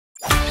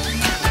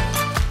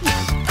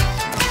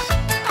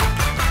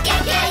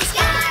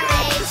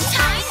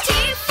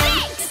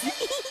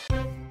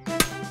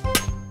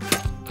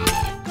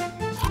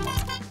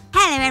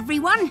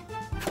everyone.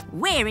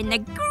 We're in the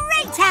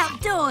great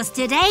outdoors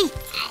today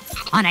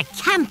on a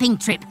camping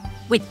trip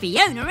with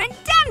Fiona and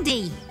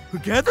Dandy.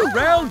 Gather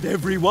round,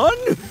 everyone.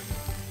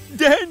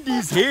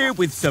 Dandy's here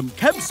with some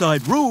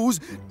campsite rules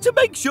to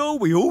make sure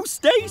we all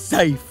stay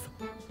safe.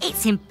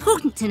 It's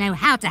important to know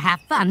how to have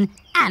fun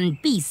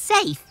and be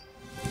safe.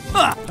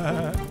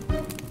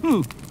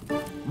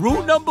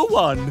 Rule number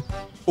 1,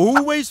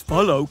 always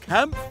follow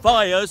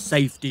campfire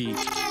safety.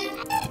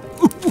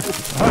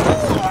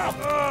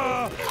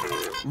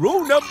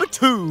 Rule number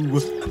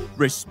 2,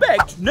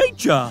 respect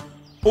nature.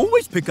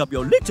 Always pick up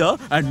your litter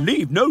and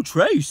leave no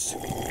trace.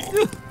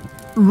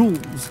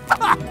 Rules.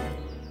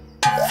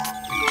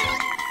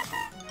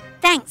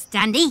 Thanks,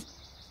 Dandy.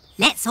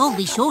 Let's all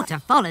be sure to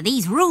follow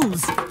these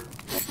rules.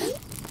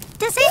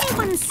 Does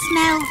anyone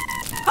smell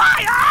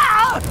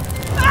fire?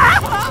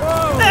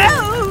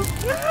 No!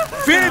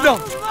 Fear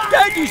not!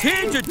 Dandy's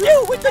here to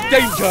deal with the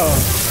danger!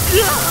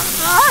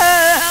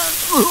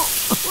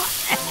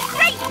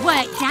 Great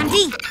work,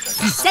 Dandy!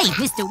 You saved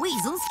Mr.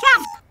 Weasel's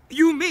camp!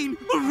 You mean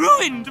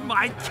ruined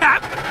my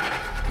camp?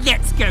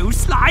 Let's go,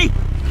 Sly!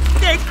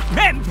 They're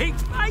cramping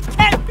my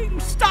camping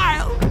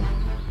style!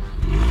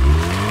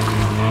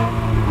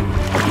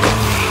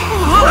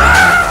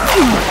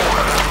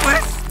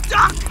 We're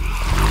stuck!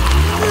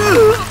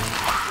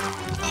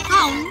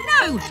 Oh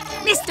no!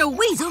 Mr.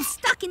 Weasel's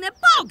stuck in the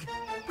bog!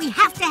 We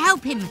have to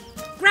help him!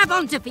 Grab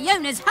onto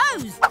Fiona's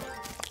hose!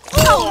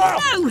 Oh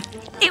no!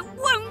 It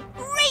won't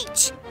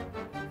reach!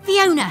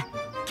 Fiona,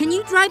 can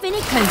you drive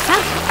any closer?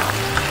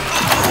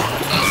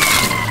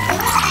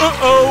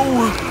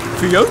 Uh-oh!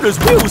 Fiona's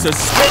wheels are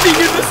spinning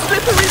in the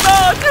slippery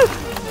mud!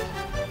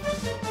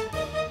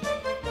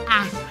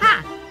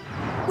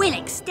 Aha! We'll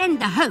extend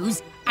the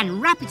hose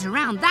and wrap it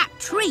around that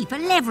tree for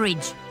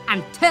leverage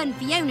and turn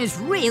Fiona's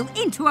reel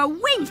into a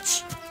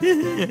winch.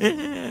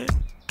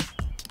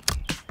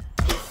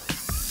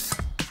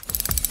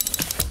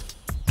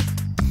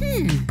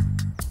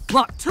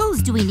 What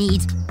tools do we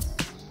need?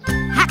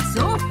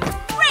 Hacksaw,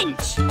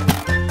 wrench.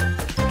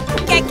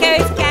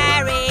 Gecko's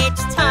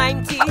Garage,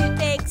 time to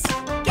fix.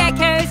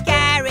 Gecko's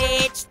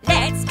Garage,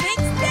 let's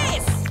fix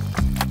this.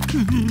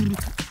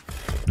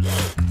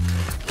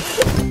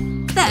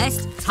 First,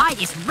 tie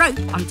this rope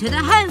onto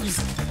the hose,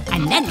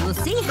 and then we'll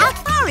see how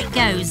far it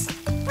goes.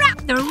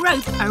 Wrap the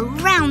rope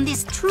around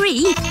this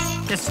tree,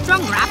 the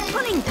stronger our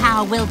pulling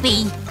power will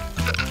be.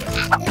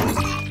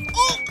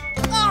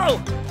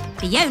 Oh!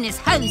 Fiona's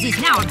hose is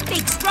now a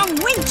big, strong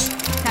winch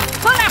to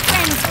pull our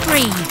friends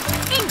free,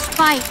 inch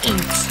by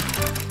inch.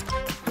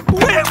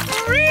 We're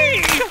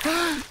free!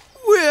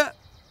 We're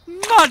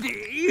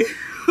muddy!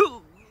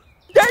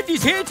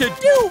 Dandy's here to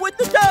deal with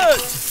the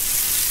dirt!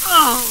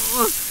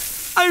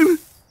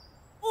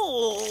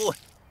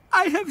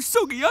 I have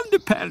soggy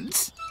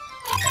underpants.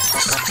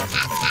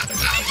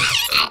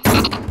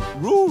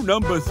 Rule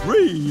number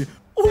 3,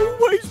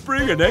 always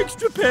bring an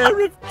extra pair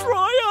of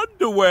dry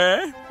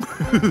underwear.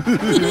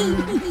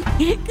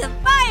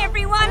 Goodbye,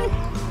 everyone.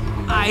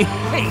 I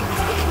hate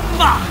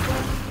mud.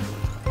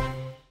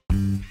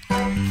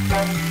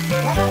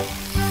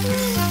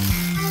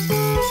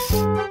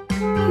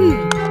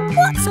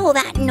 What's all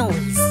that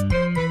noise?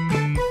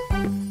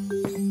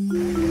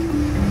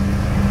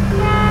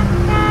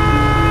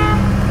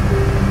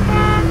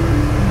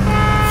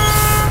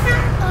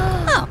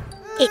 Oh,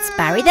 it's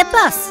Barry the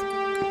bus.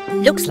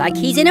 Looks like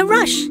he's in a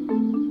rush.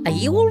 Are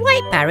you all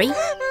right, Barry?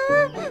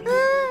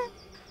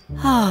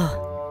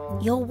 Oh,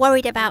 you're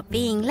worried about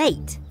being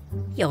late.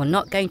 You're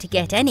not going to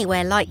get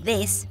anywhere like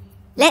this.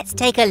 Let's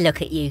take a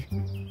look at you.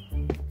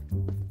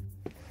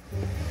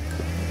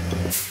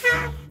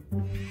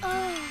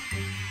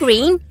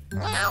 Green,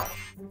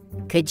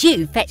 could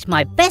you fetch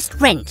my best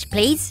wrench,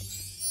 please?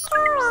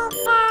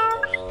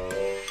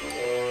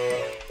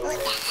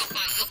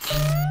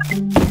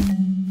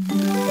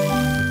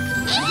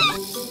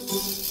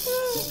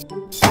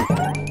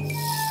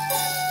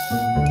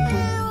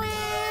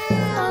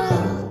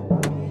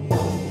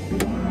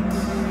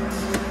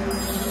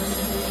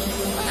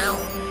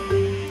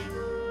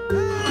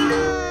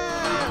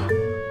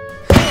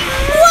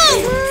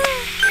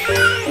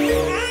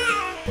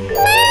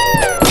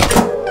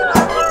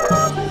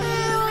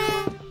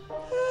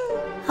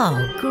 Oh,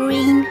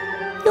 Green,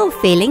 you're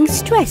feeling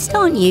stressed,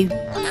 aren't you?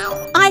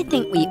 I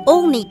think we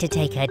all need to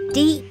take a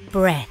deep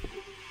breath.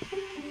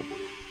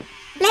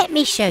 Let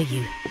me show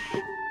you.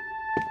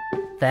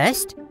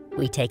 First,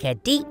 we take a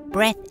deep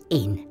breath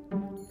in.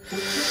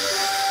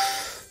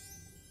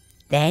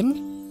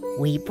 Then,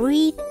 we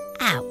breathe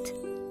out.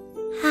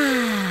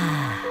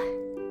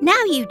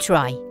 Now you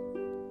try.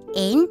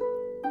 In.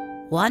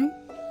 1,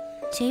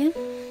 2,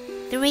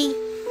 3,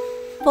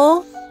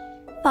 4,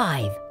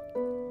 5.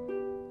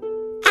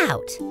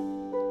 Out.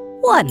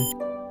 1,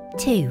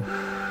 2,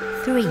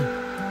 3,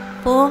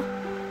 4,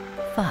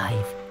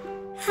 5.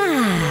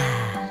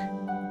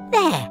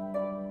 There.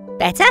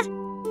 Better?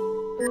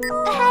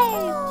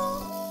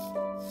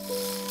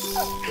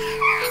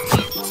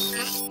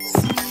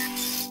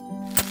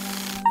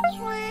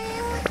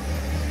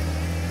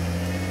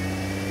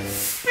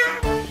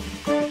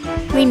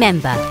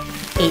 remember,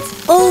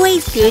 it's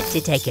always good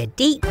to take a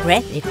deep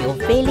breath if you're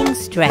feeling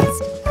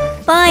stressed.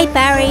 Bye,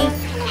 Barry.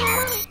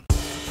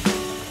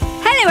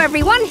 Hello,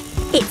 everyone.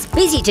 It's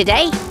busy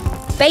today.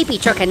 Baby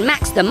Truck and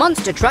Max the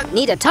monster truck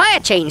need a tyre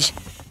change.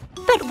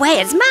 But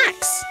where's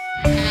Max?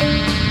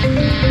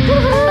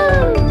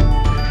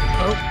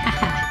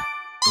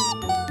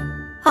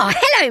 Oh,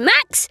 hello,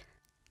 Max.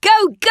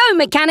 Go, go,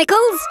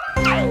 mechanicals.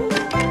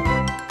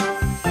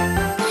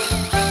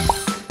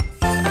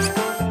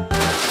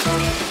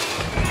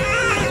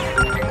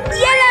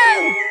 Yellow!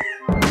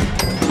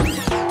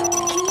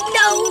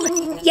 No!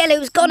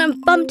 Yellow's gone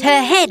and bumped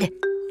her head.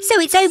 So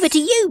it's over to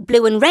you,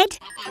 Blue and Red.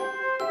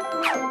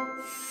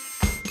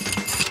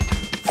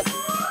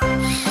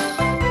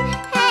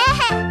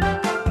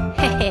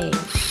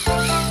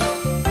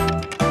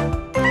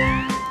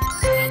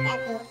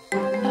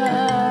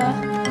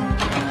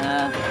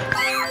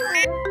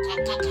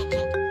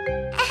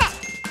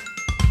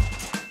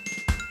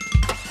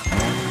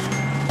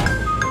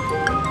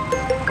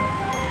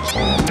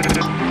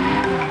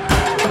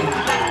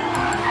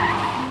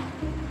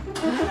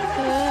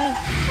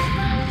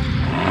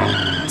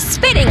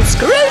 Spinning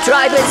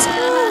screwdrivers!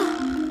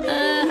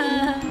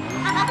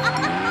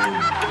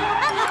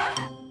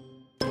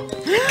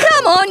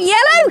 Come on,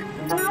 Yellow!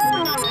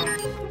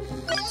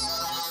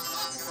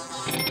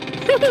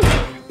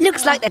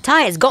 Looks like the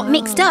tyres got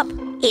mixed up.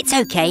 It's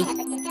okay.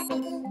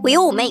 We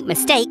all make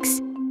mistakes.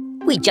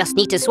 We just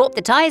need to swap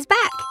the tyres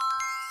back.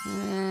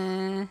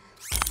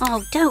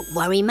 Oh, don't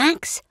worry,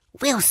 Max.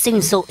 We'll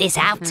soon sort this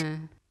out.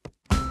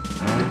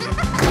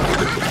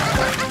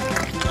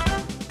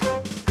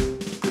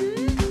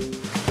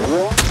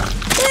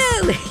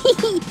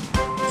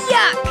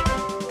 Yuck!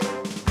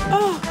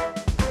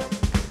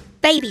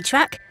 Baby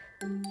Truck,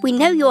 we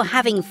know you're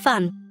having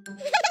fun,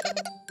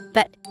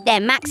 but they're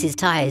Max's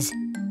tyres.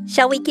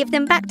 Shall we give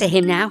them back to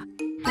him now?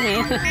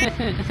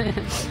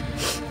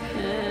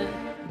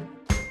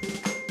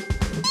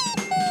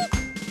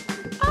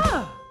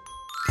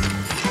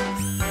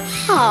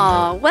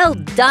 Oh, well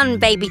done,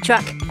 Baby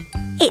Truck.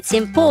 It's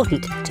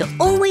important to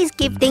always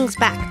give things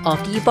back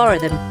after you borrow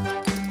them.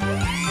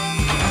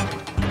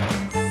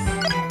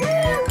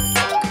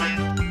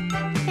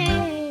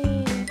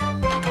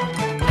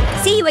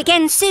 See you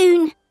again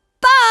soon.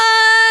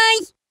 Bye!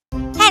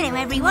 Hello,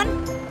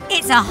 everyone.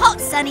 It's a hot,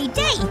 sunny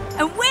day,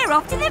 and we're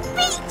off to the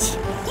beach.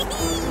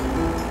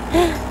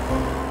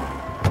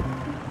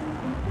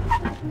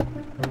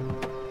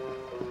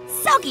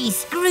 Soggy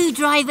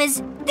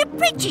screwdrivers. The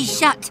bridge is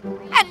shut,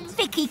 and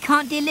Vicky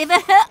can't deliver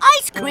her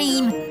ice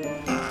cream.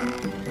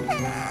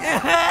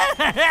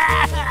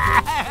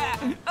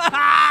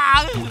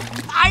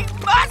 I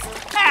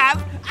must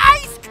have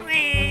ice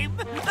cream!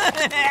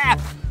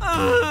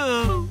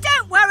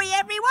 Don't worry,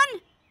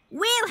 everyone.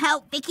 We'll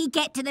help Vicky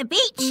get to the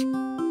beach.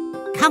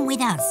 Come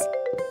with us.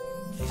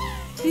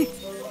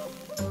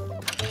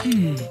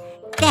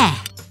 There.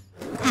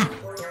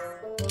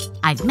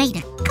 I've made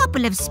a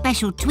couple of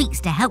special tweaks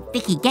to help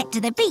Vicky get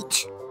to the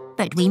beach.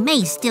 But we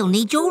may still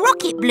need your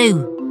rocket,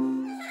 Blue.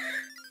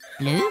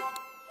 Blue?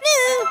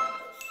 Blue!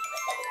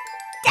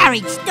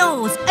 Garage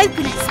doors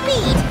open at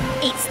speed.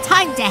 It's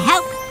time to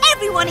help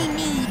everyone in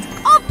need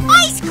of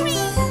ice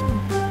cream.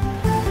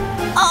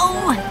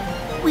 Oh,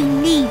 we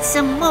need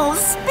some more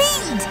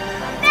speed.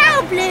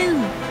 Now,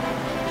 Blue.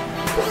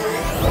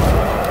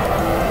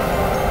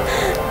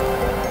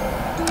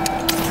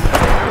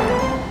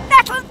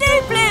 That'll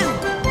do, Blue.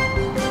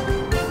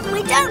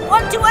 We don't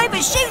want to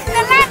overshoot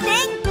the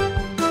landing.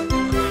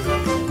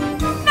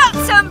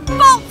 Nuts and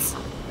bolts!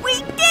 We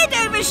did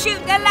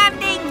overshoot the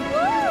landing.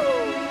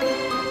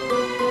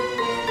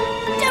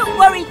 Don't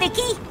worry,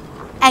 Vicky.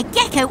 A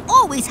gecko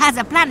always has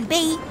a plan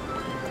B.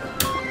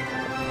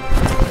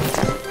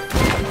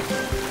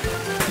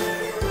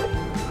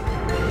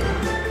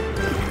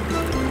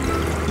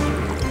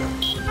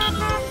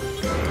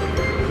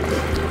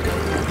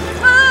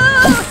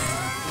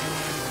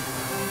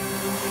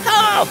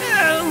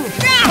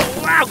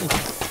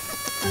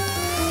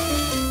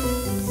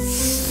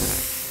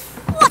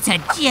 What a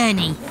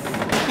journey!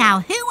 Now,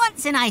 who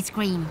wants an ice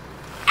cream?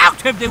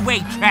 Out of the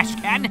way, trash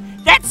can!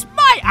 That's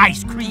my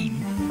ice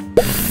cream!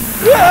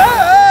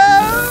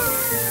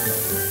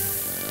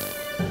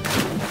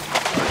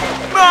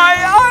 My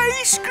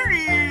ice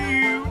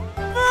cream!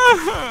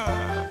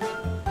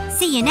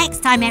 See you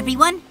next time,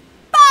 everyone.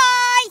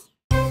 Bye!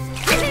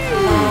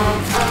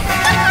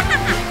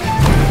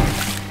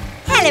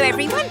 Hello,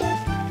 everyone.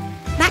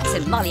 Max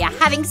and Molly are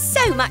having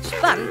so much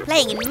fun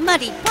playing in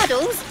muddy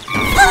puddles.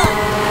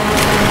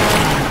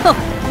 Oh,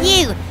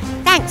 you.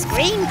 Thanks,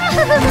 Green.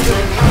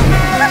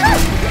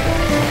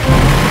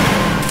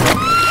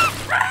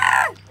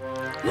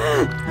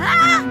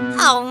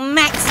 Oh,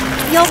 Max,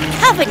 you're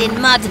covered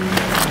in mud.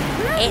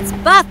 It's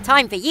bath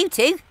time for you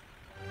two.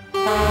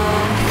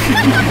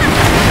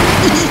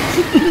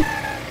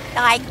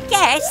 I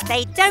guess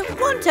they don't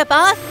want a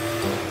bath.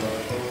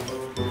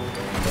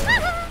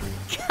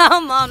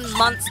 Come on,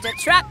 monster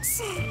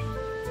trucks.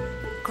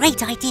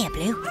 Great idea,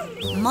 Blue.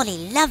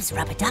 Molly loves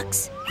rubber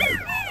ducks.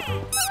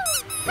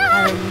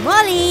 Oh,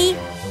 Molly,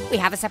 we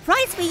have a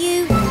surprise for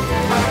you.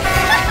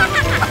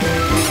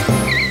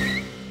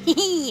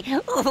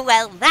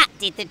 Well, that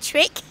did the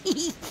trick.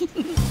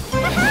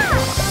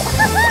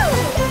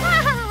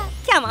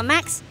 Come on,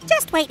 Max,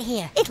 just wait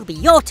here. It'll be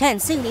your turn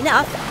soon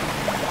enough.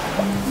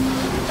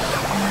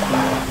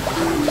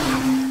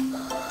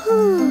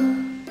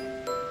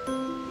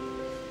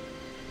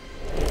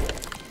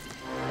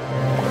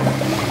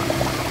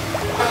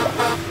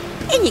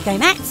 In you go,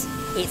 Max.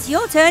 It's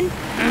your turn.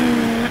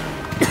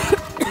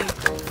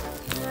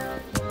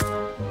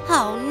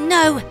 Oh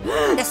no!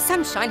 The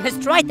sunshine has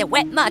dried the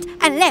wet mud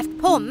and left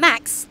poor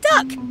Max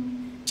stuck.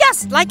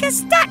 Just like a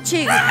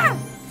statue.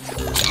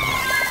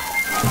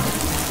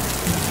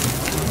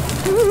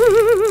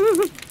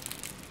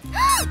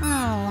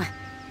 Oh,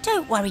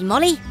 don't worry,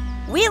 Molly.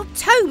 We'll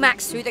tow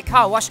Max through the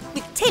car wash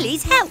with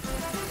Tilly's help.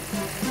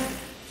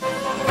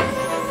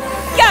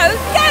 Go,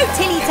 go,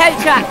 Tilly Tow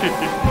Truck!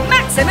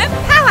 Maximum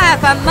power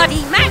for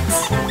Muddy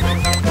Max!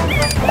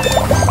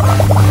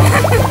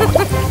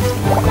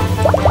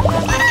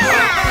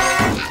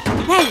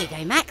 There you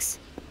go, Max.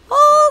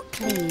 All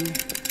clean.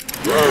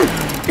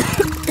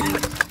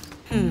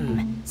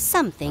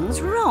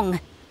 Something's wrong.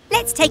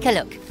 Let's take a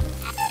look.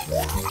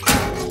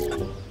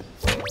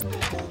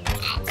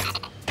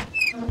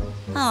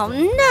 Oh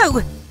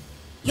no!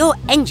 Your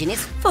engine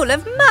is full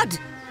of mud.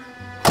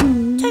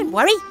 Don't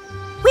worry.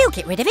 We'll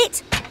get rid of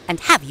it and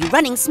have you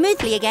running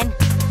smoothly again.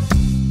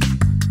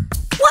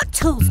 What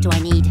tools do I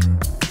need?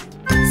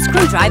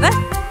 Screwdriver,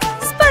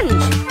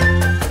 sponge.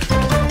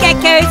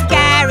 Gecko's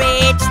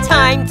Garage,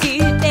 time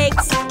to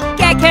fix.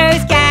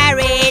 Gecko's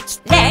Garage,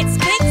 let's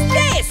fix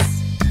this.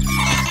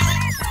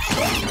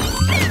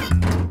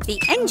 The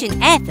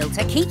engine air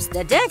filter keeps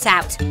the dirt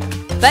out,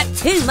 but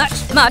too much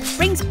mud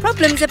brings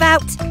problems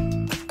about.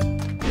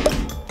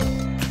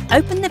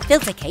 Open the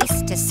filter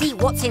case to see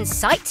what's in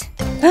sight.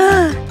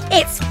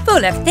 It's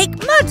full of thick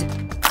mud.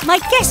 My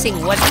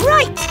guessing was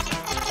right.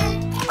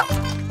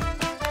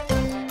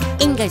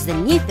 In goes the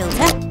new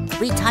filter,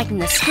 retighten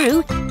the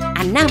screw,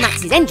 and now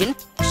Max's engine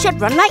should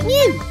run like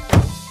new.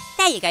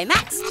 There you go,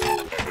 Max.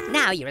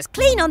 Now you're as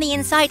clean on the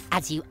inside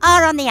as you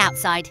are on the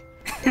outside.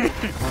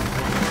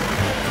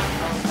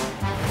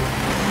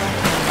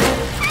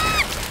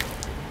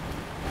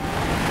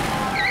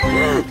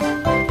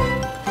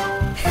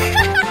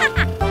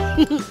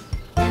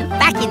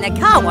 Back in the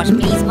car wash,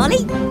 please,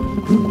 Molly.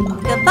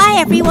 Goodbye,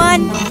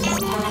 everyone.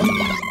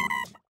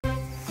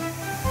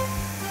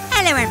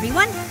 Hello,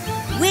 everyone.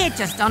 We're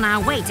just on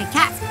our way to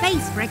Cat's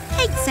place for a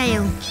cake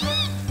sale.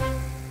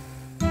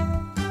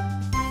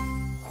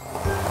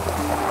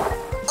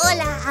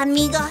 Hola,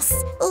 amigos.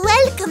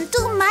 Welcome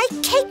to my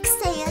cake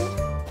sale.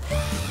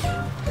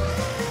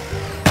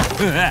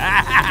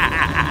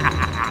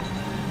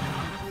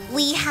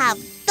 We have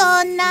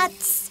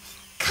donuts,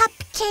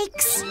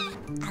 cupcakes,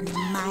 and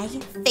my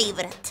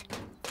favorite,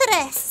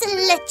 tres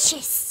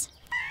leches.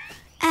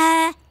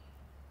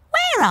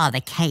 Where are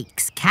the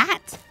cakes,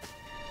 Cat?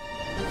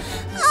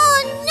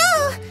 Oh no!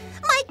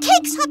 My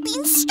cakes have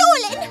been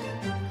stolen!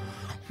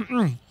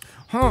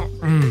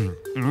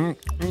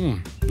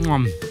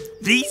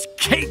 These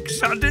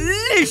cakes are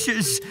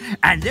delicious,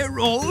 and they're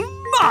all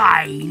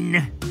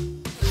mine.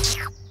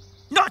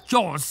 Not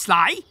yours,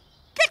 Sly.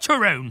 Get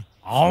your own.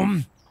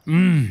 I'm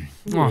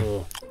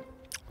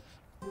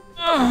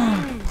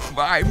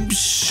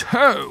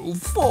so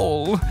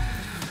full.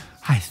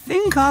 I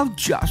think I'll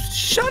just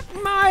shut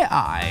my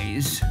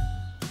eyes.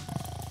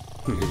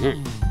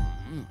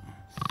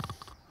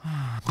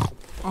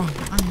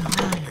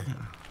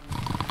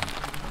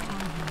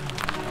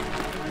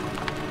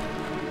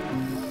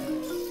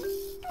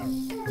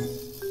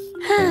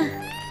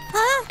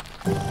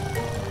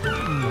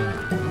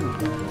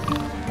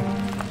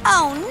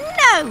 Oh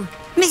no!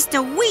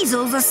 Mr.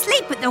 Weasel's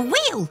asleep at the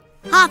wheel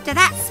after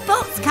that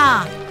sports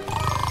car.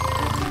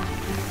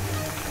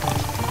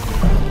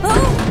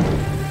 Oh!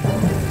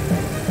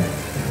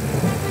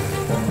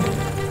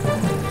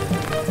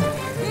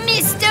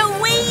 Mr.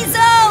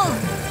 Weasel!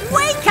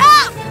 Wake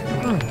up!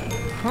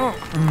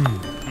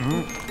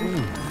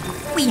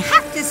 We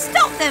have to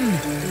stop them!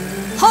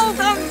 Hold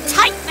on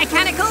tight,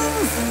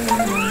 mechanicals!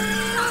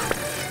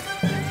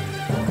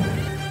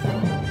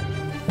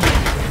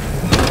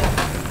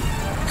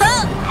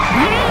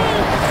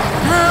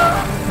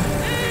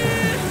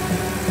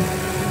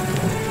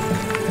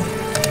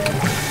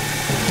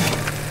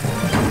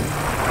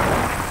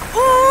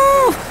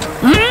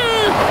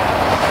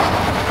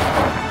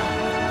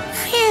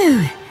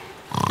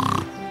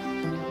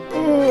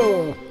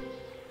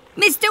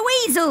 Mr.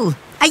 Weasel,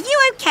 are you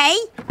okay?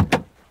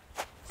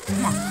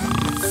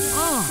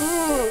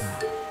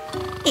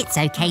 It's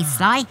okay,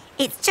 Sly.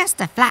 It's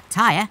just a flat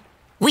tyre.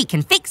 We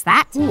can fix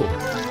that.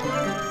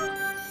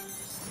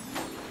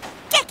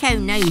 Gecko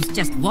knows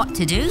just what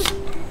to do.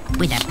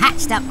 With a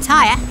patched up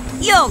tyre,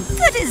 you're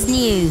good as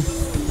new.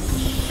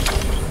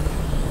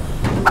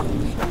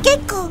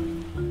 Gecko,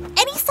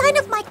 any sign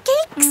of my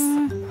cakes?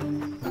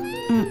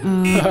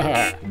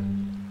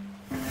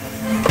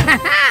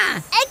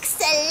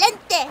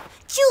 Excelente!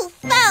 You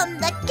found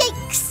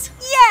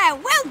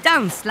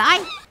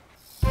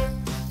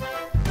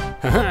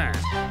No,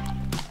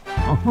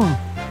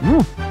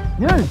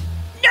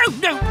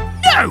 no,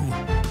 no!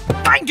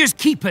 Finders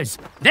keepers,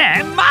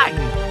 they're mine!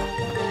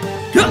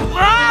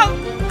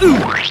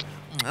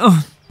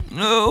 Oh,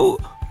 no.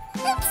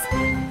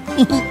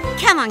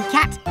 Come on,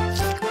 Cat.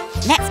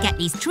 Let's get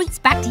these treats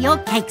back to your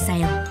cake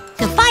sale.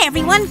 Goodbye,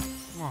 everyone.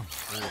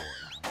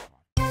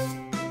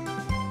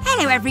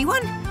 Hello,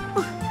 everyone.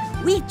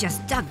 We've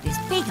just dug this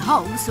big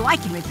hole so I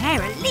can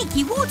repair a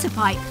leaky water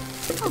pipe.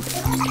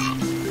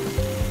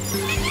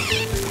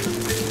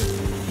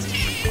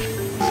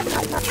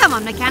 Come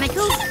on,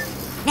 Mechanicals.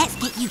 Let's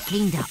get you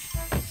cleaned up.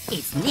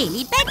 It's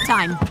nearly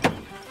bedtime.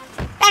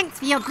 Thanks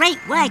for your great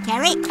work,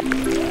 Eric.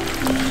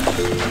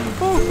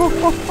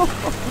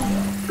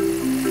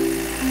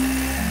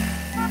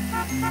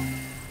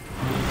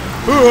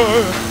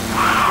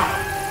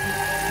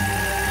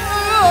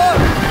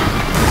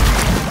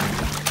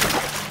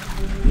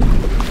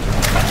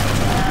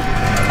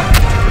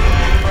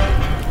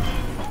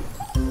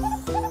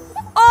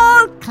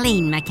 All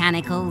clean,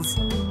 Mechanicals.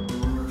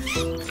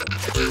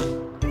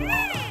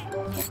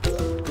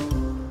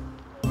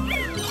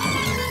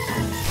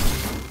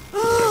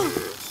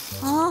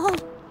 Oh.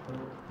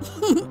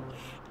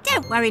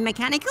 Don't worry,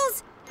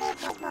 Mechanicals.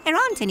 There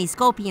aren't any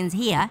scorpions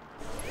here.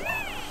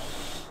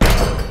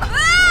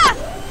 Ah!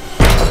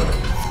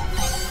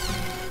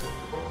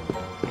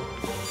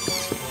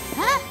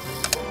 Huh?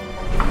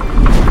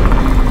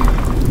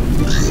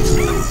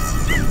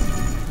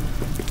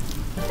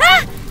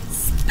 Ah!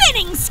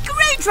 Spinning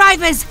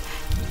screwdrivers!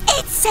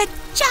 It's a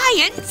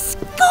giant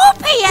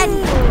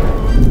scorpion!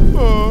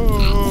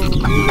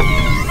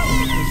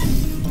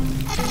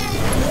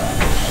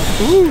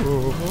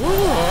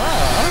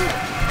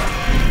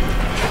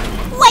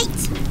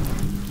 Wait!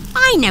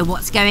 I know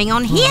what's going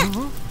on here.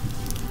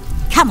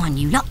 Come on,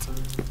 you lot.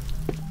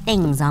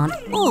 Things aren't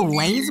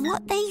always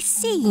what they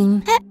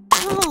seem.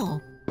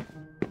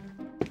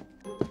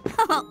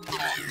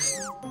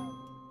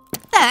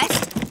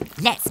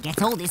 First, let's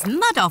get all this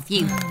mud off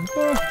you.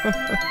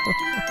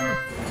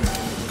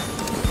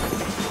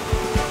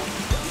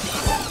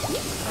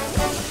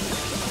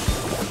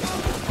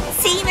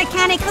 See,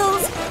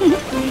 Mechanicals?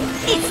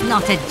 It's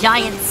not a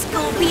giant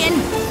scorpion.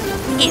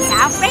 It's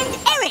our friend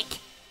Eric.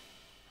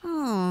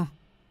 Oh.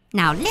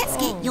 Now let's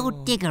get your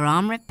digger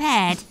arm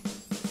repaired.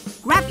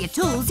 Grab your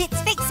tools,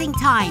 it's fixing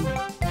time.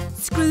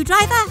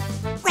 Screwdriver,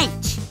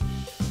 wrench.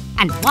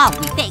 And while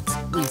we fix,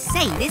 we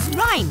say this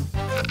rhyme.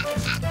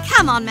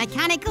 Come on,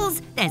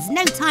 Mechanicals, there's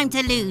no time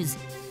to lose.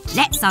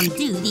 Let's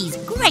undo these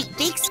great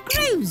big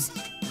screws.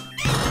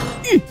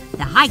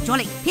 The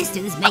hydraulic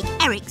pistons make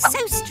Eric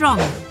so strong.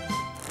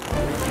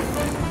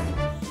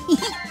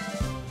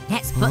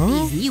 Let's put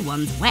these new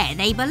ones where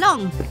they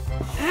belong.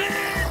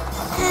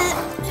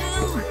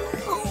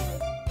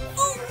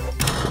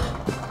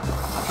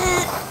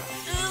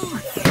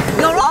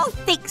 You're all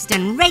fixed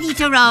and ready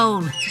to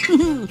roll.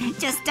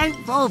 Just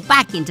don't fall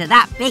back into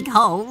that big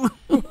hole.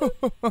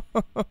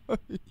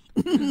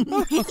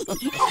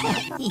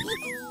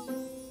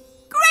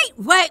 Great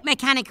work,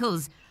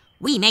 Mechanicals.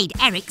 We made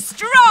Eric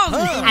strong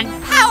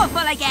and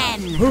powerful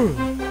again.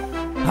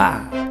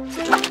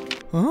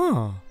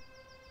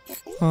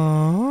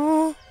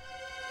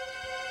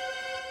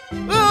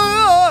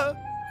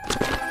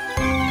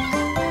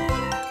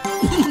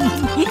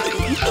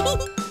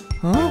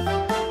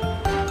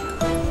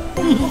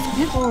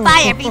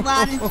 Bye,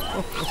 everyone.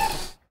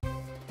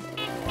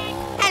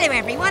 Hello,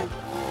 everyone.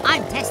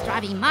 I'm test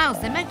driving Miles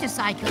the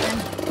motorcycle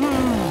and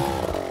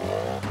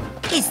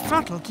his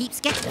throttle keeps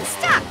getting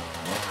stuck,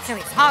 so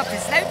it's hard to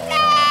slow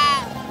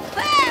down.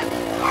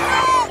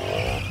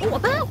 Oh,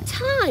 about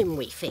time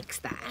we fix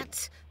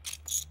that.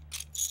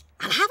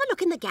 I'll have a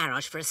look in the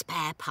garage for a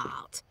spare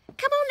part.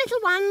 Come on,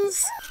 little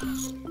ones.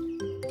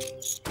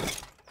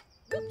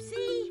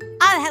 Oopsie.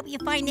 I'll help you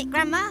find it,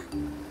 Grandma.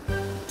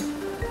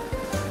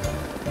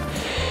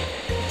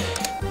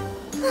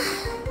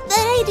 The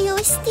radio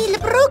is still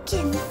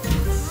broken.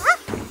 Huh?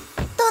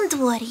 Don't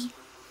worry.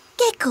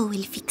 Gecko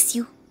will fix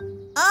you.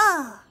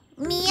 Oh,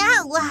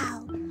 meow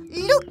wow.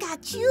 Look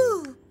at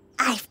you.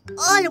 I've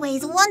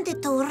always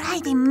wanted to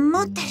ride a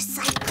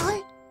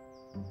motorcycle.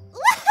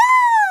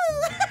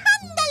 Woohoo!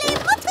 Andale,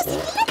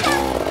 motocicleta!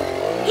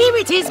 Here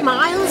it is,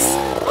 Miles.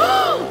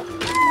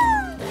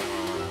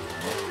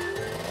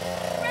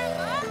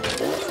 Grandma,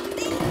 you'll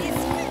need this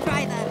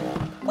screwdriver.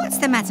 What's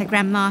the matter,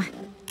 Grandma?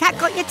 Cat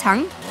got your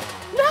tongue?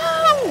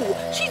 No!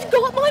 She's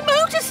got my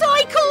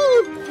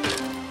motorcycle!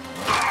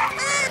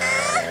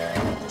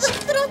 The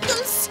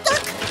throttle's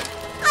stuck.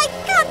 I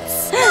can't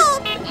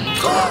stop.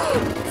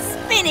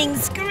 Spinning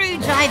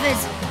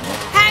screwdrivers.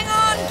 Hang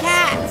on,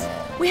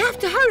 Cat. We have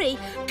to hurry.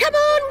 Come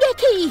on,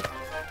 Gecky.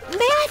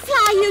 May I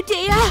fly you,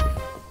 dear?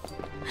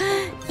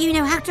 You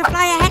know how to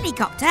fly a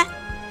helicopter?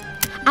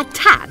 A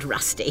tad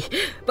rusty,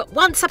 but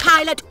once a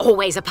pilot,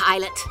 always a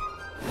pilot.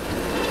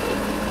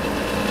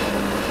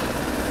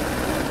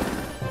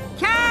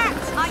 Cat,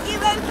 are you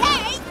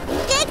okay?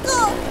 Gecko,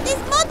 this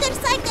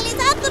motorcycle is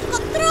out of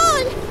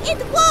control. It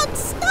won't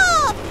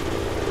stop.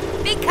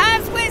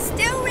 Because we're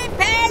still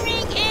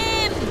repairing it.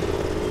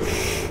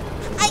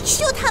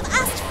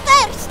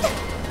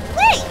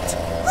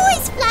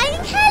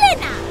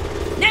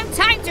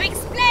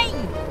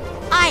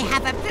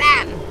 have a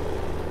plan.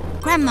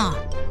 Grandma,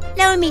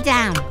 lower me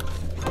down.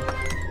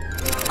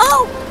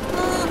 Oh!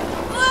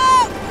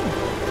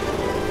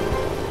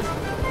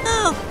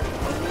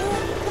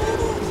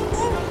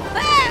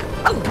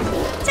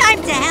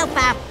 Time to help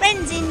our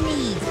friends in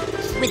need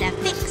with a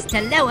fix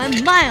to lower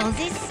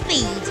Miles'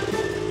 speed.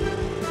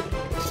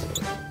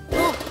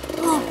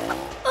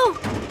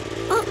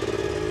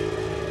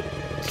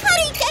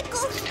 Hurry,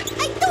 Gecko!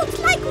 I don't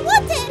like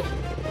water!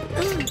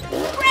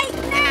 Right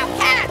now,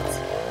 Cat!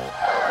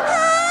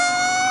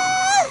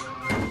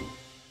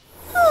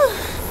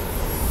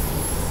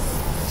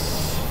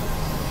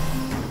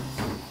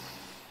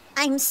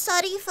 I'm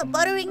sorry for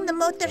borrowing the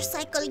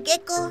motorcycle,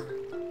 Gecko.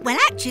 Well,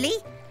 actually,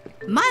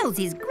 Miles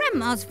is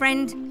Grandma's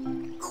friend.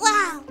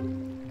 Wow!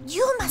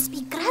 You must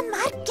be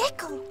Grandma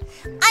Gecko.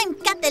 I'm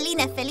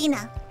Catalina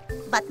Felina,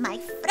 but my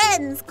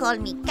friends call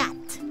me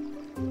Cat.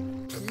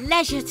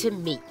 Pleasure to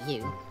meet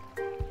you.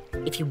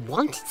 If you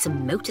wanted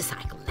some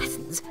motorcycle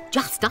lessons,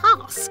 just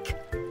ask.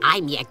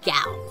 I'm your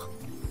gal.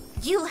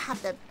 You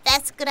have the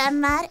best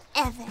grandma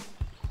ever.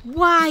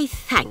 Why,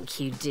 thank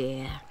you,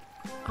 dear.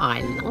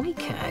 I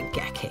like her,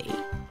 Gecky.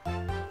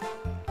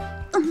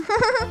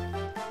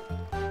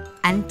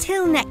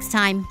 Until next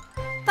time,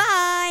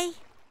 bye!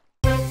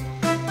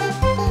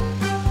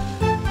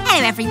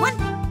 Hello, everyone.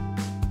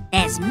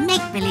 There's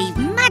make-believe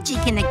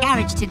magic in the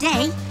garage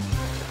today.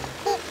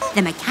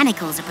 The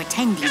mechanicals are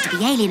pretending to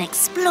be alien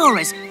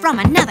explorers from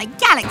another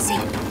galaxy,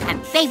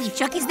 and Baby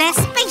Truck is their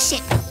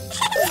spaceship.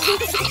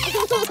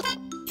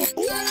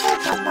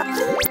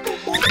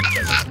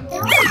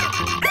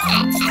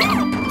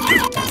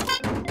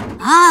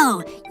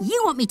 Oh,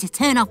 you want me to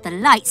turn off the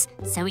lights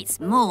so it's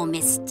more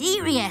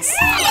mysterious.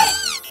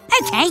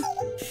 Okay.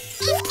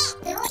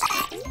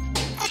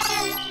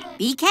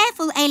 Be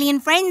careful, alien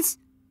friends.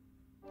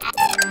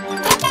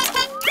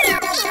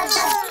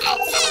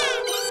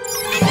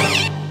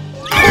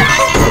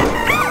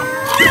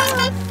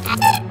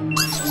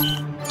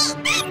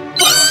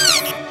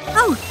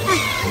 Oh,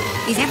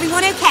 is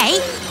everyone okay?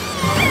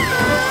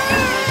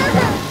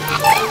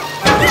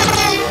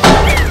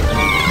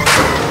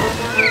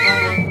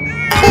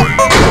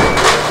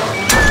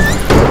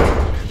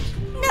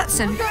 Nuts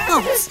and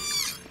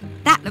bolts.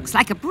 That looks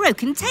like a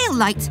broken tail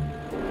light.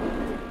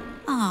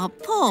 Oh,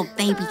 poor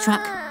Baby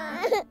Truck.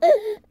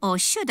 Or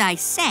should I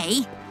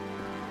say,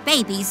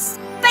 Baby's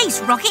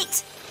space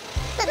rocket.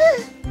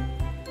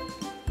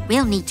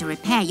 We'll need to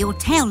repair your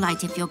tail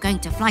light if you're going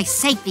to fly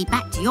safely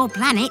back to your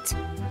planet.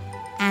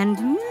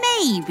 And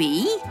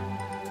maybe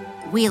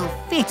we'll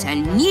fit a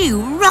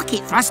new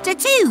rocket thruster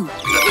too.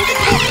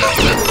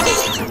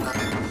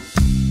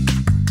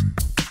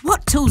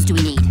 What tools do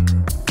we need?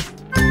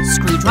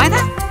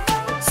 Screwdriver?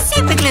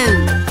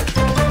 Superglue.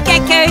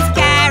 Gecko's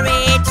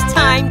Garage,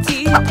 time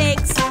to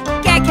fix.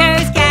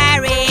 Gecko's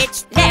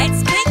Garage,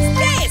 let's fix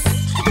this.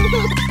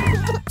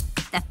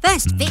 The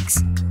first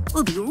fix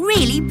will be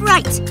really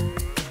bright.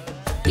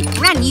 With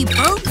brand new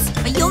bulbs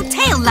for your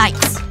tail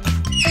lights.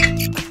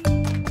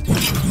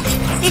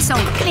 This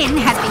old bin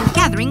has been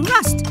gathering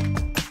rust.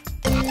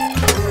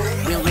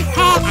 We'll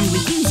repair and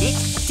reuse it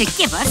to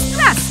give us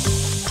thrust.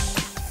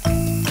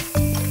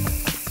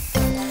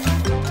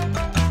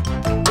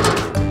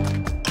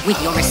 With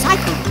your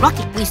recycled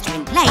rocket booster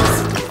in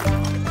place,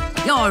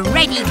 you're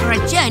ready for a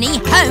journey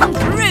home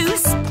through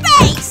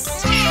space!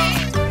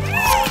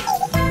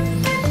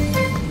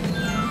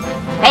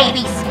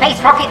 Baby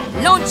space rocket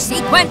launch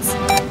sequence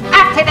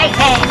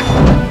activated!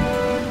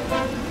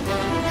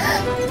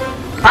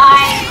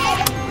 5,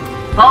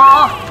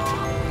 4,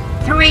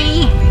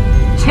 3,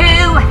 2,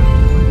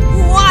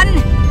 1,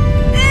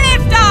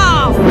 lift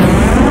off!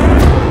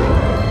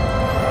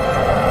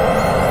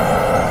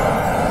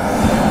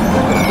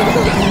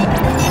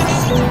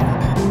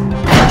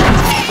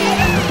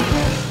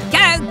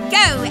 Go,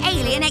 go,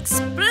 alien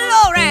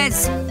explorers!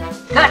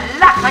 Good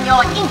luck on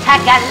your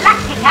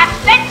intergalactic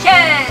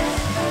adventures!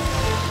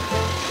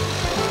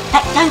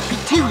 But don't be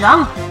too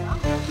long.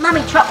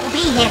 Mummy Truck will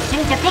be here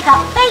soon to pick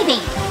up Baby.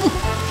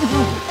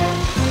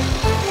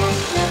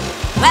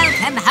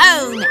 Welcome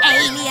home,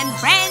 alien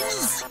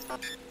friends.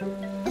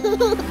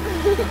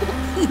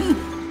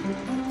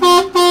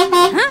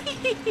 Huh?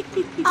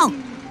 Oh,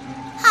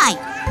 hi,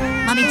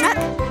 Mummy Truck.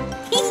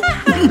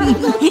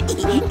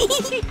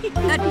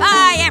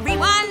 Goodbye,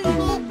 everyone.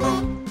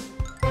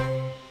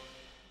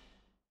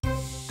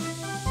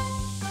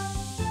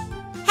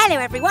 Hello,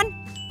 everyone.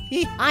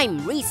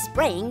 I'm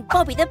re-spraying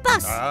Bobby the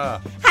bus.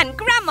 And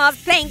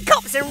Grandma's playing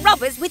cops and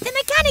robbers with the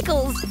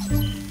mechanicals.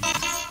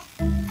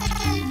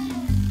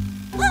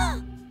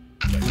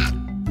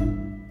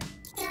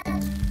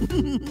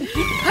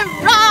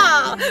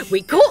 Hurrah!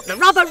 We caught the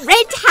robber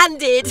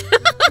red-handed.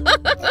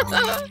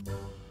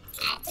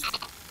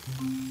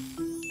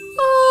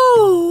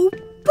 Oh,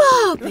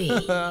 Bobby,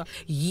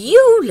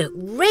 you look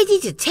ready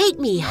to take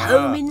me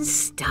home in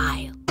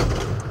style.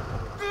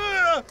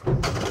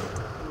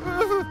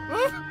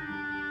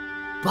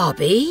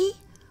 Bobby,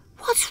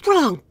 what's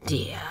wrong,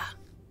 dear?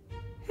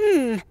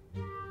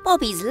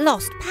 Bobby's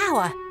lost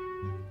power.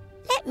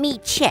 Let me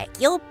check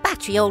your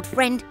battery, old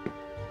friend.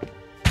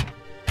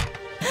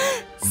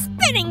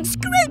 Spinning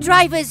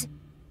screwdrivers!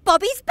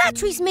 Bobby's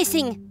battery's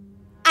missing.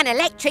 An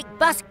electric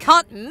bus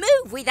can't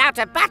move without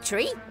a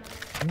battery.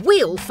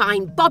 We'll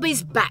find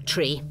Bobby's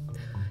battery.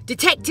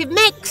 Detective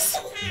Mix,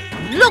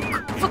 look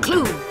for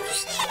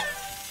clues.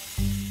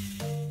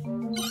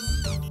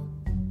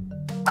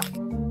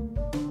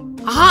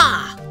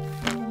 Aha!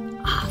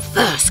 Our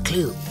first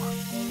clue.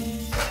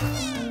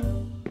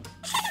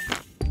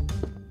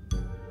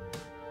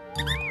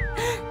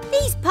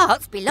 These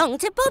parts belong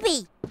to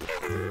Bobby.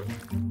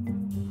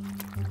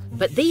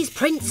 But these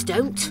prints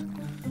don't.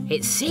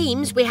 It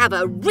seems we have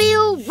a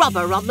real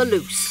robber on the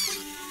loose.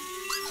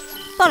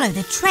 Follow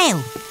the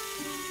trail.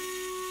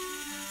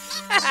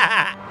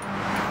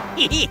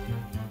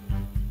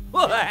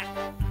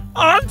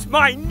 Aren't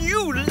my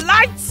new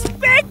lights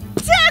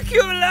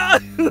spectacular?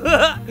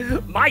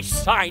 My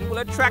sign will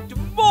attract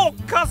more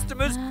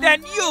customers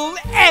than you'll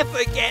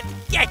ever get,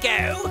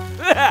 Gecko.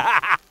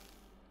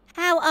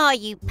 How are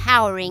you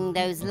powering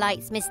those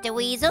lights, Mr.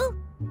 Weasel?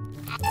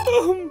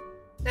 Oh.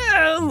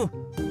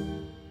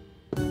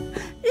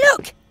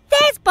 Look,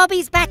 there's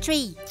Bobby's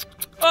battery.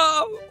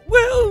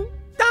 Well,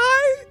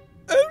 I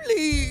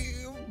only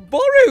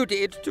borrowed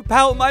it to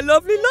power my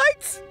lovely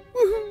lights.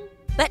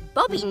 But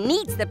Bobby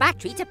needs the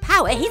battery to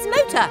power his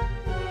motor.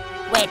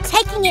 We're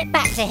taking it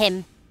back to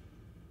him.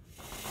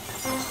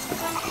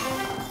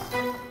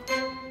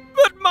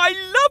 But my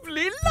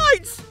lovely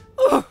lights!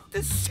 Oh,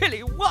 the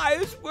silly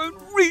wires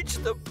won't reach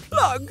the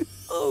plug.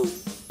 Oh.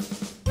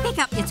 Pick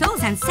up your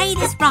tools and say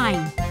this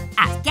rhyme.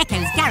 At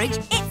Gecko's Garage,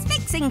 it's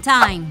fixing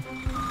time.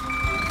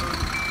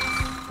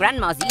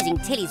 Grandma's using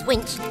Tilly's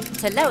winch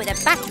to lower the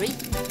battery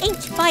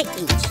inch by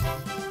inch.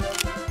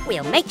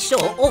 We'll make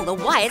sure all the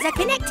wires are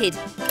connected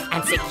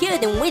and secure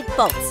them with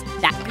bolts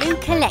that Blue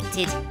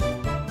collected.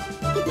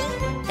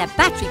 The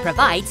battery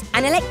provides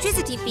an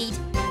electricity feed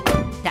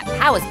that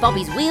powers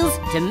Bobby's wheels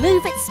to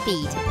move at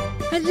speed.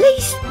 At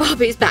least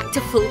Bobby's back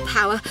to full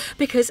power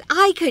because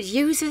I could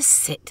use a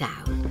sit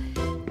down.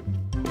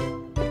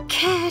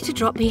 Care to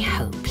drop me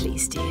home,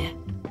 please, dear?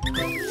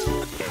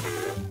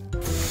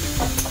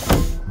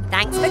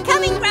 Thanks for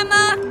coming,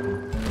 Grandma.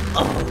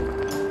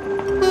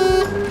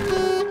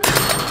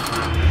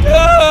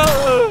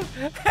 Oh,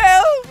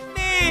 help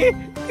me!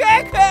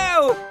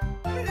 Gecko!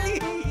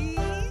 Please!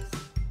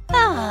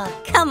 Ah,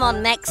 come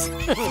on, Mex.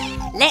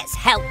 Let's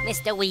help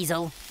Mr.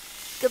 Weasel.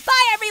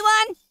 Goodbye,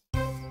 everyone.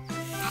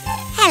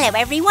 Hello,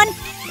 everyone.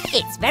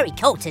 It's very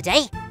cold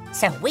today,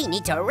 so we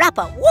need to wrap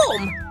up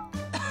warm.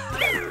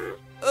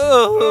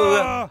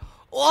 Oh,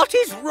 what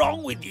is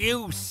wrong with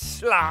you,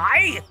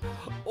 Sly?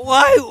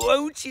 Why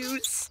won't you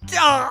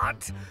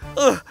start?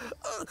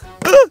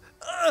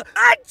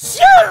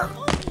 Achoo!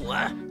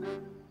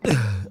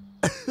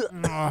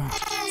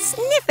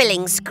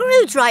 Sniffling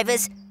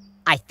screwdrivers.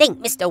 I think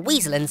Mr.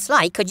 Weasel and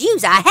Sly could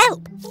use our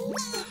help.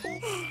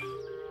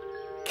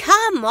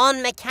 Come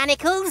on,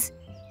 mechanicals.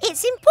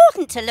 It's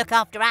important to look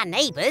after our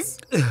neighbours.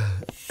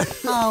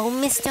 Oh,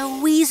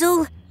 Mr.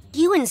 Weasel,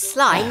 you and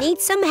Sly need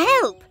some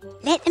help.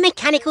 Let the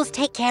mechanicals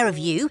take care of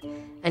you,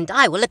 and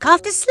I will look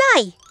after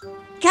Sly.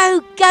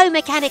 Go, go,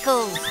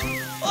 mechanicals.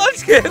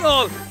 What's going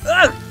on?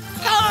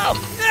 Oh,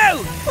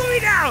 no! Put me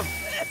down!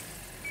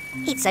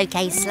 It's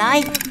okay,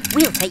 Sly.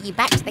 We'll take you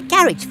back to the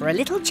garage for a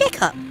little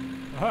checkup.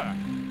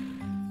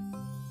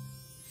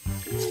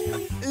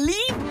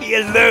 Leave me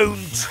alone,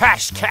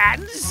 trash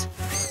cans!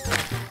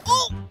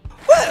 Oh,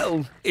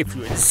 well, if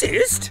you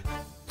insist.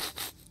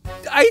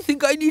 I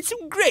think I need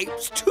some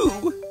grapes,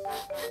 too.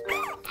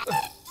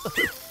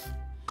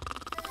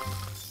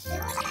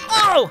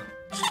 Oh!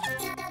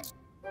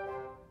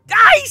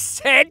 I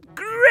said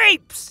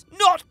grapes,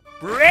 not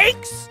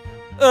brakes!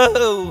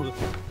 Oh!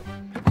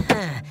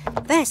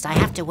 First, I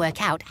have to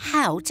work out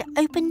how to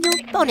open your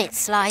bonnet,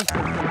 Sly.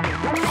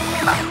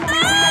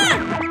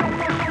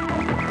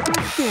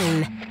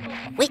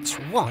 Which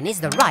one is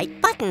the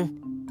right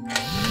button?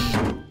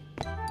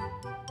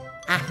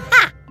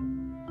 Aha!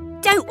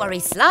 Don't worry,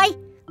 Sly.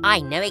 I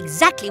know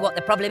exactly what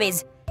the problem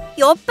is.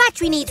 Your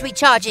battery needs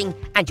recharging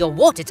and your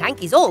water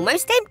tank is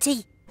almost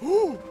empty.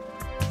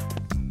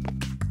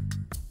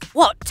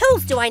 What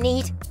tools do I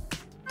need?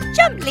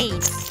 Jump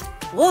leads,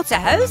 water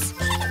hose.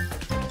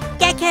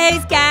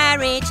 Gecko's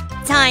Garage,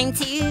 time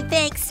to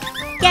fix.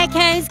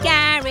 Gecko's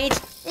Garage,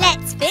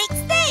 let's fix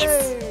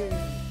this.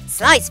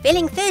 Sly's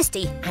feeling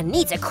thirsty and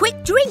needs a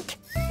quick drink.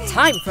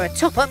 Time for a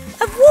top-up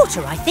of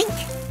water, I think.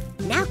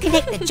 Now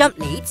connect the jump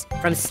leads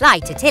from Sly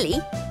to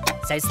Tilly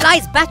so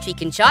Sly's battery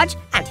can charge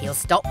and he'll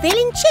stop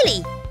feeling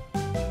chilly.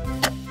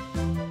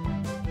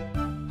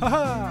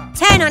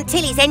 Turn on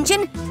Tilly's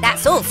engine,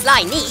 that's all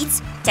Sly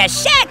needs, to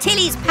share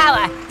Tilly's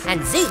power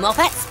and zoom off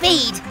at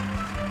speed.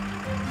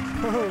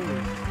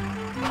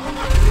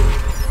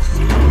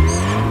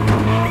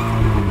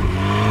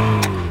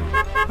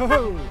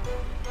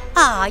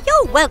 Ah,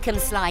 you're welcome,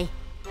 Sly.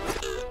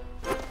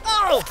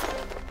 Oh!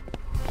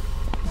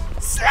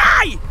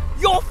 Sly!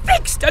 You're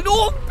fixed and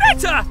all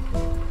better!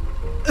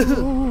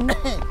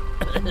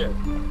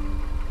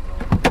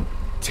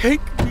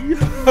 Take me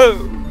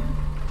home,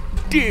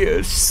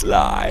 dear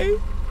Sly.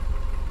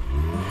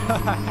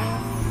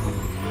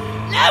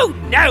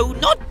 No,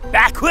 not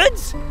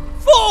backwards.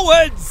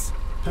 Forwards.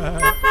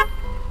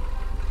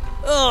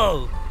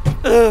 Oh,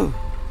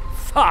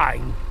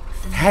 fine.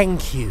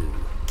 Thank you,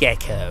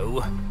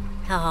 Gecko.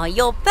 Oh,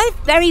 you're both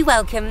very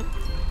welcome.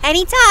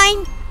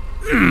 Anytime.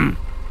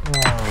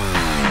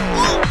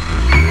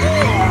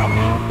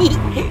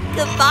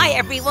 Goodbye,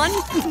 everyone.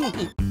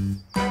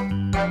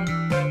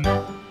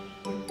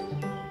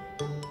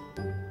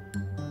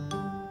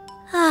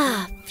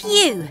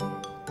 Phew.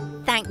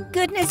 Thank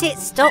goodness it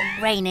stopped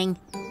raining.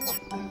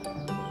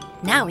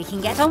 Now we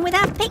can get on with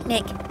our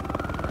picnic.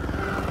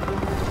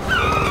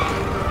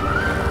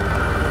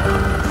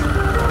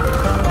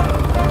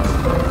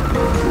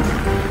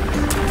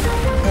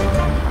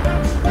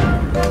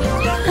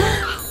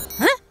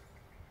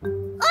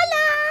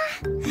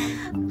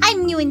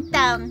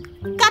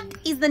 Cut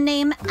is the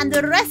name and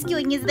the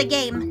rescuing is the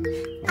game.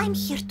 I'm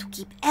here to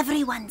keep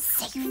everyone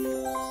safe.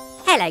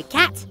 Hello,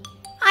 Cat.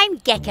 I'm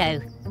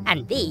Gecko,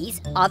 and these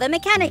are the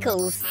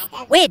mechanicals.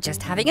 We're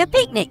just having a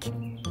picnic.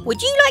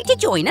 Would you like to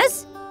join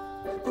us?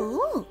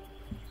 Ooh.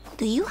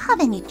 Do you have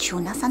any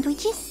tuna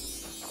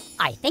sandwiches?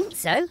 I think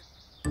so.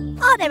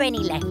 Are there any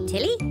left,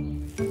 Tilly?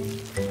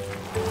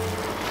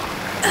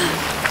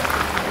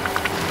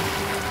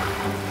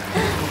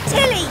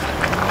 Tilly!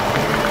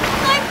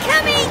 I'm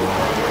coming!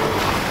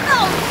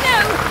 Oh no!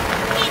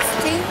 It's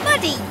too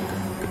muddy!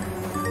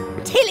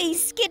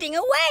 Tilly's skidding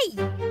away!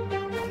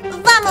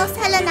 Vamos,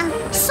 Helena!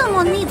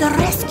 Someone needs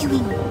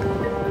rescuing!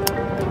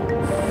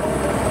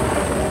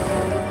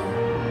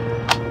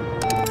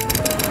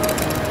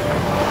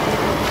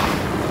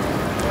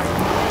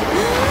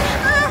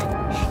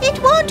 It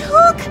won't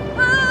hook!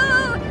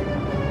 Oh!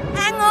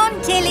 Hang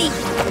on, Tilly!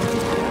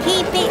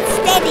 Keep it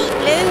steady,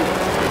 Blue!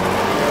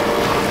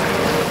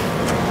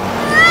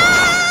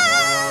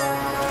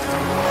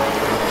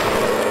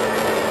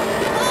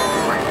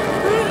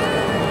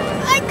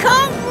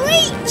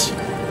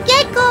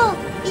 Gecko,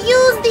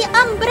 use the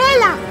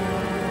umbrella.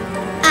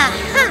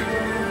 Aha!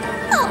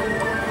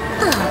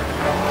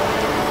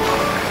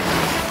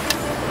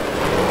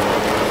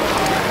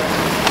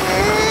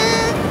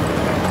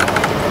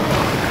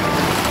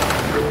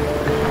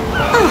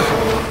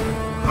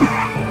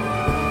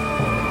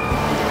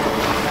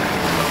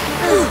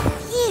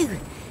 Phew!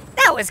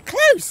 That was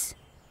close.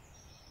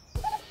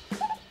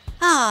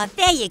 Ah,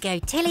 there you go,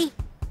 Tilly.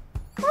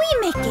 We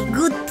make a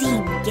good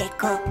team,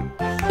 Gecko.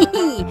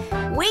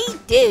 We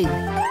do.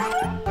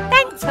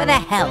 Thanks for the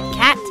help,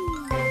 Cat.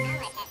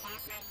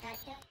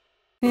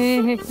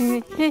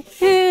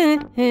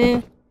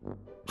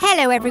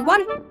 Hello,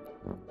 everyone.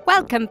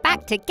 Welcome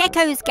back to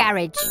Gecko's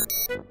Garage.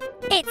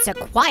 It's a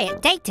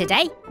quiet day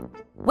today.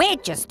 We're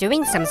just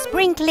doing some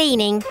spring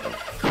cleaning.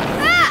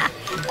 Ah!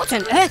 What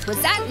on earth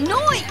was that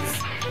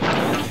noise?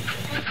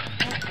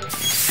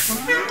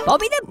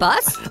 Bobby the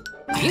Bus?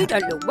 You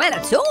don't look well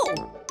at all.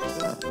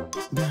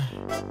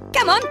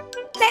 Come on,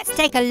 let's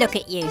take a look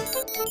at you.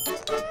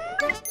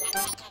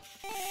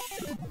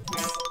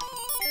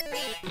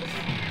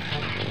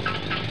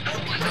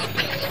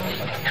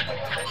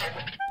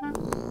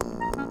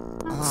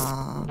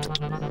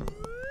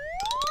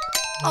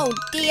 Oh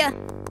dear,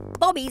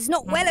 Bobby's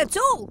not well at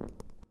all.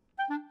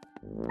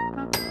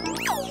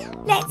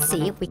 Let's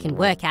see if we can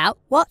work out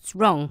what's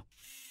wrong.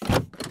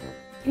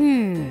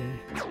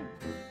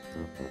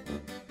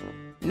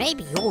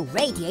 Maybe your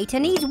radiator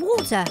needs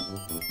water.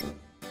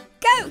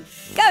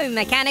 Go,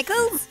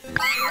 mechanicals!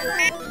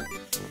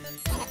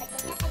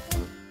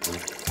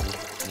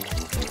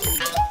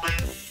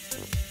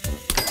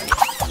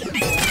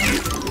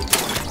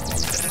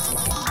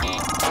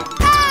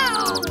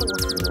 Ow!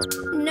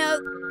 No,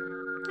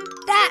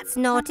 that's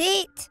not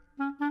it.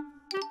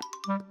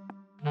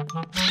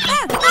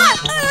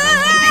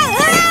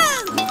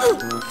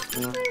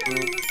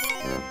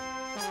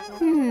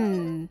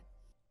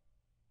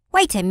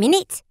 Wait a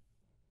minute.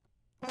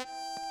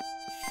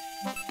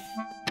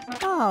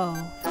 Oh.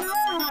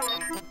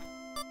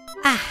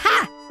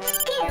 Aha!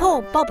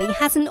 Poor Bobby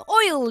has an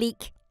oil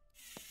leak.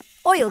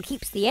 Oil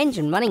keeps the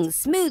engine running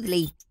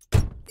smoothly.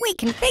 We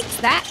can fix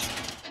that.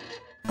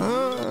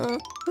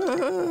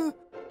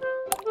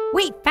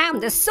 We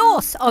found the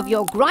source of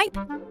your gripe.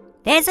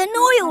 There's an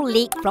oil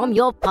leak from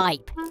your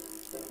pipe.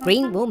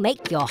 Green will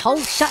make your hole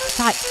shut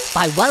tight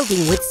by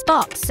welding with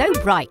sparks so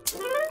bright.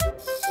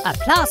 A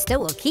plaster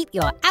will keep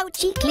your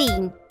ouchie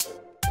clean.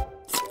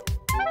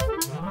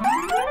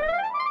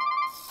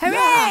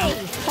 Hooray!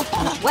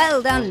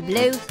 Well done,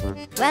 Blue.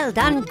 Well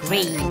done,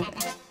 Green.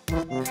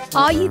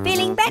 Are you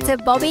feeling better,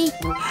 Bobby?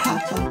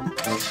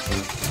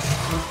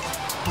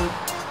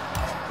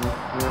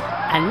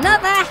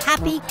 Another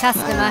happy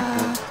customer.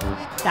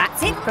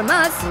 That's it from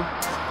us.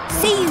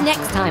 See you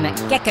next time at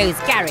Gecko's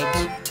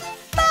Garage.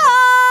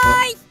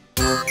 Bye!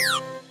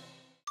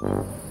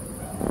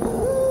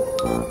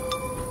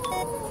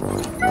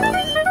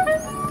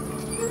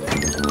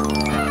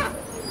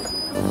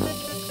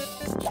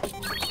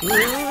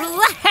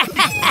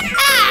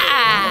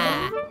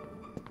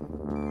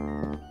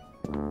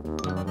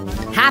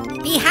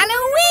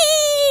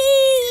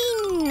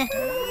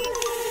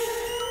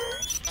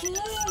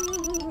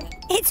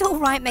 It's all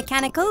right,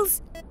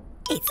 Mechanicals.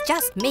 It's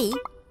just me,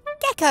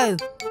 Gecko.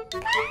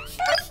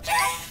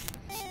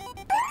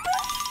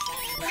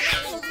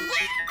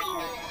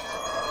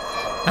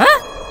 Huh?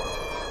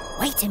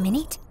 Wait a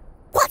minute.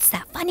 What's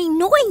that funny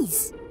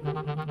noise?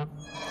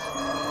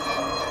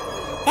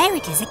 There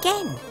it is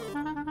again.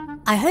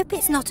 I hope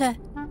it's not a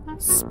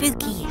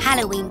spooky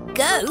Halloween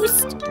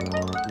ghost.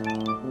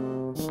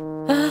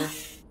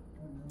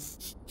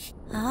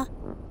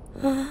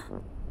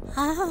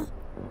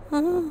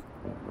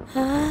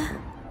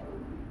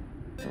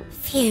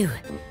 Phew.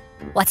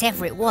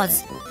 Whatever it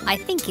was, I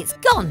think it's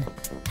gone.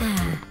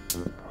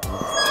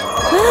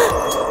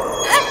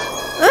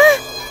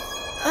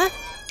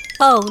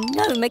 Oh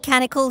no,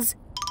 Mechanicals.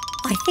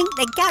 I think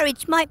the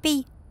garage might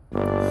be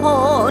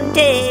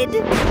haunted.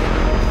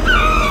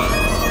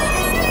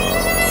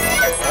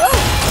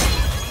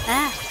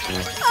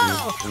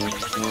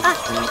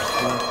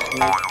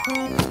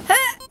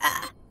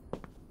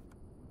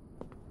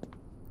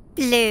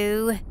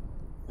 Blue.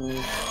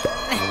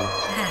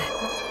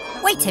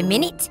 Wait a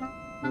minute.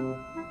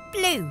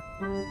 Blue,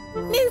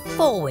 move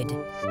forward.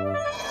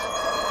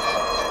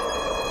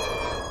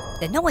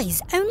 The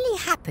noise only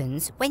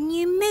happens when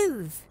you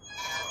move.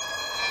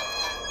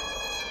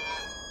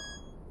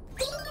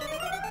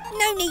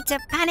 No need to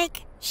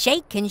panic,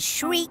 shake and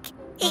shriek.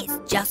 It's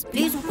just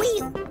Blue's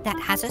wheel that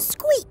has a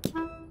squeak.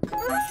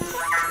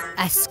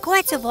 A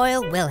squirt of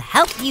oil will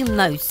help you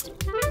most.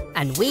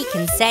 And we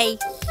can say,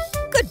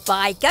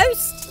 goodbye,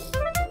 ghost.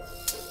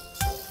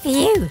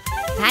 Phew,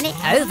 panic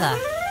over.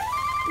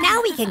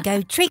 Now we can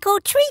go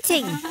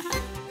trick-or-treating.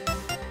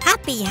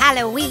 Happy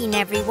Halloween,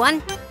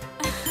 everyone.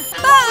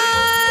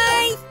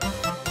 Bye!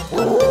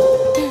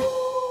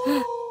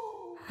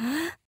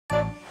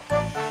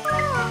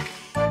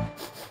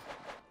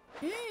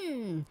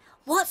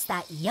 What's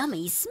that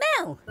yummy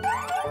smell?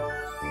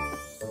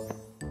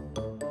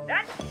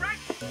 That's right,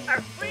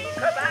 a free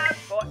kebab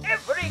for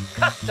every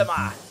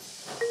customer.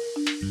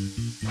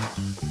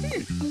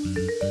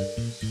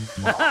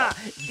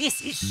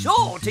 This is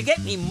sure to get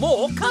me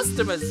more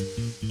customers.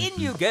 In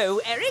you go,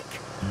 Eric.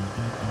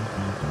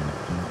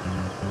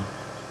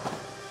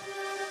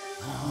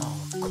 Oh,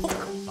 cook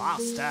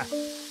faster.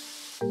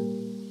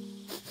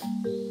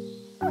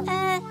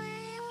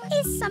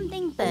 Is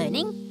something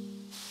burning?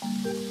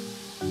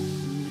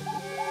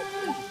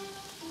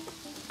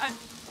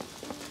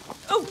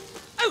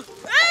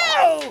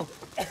 Ow!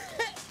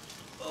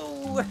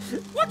 Oh,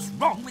 what's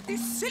wrong with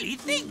this silly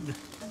thing?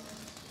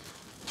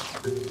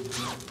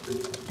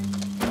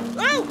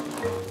 Oh!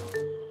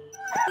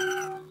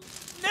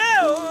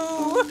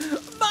 No!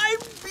 My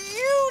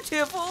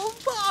beautiful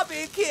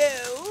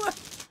barbecue!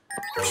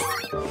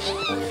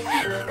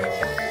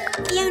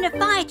 Fiona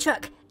Fire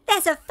Truck,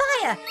 there's a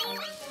fire!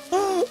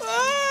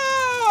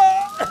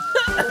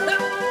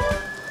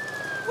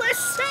 We're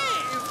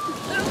saved!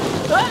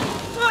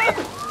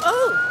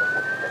 Oh!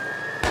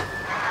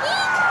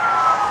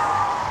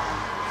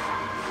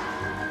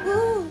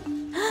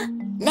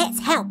 Let's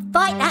help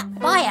fight that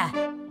fire!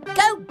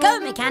 Go, go,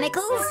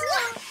 Mechanicals!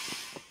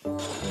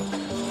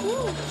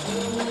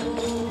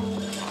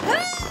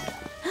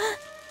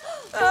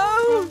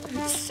 Oh,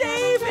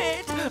 save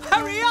it!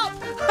 Hurry up!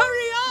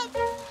 Hurry up!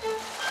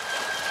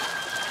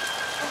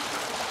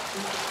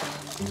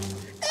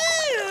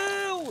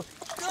 Ew!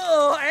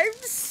 Oh, I'm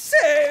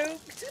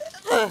soaked!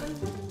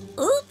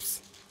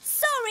 Oops!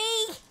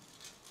 Sorry!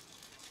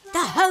 The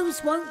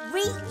hose won't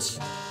reach.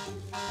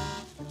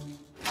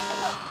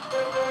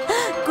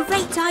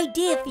 Great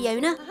idea,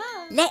 Fiona.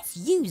 Let's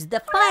use the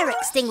fire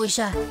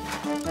extinguisher.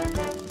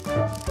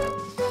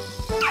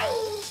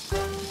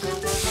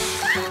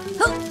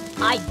 Oh,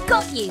 I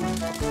got you.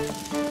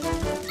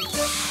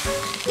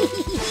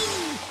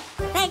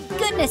 Thank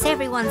goodness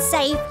everyone's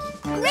safe.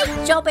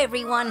 Great job,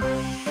 everyone.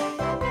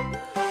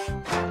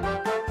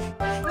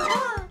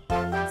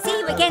 See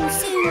you again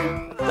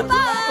soon.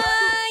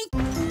 Bye.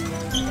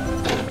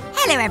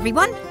 Hello,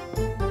 everyone.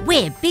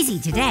 We're busy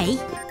today.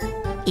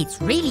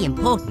 It's really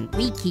important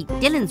we keep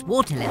Dylan's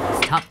water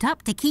levels topped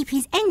up to keep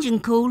his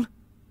engine cool.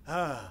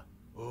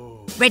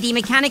 Ready,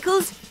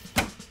 Mechanicals?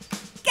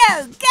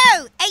 Go,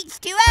 go,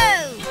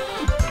 H2O!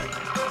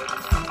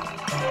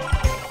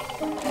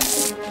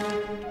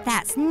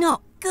 That's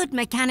not good,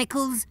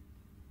 Mechanicals.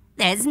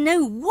 There's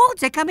no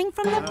water coming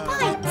from the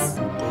pipes.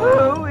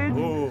 Oh,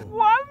 it's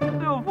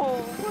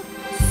wonderful!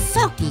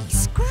 Soggy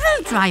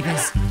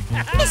screwdrivers!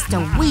 Mr.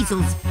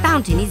 Weasel's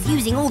fountain is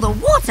using all the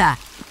water.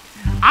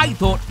 I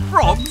thought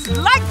frogs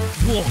liked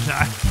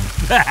water.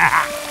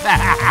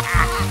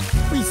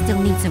 We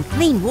still need some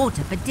clean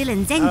water for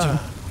Dylan's engine,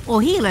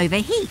 or he'll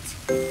overheat.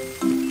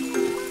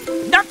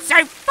 Not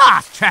so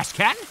fast, trash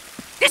can.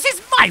 This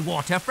is my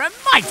water from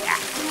my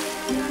tap.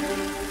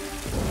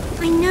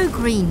 I know,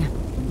 Green.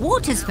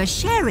 Water's for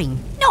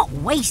sharing, not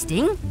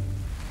wasting.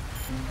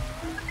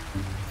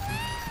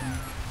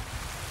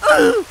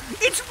 Oh,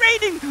 it's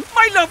raining.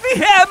 My lovely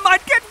hair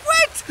might get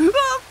wet.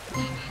 Oh.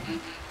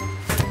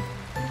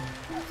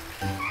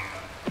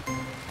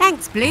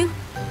 Thanks, Blue.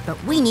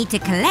 But we need to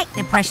collect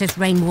the precious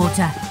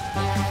rainwater.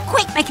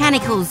 Quick,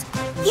 Mechanicals!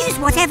 Use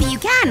whatever you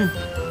can!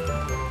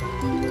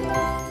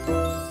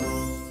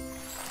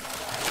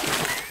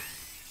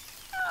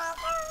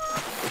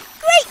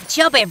 Great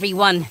job,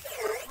 everyone!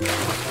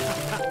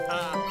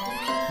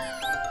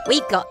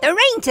 We've got the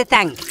rain to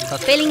thank for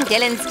filling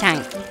Dylan's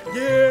tank.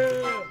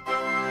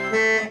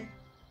 Yeah!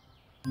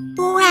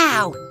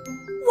 Wow!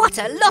 What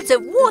a lot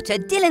of water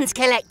Dylan's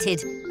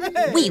collected!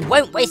 We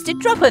won't waste a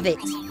drop of it.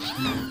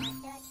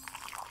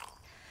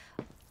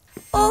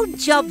 All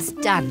jobs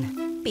done.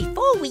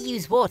 Before we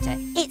use water,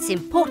 it's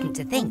important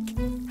to think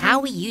how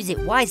we use it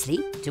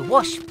wisely to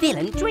wash, fill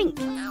and drink.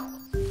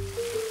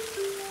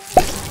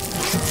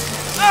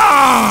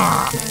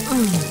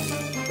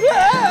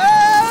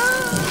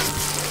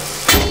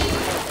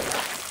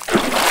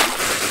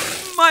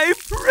 My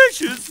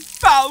precious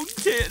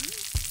fountain!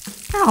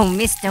 Oh,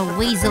 Mr.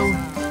 Weasel,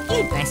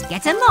 you'd best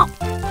get a mop.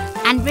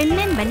 And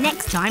remember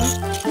next time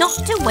not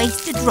to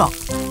waste a drop.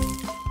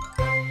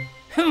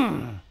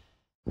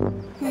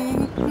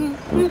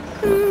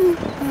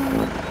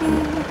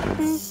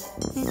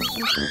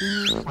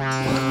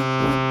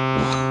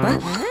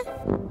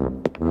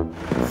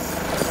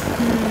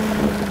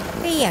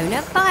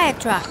 Fiona Fire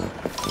Truck.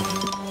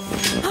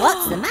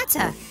 What's the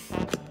matter?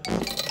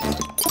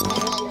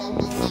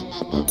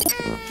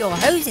 Your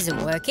hose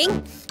isn't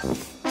working.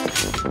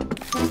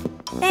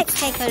 Let's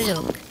take a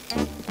look.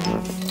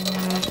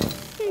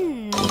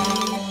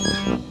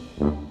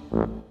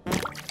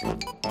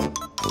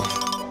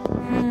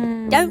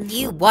 Don't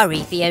you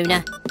worry,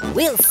 Fiona.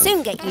 We'll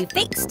soon get you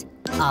fixed.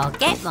 I'll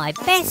get my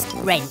best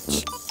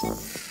wrench.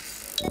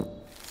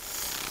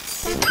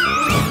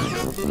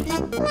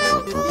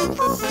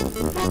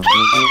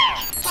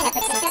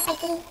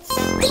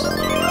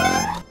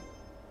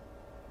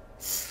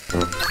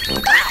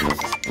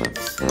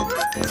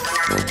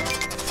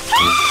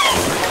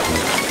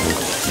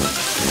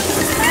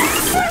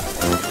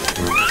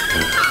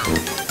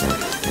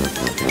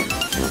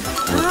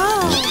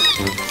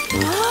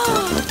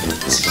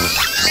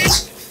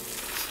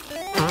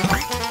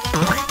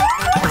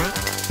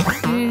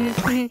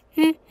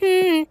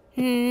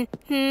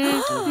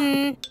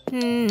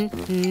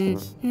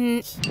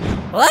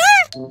 What?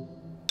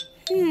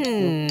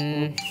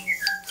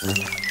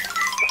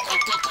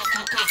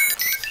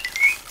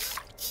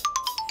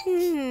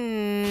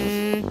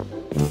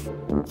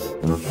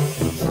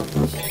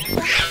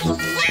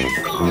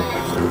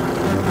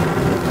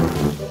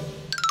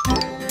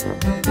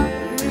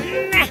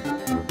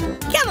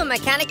 Come on,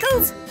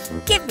 Mechanicals.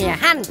 Give me a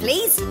hand,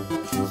 please.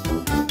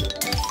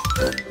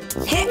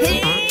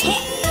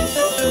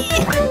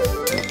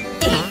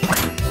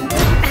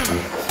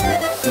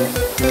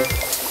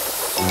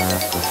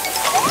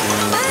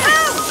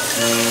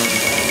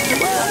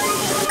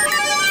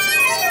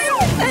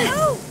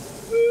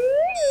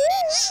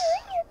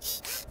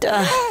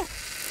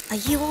 Are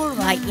you all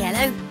right,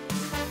 Yellow?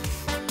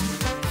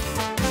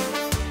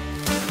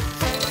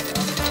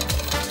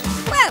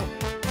 Well,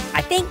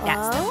 I think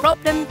that's the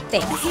problem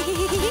fixed.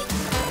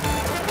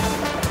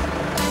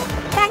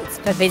 Thanks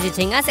for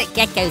visiting us at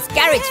Gecko's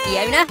Garage,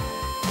 Fiona.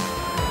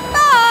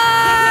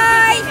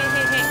 Bye!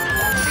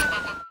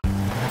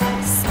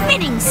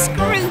 Spinning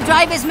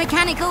screwdrivers,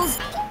 Mechanicals.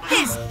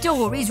 This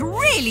door is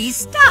really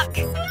stuck.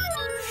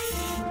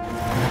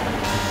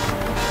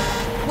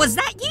 Was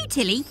that you,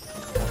 Tilly?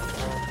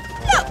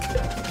 Look,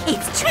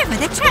 it's Trevor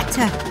the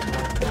tractor.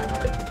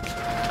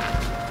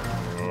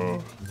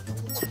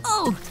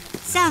 Oh,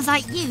 sounds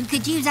like you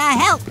could use our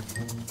help.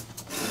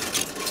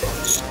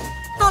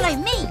 Follow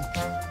me.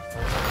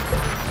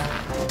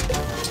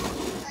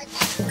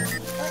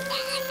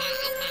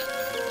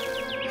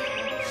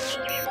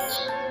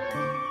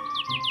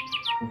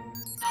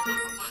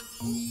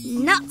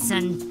 Nuts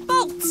and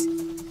bolts.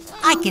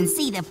 I can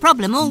see the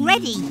problem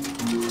already.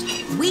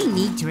 We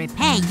need to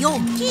repair your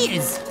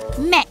gears.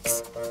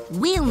 Mex,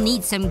 we'll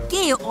need some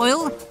gear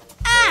oil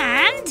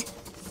and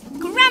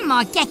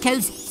Grandma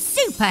Gecko's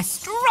super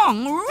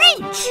strong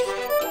wrench.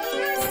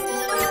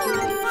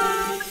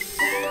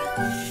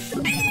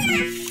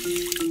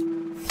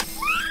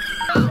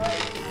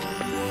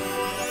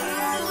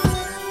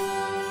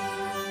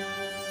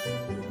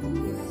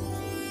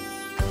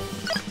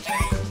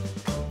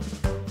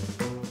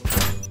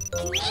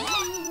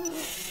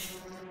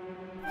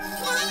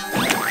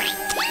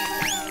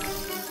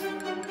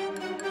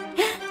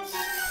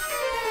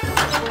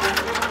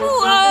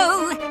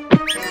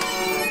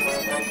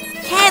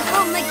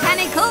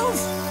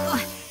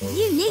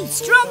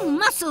 Strong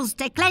muscles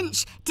to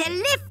clench to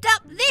lift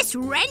up this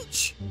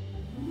wrench.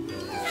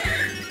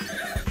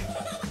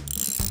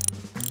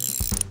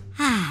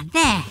 Ah,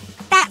 there.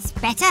 That's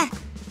better.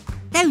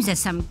 Those are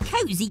some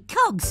cosy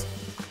cogs.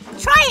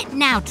 Try it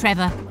now,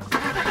 Trevor.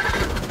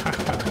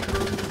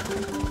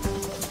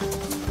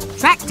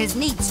 Tractors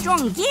need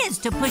strong gears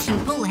to push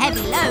and pull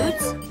heavy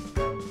loads.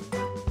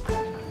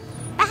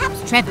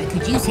 Perhaps Trevor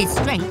could use his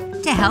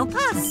strength to help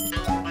us.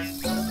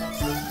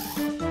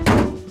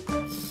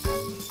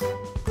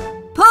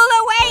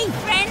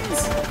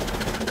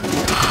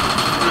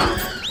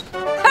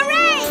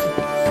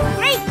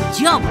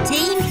 Job,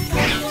 team!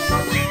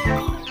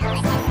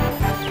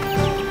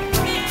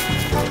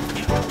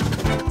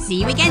 See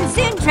you again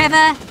soon,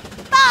 Trevor.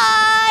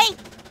 Bye!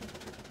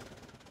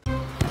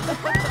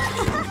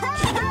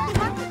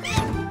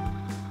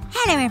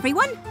 Hello,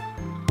 everyone.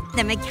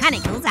 The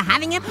Mechanicals are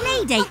having a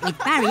play date with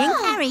Barry and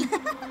Carrie.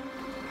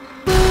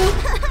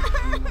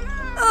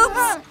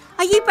 Oops!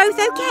 Are you both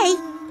okay?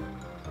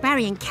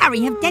 Barry and Carrie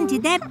have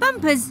dented their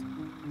bumpers.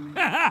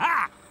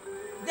 That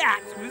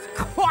was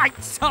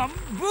quite some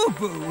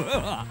boo-boo.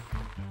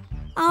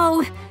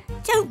 Oh,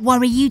 don't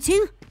worry, you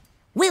two.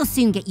 We'll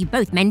soon get you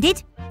both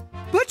mended.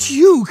 But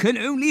you can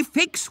only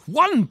fix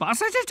one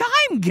bus at a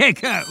time,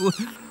 Gecko.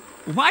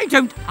 Why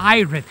don't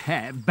I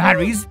repair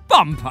Barry's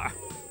bumper?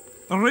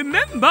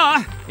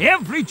 Remember,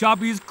 every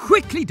job is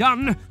quickly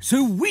done,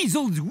 so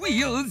Weasel's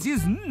Wheels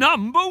is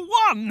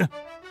 #1.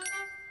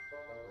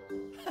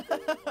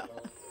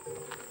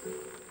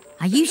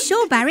 Are you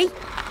sure, Barry?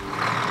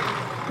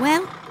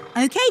 Well,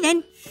 okay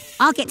then.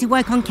 I'll get to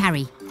work on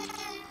Carrie.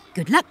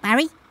 Good luck,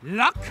 Barry.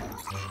 Luck?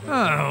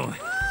 Oh,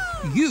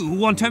 you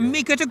want to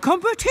make it a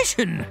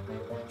competition?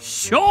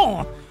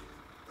 Sure.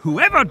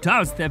 Whoever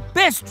does the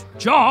best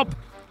job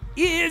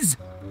is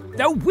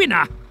the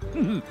winner.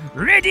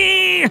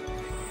 Ready?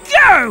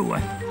 Go!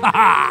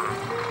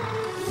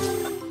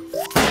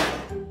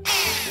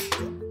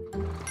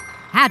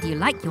 How do you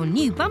like your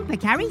new bumper,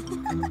 Carrie?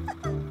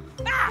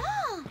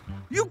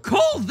 You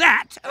call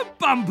that a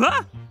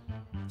bumper?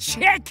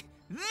 Check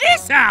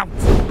this out!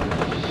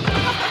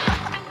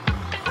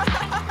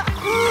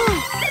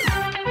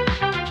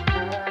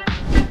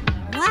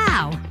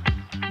 Wow!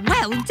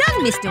 Well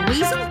done, Mr.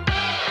 Weasel.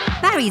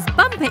 Barry's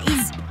bumper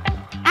is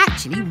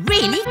actually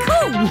really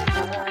cool.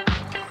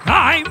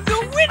 I'm the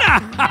winner!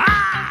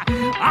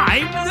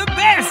 I'm the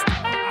best!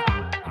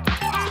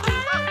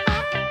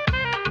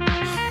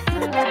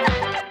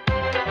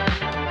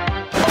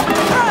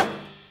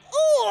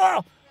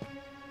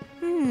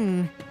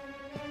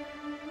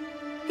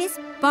 This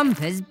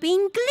bumper's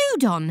been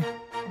glued on.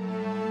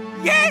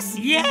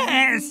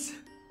 Yes!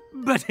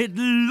 But it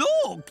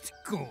looked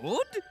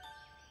good.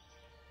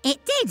 It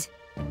did.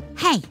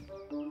 Hey,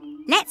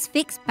 let's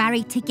fix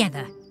Barry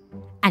together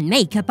and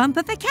make a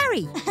bumper for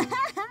Carrie.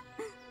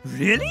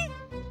 Really?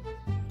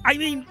 I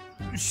mean,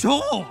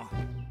 sure,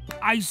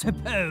 I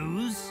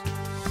suppose.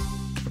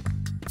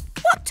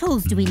 What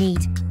tools do we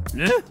need?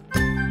 Huh?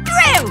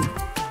 Drill!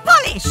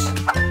 Polish!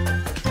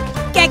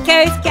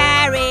 Gecko's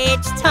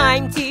Garage,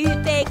 time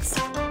to fix.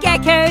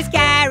 Gecko's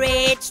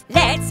Garage,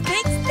 let's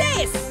fix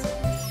this.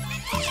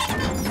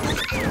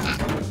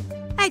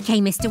 OK,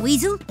 Mr.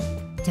 Weasel.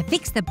 To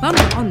fix the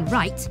bumper on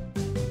right,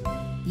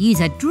 use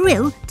a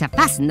drill to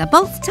fasten the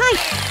bolts tight.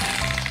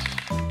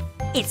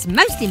 It's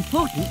most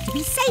important to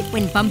be safe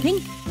when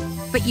bumping,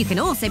 but you can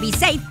also be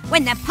safe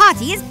when the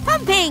party is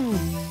pumping.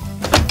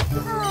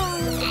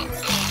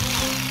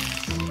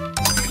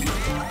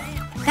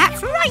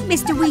 That's right,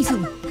 Mr.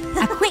 Weasel.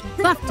 A quick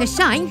buff to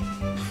shine.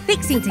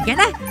 Fixing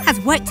together has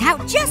worked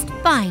out just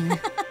fine.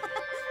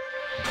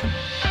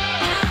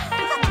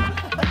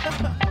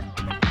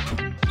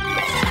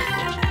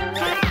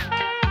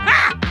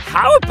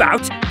 How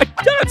about a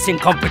dancing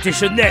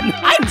competition then?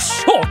 I'm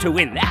sure to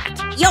win that.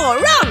 You're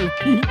wrong!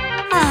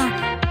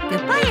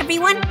 Goodbye,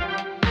 everyone.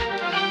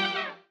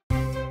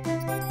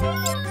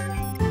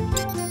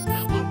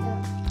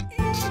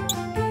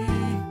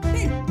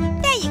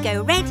 There you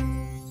go, Red.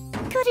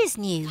 Good as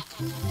new.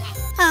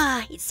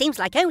 It seems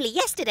like only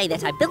yesterday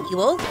that I built you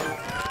all.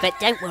 But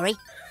don't worry,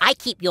 I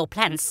keep your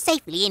plans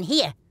safely in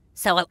here,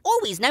 so I'll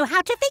always know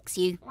how to fix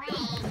you.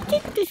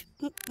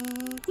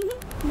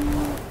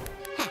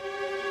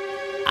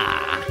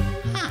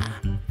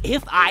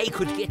 If I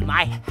could get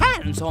my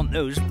hands on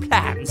those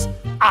plans,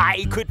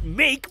 I could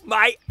make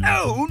my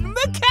own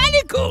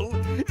mechanical.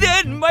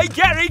 Then my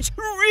garage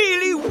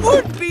really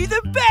would be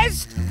the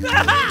best.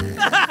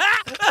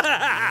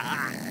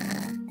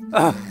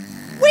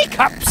 Wake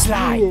up,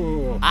 Sly.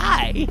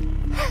 I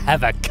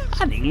have a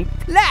cunning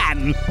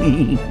plan.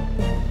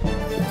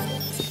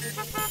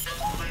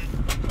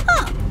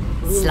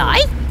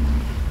 Sly?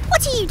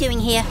 What are you doing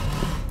here?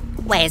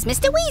 Where's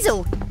Mr.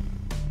 Weasel?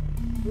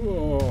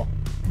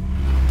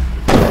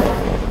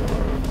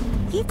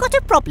 You've got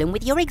a problem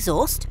with your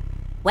exhaust?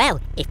 Well,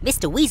 if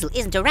Mr. Weasel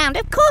isn't around,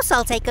 of course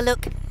I'll take a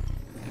look.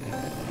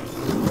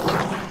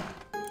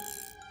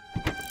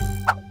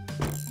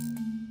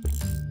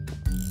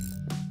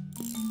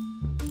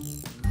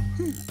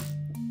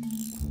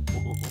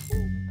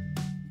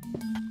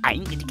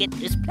 I'm going to get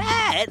those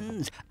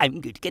plans. I'm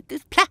going to get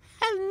those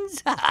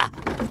plans. Ha-ha!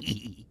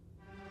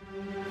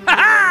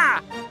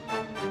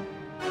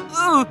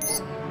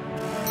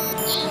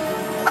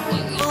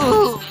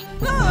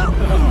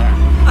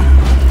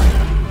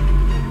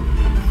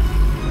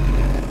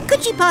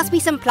 Could you pass me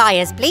some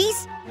pliers,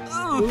 please?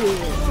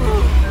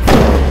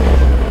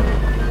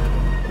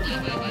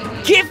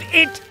 Give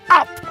it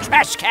up,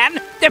 trash can.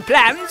 The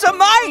plans are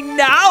mine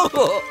now.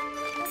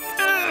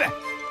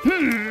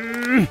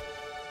 Phew!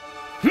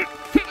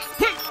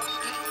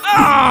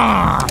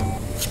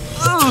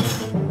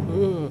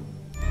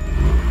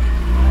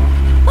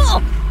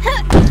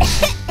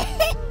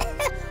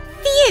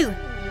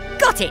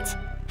 Got it!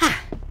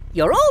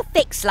 You're all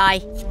fixed, Sly.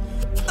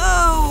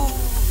 Oh!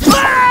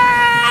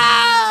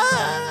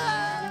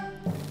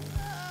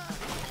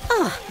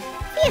 Oh,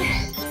 phew.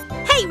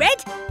 Hey,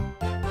 Red.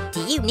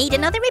 Do you need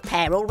another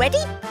repair already?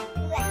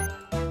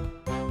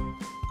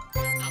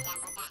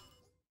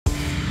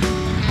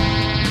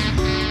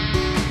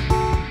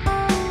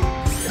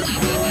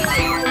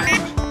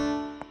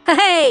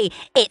 Hey,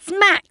 it's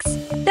Max,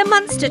 the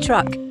monster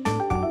truck.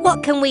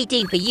 What can we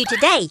do for you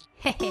today?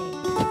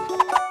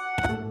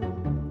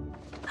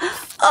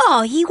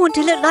 Oh, you want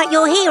to look like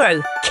your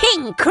hero,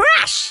 King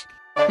Crash!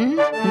 I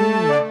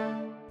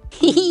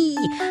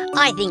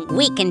think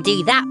we can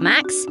do that,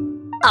 Max.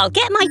 I'll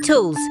get my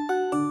tools.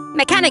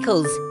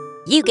 Mechanicals,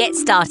 you get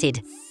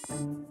started.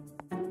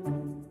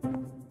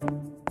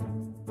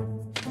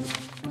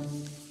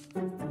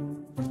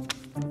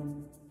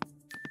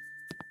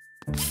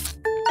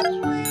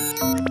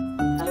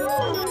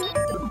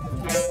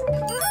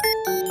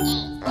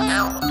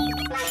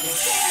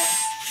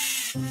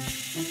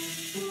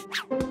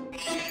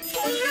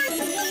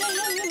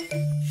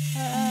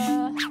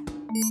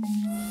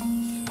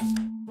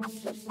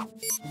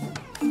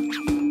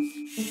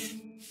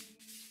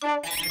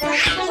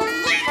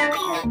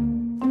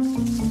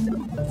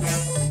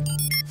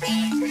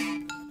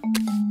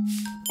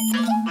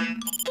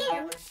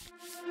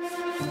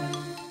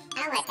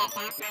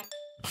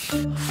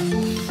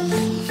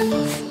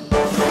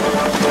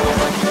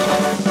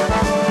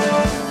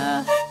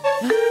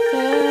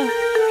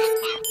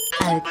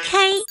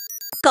 Okay,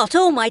 got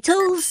all my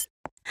tools.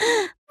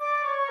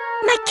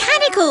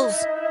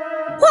 Mechanicals!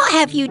 What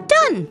have you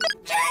done?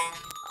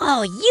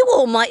 Oh, you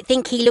all might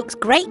think he looks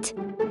great,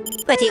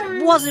 but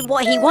it wasn't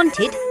what he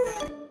wanted.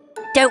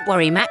 Don't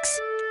worry, Max.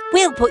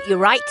 We'll put you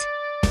right.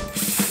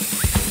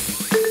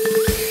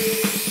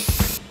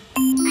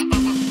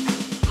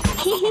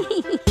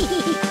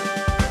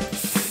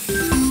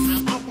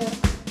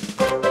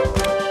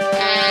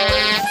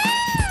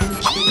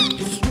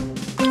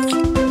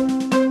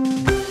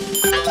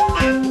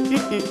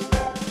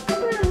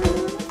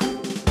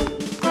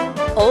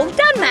 All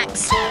done,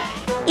 Max.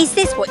 Is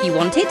this what you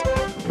wanted?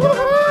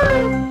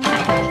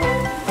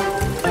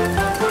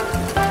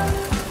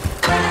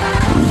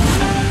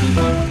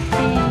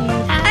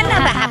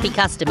 Another happy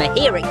customer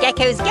here at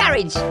Gecko's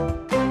Garage.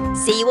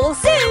 See you all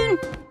soon.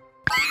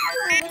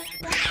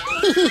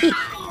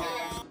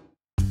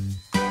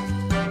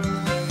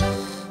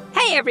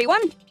 Hey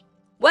everyone,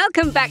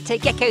 welcome back to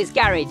Gecko's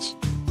Garage.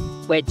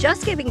 We're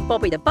just giving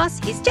Bobby the bus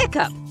his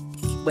checkup.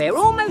 We're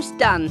almost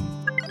done.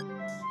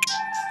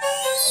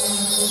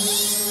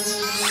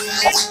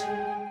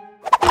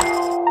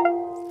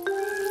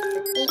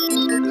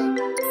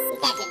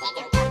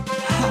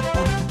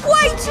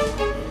 Wait!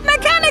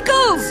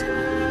 Mechanicals!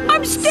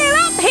 I'm still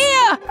up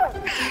here!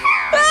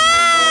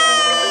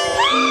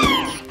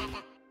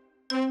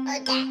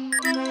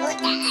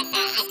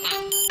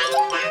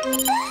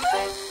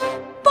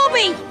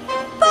 Bobby!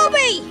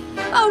 Bobby!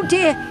 Oh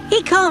dear,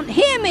 he can't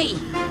hear me!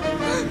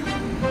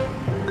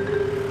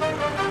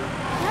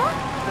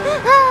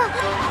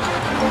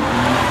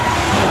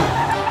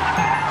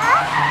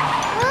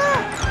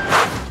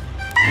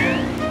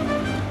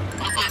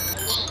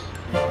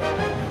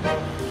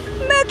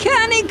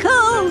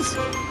 Mechanicals!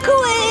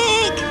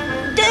 Quick!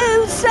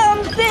 Do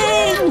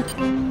something!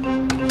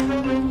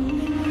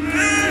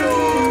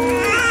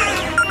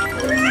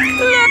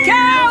 Look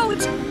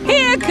out!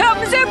 Here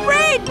comes a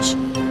bridge!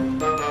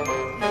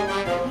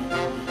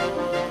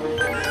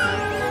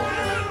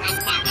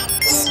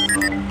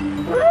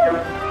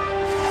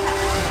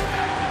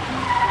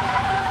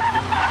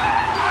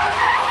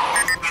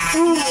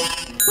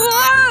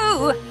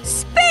 Whoa!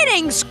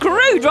 Spinning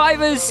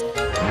screwdrivers!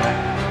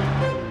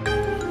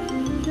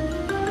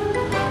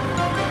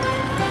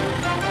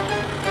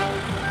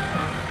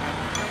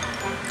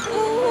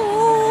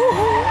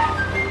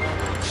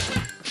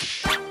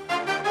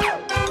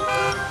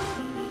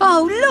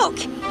 Oh, look!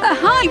 A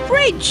high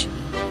bridge!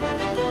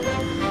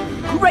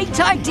 Great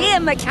idea,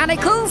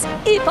 Mechanicals!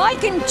 If I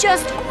can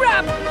just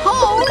grab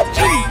hold...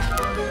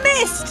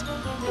 Missed!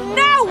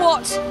 Now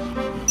what?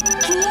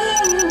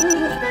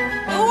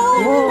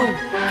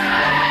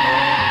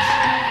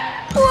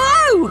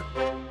 Whoa!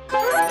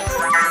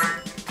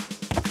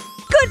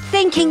 Good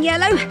thinking,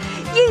 Yellow.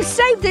 You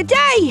saved the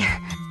day.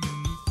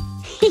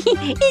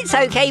 It's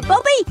okay,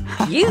 Bobby.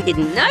 You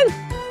didn't know,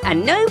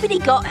 and nobody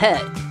got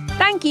hurt.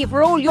 Thank you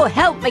for all your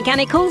help,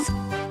 Mechanicals.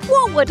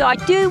 What would I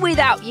do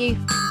without you?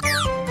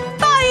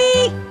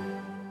 Bye!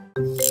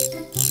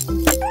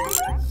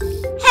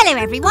 Hello,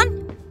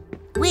 everyone.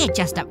 We're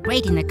just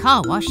upgrading the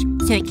car wash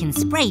so it can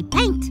spray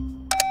paint.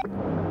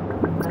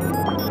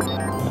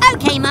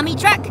 OK, Mummy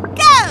Truck,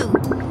 go!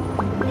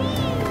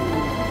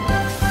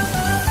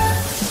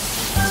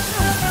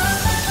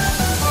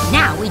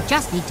 Now we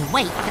just need to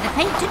wait for the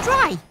paint to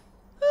dry.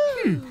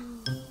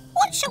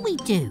 What shall we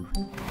do?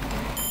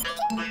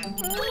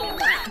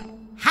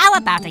 How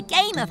about a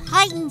game of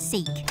hide and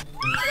seek?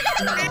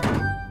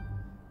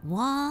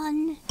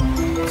 1, 2, 3,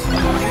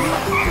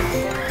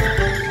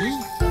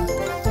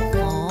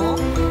 4,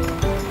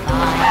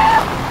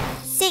 5,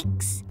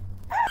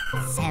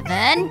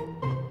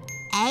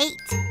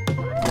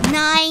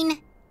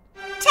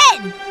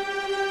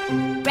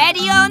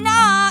 Ready or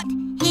not,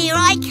 here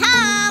I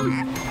come!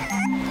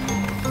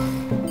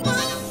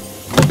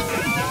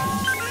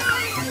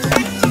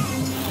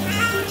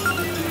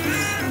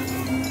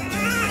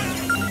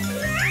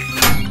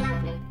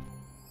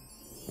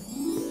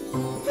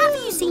 Have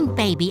you seen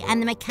Baby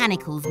and the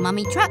Mechanicals,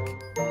 Mummy Truck?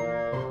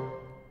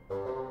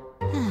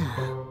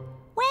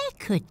 Where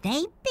could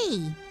they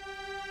be?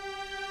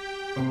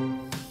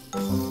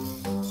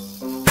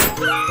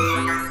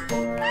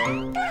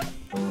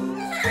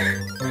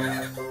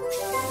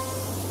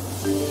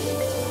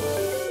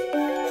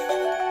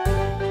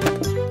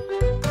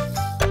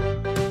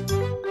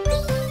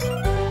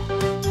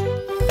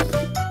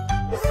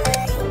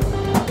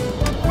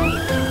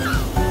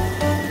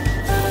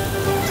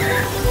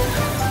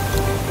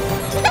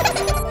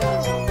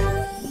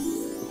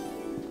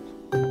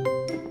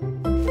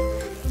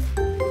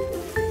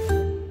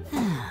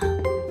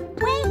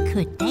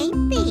 Could they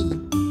be?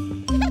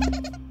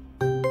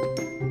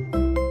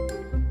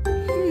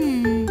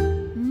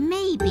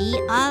 Maybe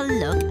I'll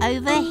look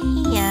over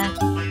here.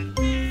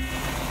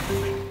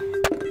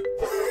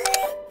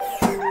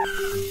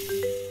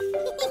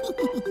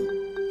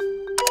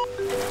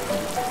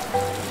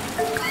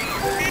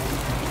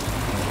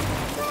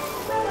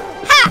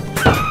 Ha!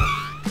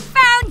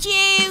 Found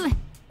you!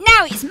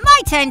 Now it's my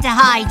turn to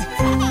hide.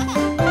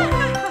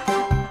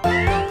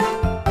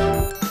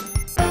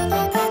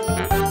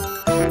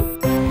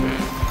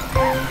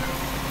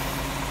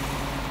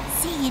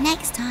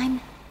 Next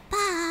time.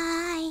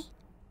 Bye.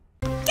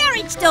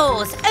 Garage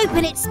doors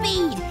open at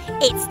speed.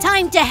 It's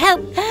time to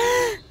help.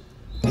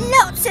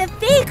 Lots of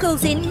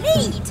vehicles in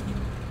need.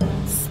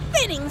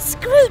 Spinning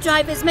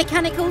screwdrivers,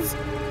 Mechanicals.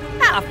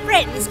 Our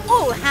friends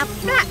all have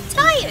flat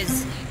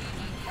tyres.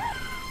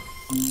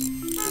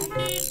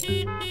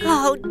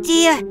 Oh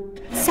dear.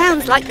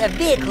 Sounds like the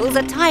vehicles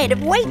are tired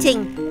of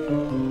waiting.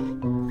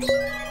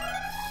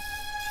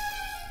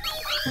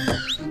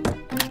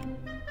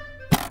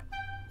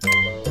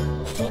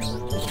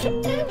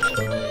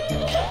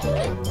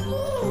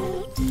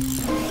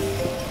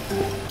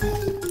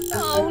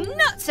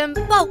 And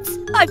bolts.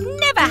 I've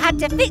never had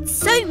to fit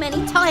so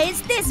many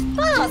tyres this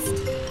fast.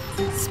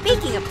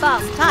 Speaking of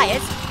fast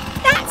tyres,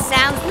 that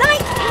sounds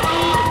like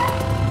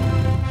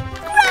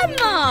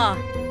Grandma!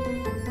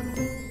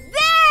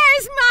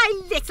 There's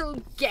my little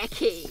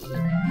Gecky,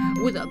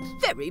 with a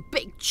very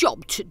big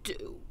job to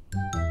do.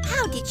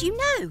 How did you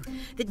know?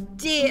 The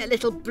dear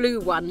little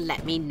blue one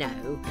let me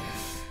know.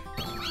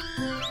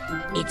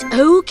 It's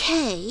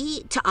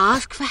okay to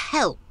ask for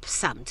help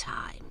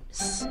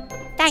sometimes.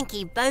 Thank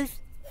you both.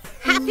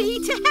 Happy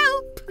to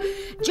help,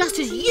 just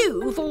as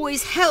you've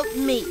always helped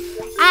me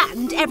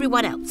and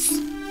everyone else.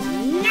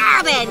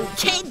 Now then,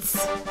 kids,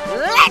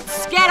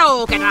 let's get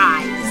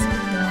organised.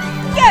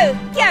 Go,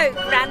 go,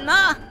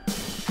 Grandma.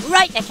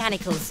 Right,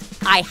 Mechanicals,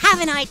 I have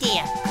an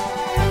idea.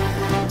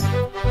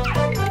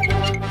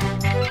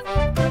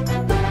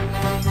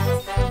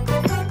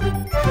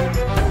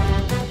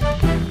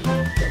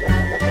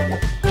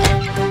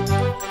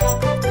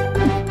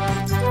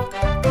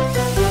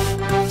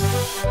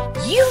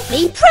 You've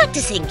been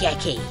practising,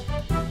 Gecky.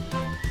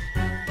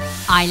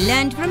 I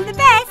learned from the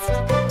best.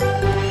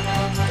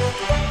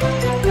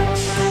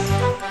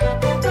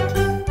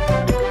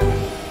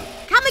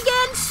 Come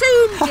again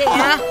soon,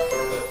 dear.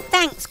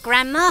 Thanks,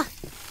 Grandma.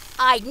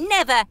 I'd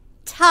never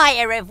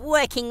tire of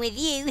working with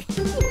you.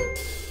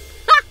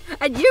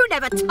 And you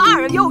never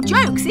tire of your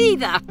jokes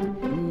either.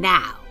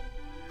 Now,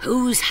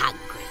 who's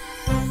hungry?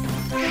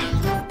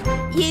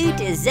 You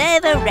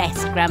deserve a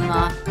rest,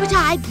 Grandma. But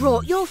I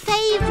brought your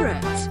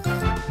favourite.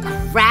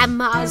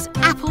 Grandma's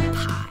apple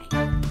pie.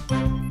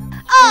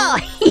 Oh,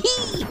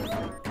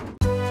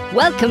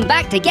 Welcome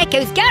back to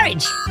Gecko's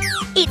Garage.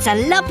 It's a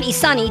lovely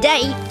sunny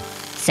day,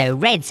 so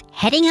Red's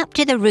heading up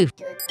to the roof.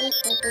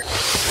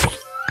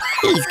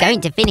 He's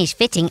going to finish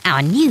fitting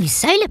our new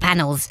solar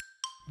panels.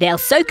 They'll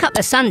soak up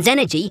the sun's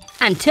energy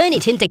and turn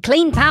it into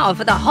clean power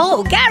for the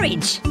whole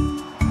garage.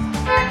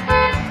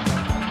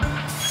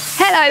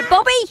 Hello,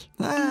 Bobby.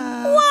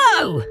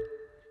 Whoa!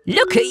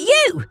 Look at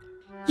you.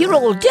 You're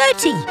all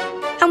dirty,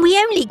 and we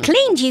only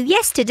cleaned you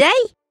yesterday.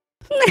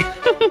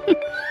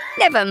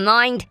 Never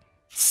mind.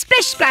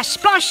 Splish, splash,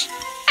 splosh.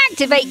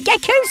 Activate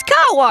Gecko's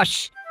car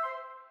wash.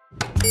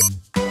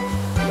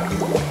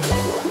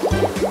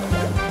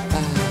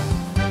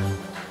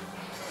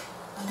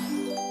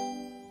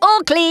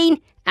 All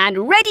clean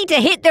and ready to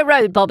hit the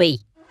road,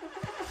 Bobby.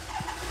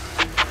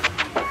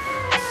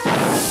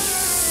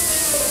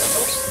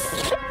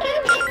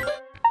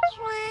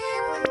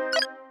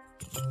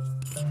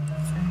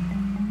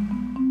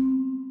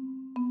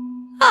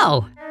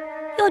 Oh,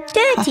 you're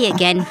dirty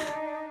again.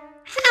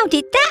 How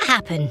did that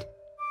happen?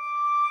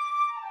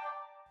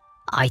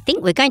 I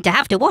think we're going to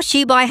have to wash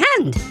you by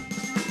hand.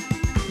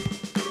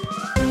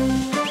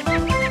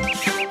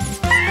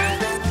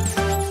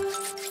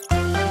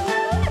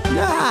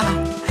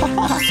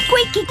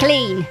 Squeaky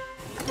clean.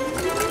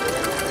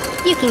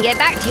 You can get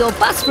back to your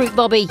bus route,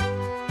 Bobby.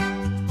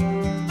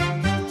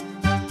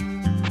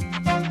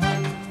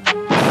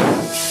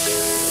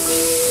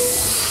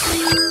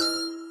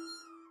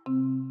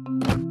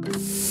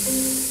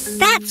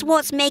 That's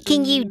what's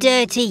making you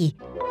dirty.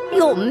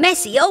 Your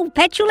messy old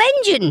petrol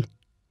engine.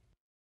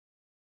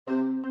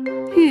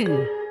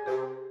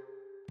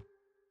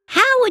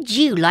 How would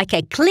you like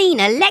a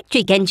clean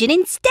electric engine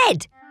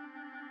instead?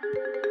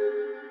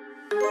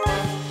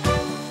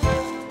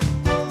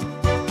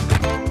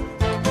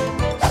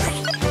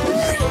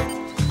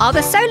 Are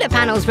the solar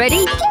panels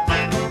ready?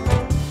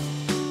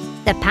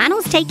 The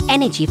panels take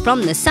energy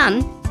from the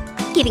sun,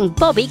 giving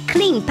Bobby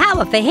clean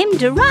power for him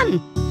to run.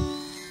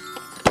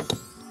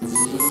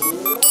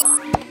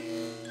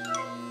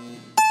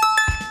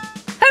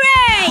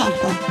 Hooray!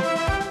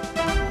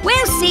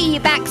 We'll see you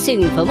back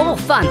soon for more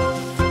fun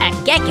at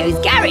Gecko's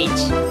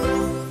Garage.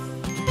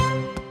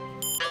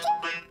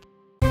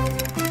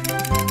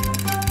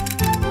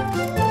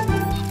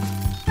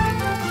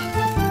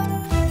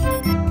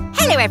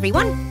 Hello,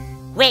 everyone.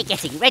 We're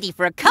getting ready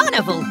for a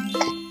carnival.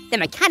 The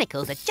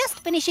mechanicals are just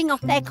finishing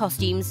off their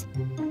costumes.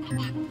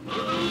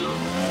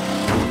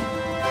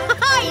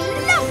 I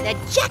love the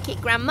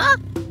jacket, Grandma.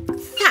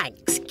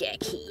 Thanks,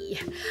 Gecky.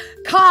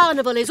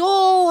 Carnival is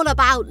all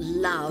about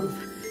love.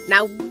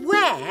 Now,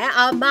 where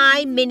are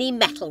my mini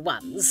metal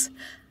ones?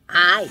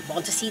 I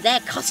want to see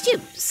their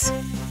costumes.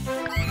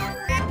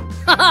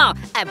 A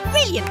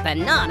brilliant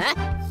banana.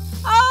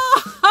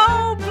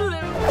 Oh, Blue,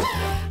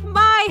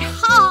 my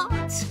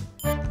heart.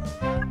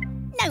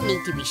 No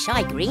need to be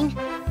shy, Green.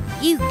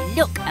 You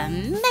look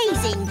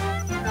amazing.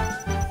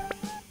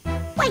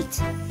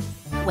 Wait,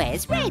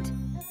 where's Red?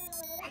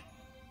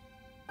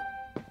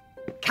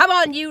 Come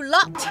on, you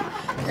lot.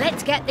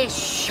 Let's get this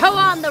show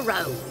on the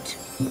road.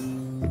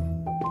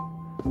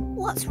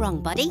 What's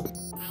wrong, buddy?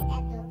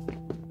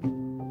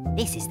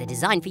 This is the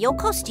design for your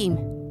costume.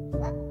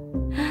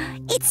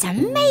 It's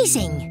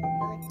amazing.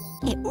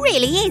 It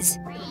really is.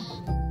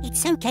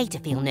 It's okay to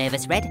feel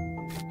nervous, Red,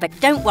 but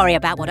don't worry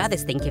about what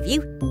others think of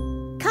you.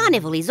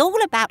 Carnival is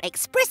all about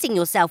expressing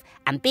yourself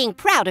and being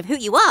proud of who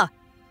you are.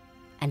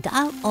 And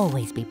I'll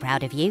always be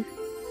proud of you.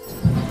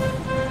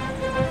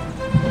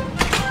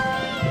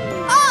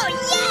 Oh,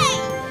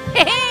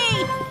 yay!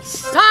 Hey!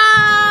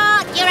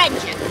 Start your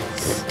engines.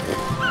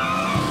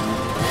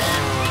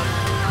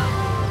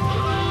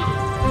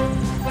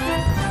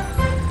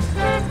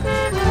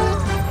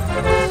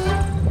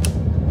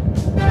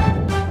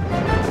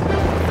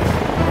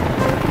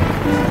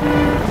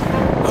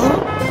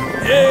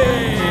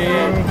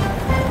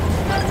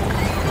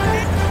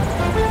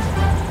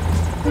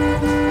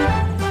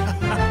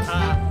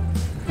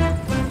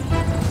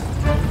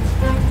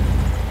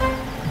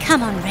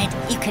 Come on, Red,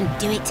 you can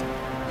do it.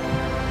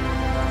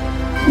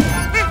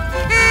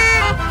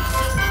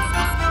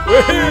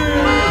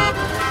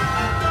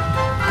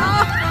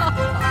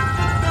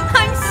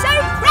 I'm so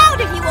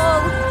proud of you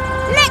all.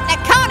 Let the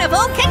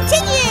carnival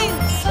continue.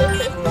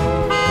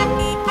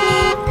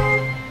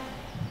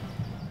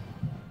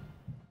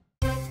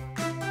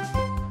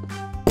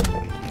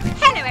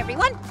 Hello,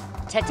 everyone.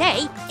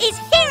 Today is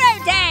Hero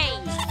Day.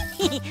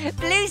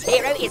 Blue's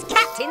hero is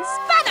Captain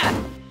Spanner.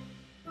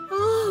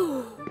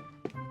 Oh,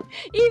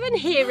 even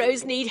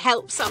heroes need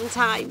help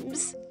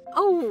sometimes.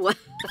 Oh.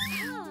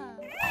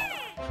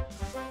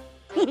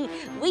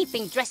 We've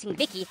been dressing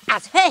Vicky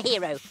as her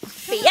hero,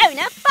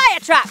 Fiona Fire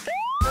Truck.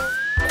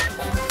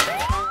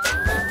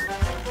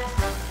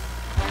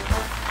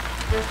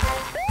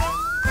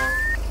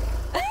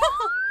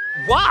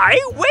 Why,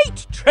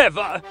 wait,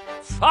 Trevor.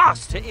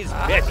 Faster is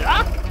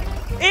better.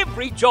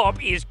 Every job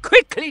is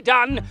quickly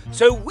done,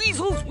 so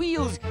Weasel's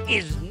Wheels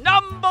is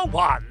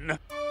 #1.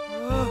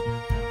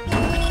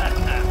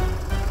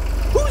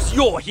 Who's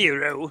your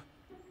hero?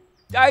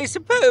 I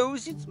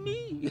suppose it's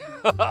me.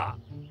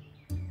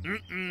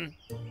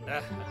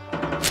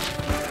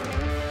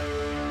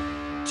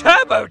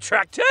 Turbo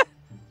Tractor?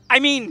 I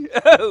mean,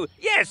 oh,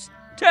 yes,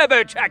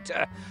 Turbo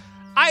Tractor.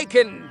 I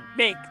can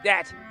make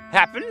that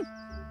happen.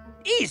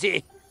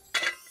 Easy.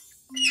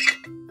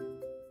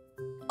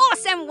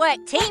 Awesome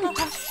work, team.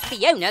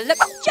 Fiona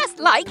looks just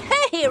like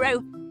her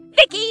hero,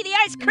 Vicky the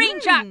ice cream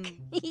truck.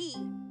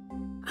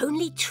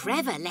 Only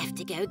Trevor left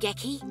to go,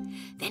 Gecky.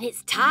 Then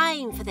it's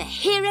time for the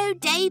Hero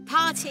Day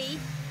party.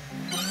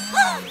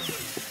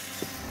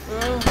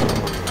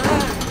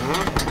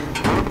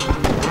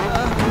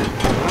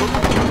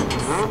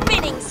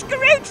 Spinning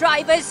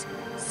screwdrivers!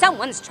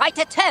 Someone's tried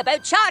to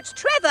turbocharge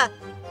Trevor.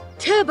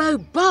 Turbo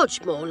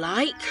Bodge, more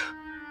like.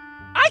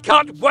 I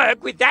can't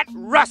work with that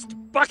rust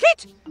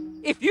bucket.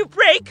 If you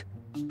break,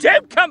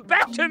 don't come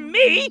back to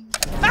me.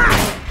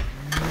 Ah!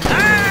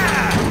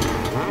 Ah!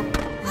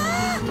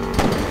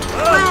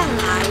 Well,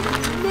 I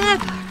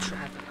never,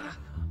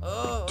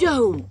 Trevor.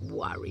 Don't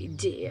worry,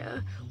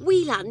 dear.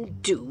 We'll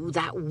undo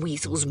that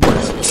weasel's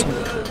worthless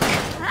work.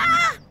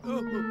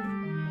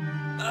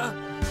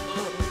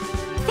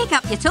 Pick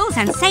up your tools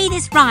and say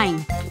this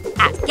rhyme.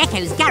 At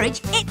Gecko's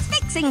Garage, it's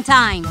fixing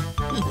time.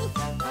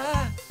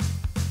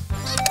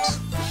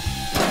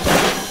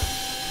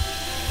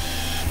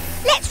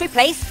 Let's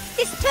replace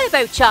this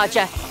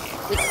turbocharger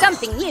with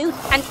something new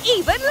and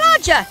even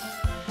larger.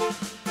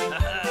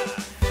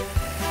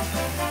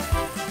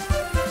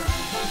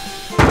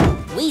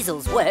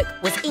 Weasel's work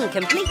was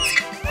incomplete.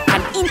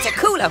 An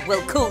intercooler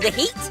will cool the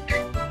heat.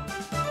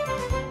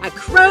 A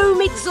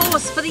chrome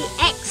exhaust for the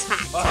X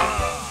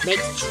Factor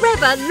makes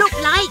Trevor look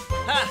like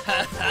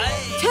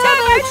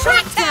Turbo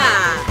Tractor.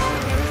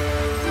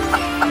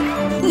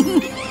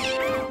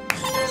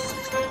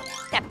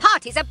 The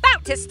party's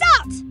about to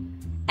start.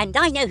 And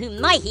I know who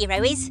my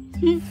hero is.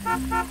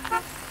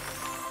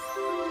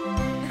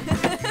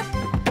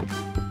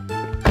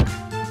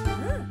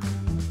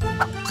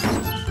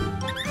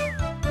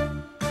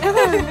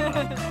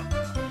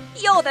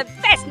 You're the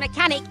best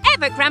mechanic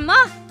ever,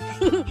 Grandma.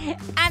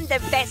 And the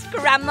best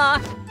Grandma.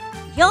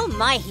 You're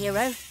my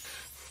hero.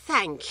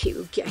 Thank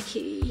you,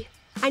 Gecky.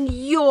 And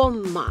you're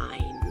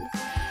mine.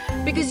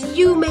 Because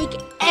you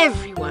make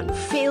everyone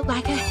feel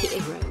like a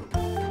hero.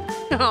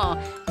 Oh,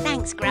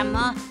 thanks,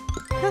 Grandma.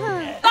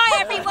 Bye,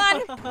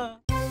 everyone.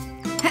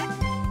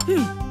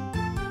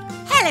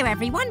 Hello,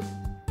 everyone.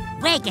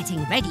 We're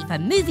getting ready for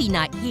movie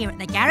night here at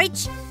the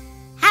garage.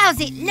 How's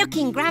it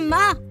looking,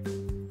 Grandma?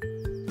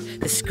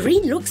 The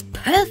screen looks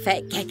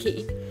perfect,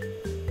 Gecky.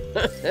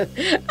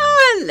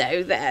 Oh,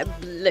 hello there,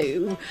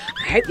 Blue.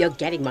 I hope you're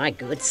getting my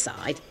good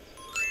side.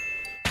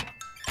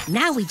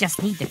 Now we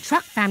just need the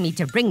truck family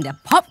to bring the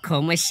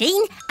popcorn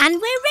machine and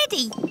we're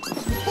ready.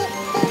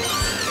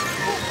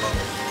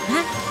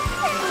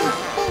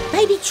 Huh?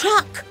 Baby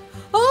Truck!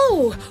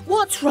 Oh,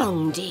 what's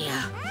wrong, dear?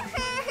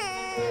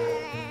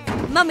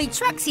 Mummy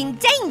Truck's in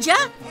danger.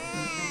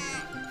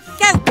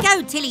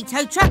 Go, Tilly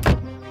Tow Truck.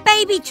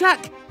 Baby Truck,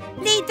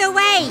 lead the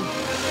way.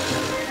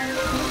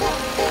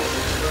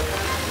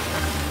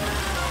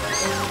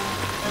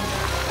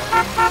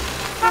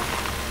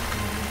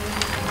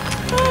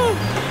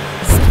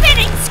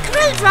 Spinning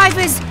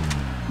screwdrivers!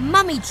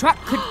 Mummy Truck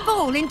could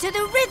fall into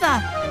the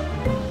river.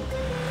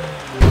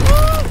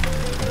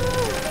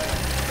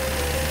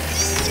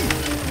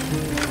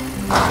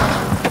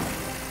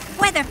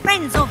 Whether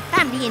friends or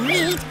family in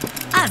need,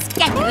 us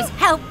geckos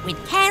help with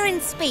care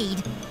and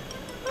speed.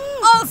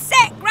 All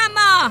set,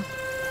 Grandma!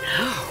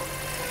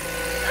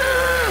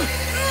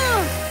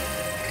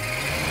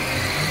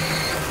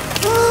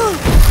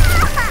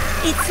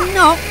 It's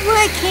not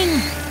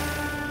working.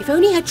 If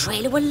only her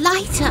trailer were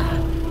lighter.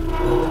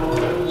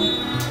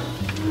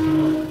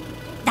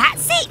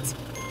 That's it.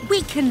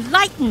 We can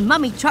lighten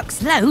Mummy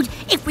Truck's load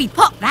if we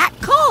pop that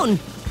corn.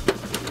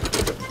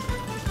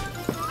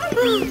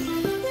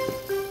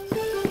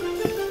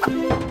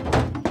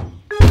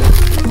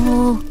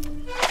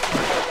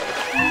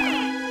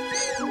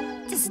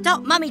 To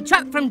stop Mummy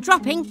Truck from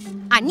dropping,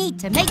 I need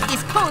to make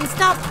this corn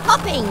start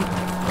popping.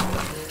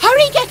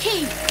 Hurry,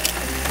 Gecky!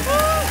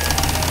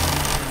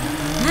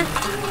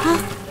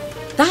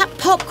 That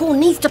popcorn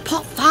needs to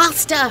pop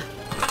faster.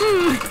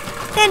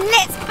 Then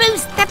let's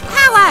boost the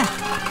power.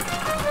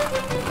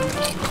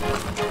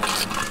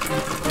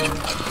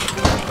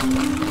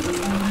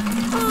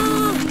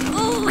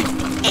 Oh,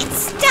 it's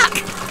stuck.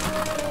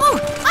 Oh,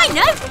 I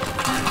know.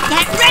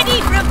 Get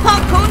ready for a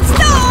popcorn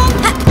storm.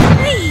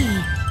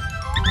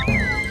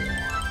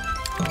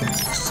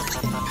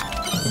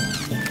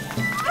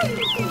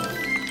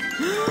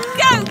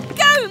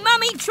 Go,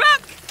 Mummy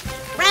Truck.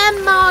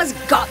 Grandma's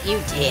got you,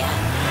 dear.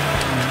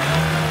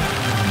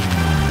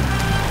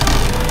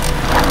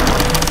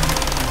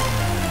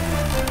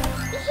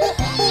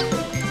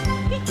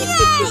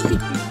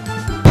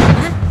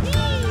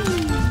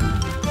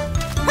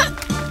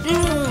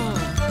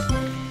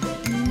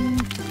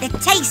 The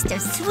taste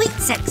of sweet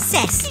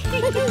success.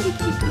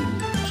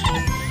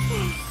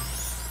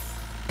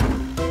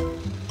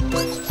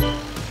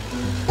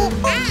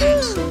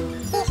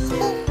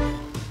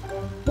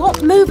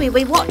 What movie are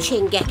we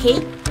watching,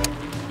 Gecky?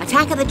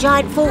 Attack of the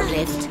Giant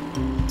Forklift?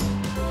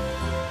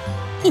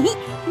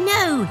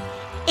 No,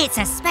 it's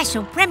a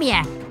special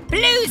premiere.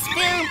 Blue's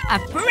film, A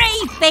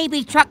Brave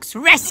Baby Truck's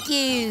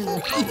Rescue.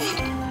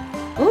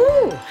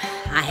 Ooh,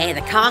 I hear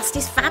the cast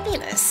is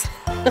fabulous.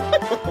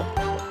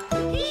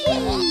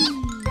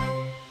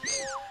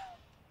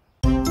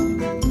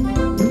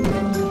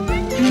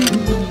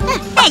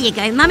 There you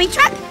go, Mummy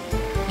Truck.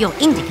 Your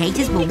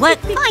indicators will work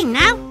fine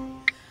now.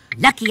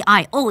 Lucky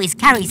I always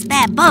carry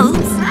spare bulbs.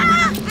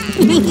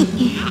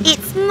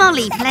 It's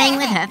Molly playing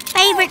with her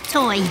favourite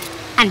toy.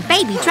 And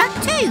Baby Truck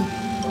too.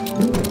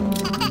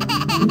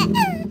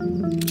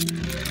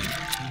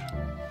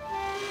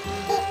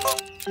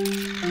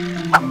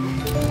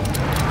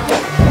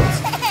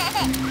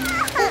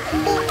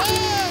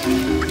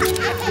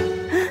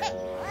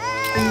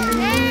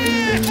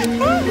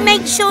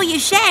 Make sure you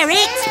share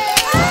it.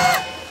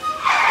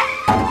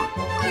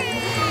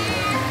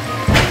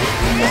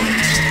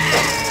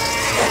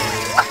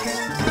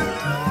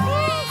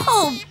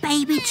 Oh,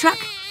 Baby Truck,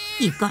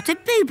 you've got a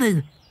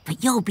boo-boo,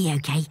 but you'll be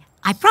okay,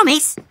 I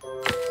promise.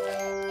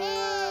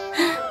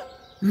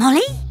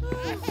 Molly?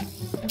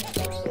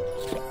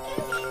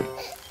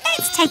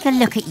 Let's take a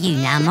look at you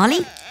now,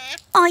 Molly.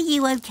 Are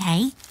you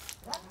okay?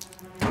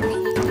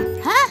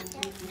 Huh?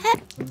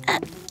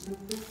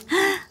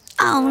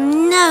 Oh,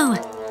 no.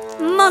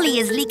 Molly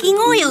is leaking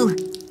oil.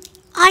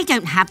 I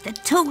don't have the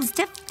tools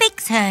to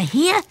fix her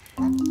here.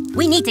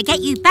 We need to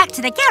get you back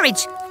to the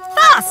garage.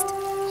 Fast!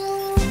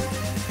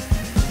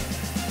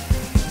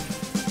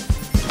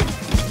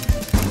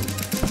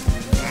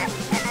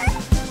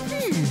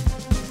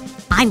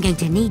 I'm going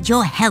to need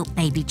your help,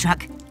 baby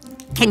truck.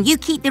 Can you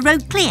keep the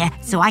road clear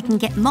so I can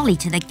get Molly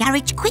to the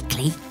garage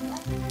quickly?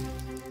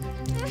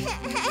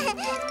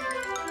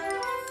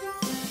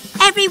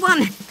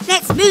 Everyone,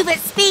 let's move at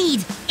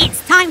speed.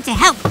 It's time to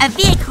help a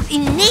vehicle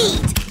in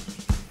need.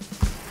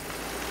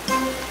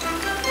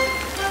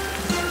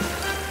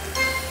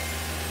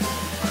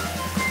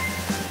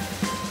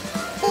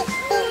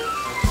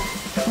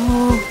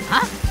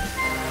 Huh?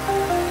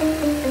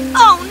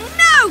 Oh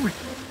no!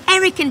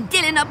 Eric and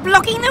Dylan are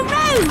blocking the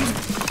road.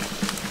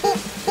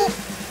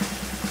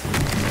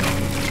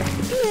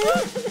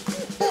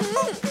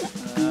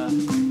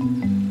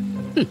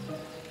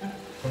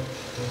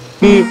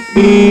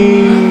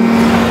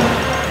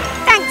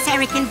 Thanks,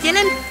 Eric and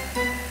Dylan.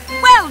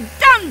 Well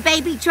done,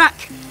 baby truck.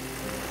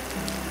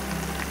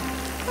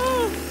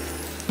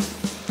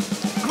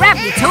 Grab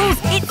your tools,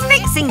 it's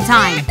fixing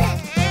time.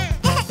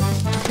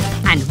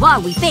 And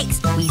while we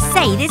fix, we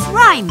say this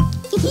rhyme.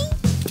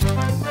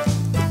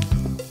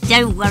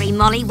 Don't worry,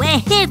 Molly, we're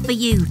here for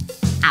you.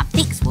 Our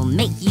fix will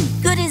make you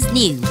good as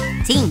new.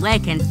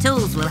 Teamwork and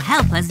tools will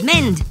help us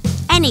mend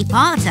any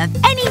part of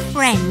any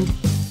friend.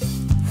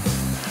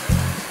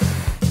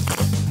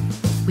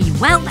 We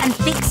weld and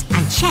fix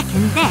and check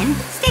and then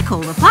stick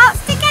all the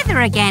parts together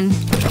again.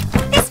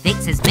 This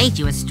fix has made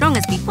you as strong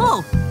as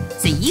before,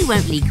 so you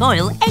won't leak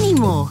oil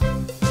anymore.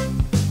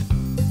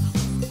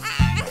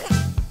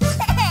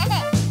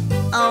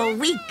 Oh,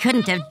 we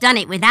couldn't have done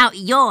it without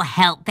your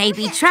help,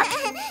 baby truck.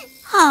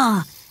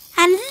 Oh,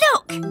 and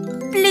look!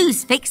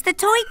 Blue's fixed the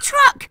toy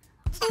truck.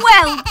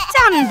 Well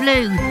done,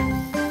 Blue.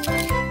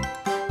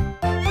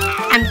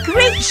 And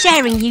great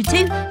sharing, you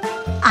two.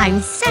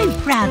 I'm so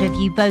proud of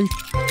you both.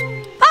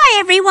 Bye,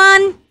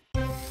 everyone.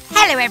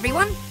 Hello,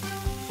 everyone.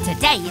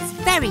 Today is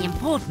very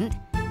important.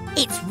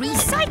 It's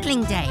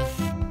recycling day.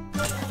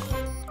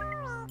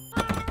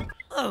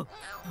 Oh,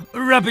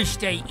 rubbish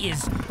day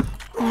is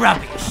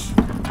rubbish.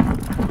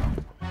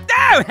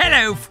 Oh,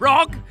 hello,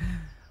 Frog.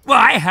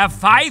 Why have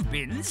 5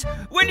 bins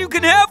when you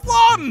can have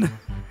 1?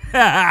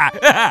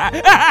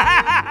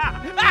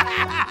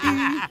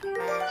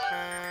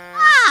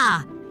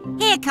 Ah,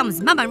 here comes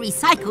Mama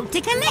Recycle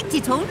to collect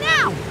it all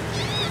now.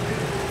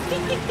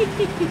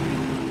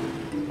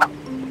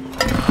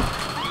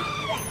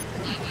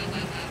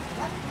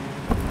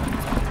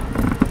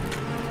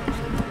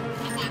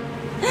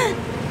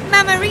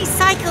 Mama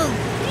Recycle!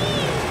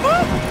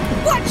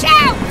 Watch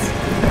out!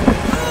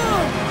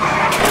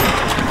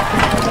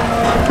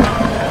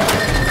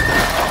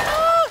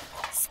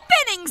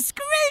 Spinning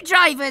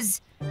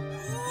screwdrivers!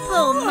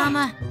 Poor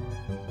Mama.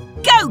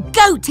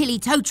 Go, Tilly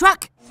Tow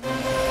Truck!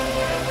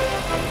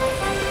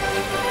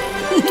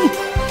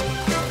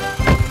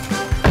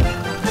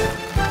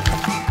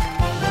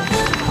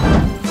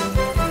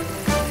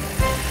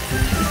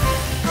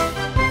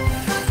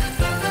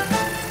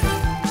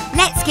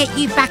 Let's get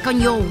you back on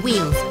your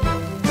wheels.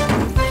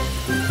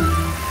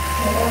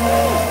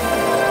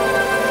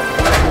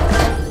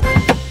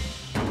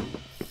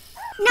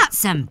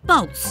 Nuts and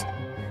bolts.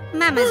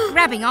 Mama's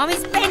grabbing arm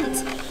is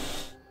bent.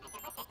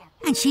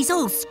 And she's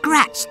all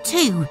scratched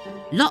too.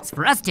 Lots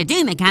for us to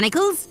do,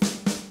 mechanicals.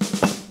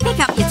 Pick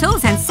up your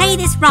tools and say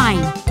this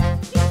rhyme.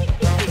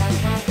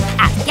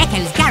 At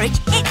Gecko's Garage,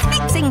 it's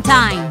fixing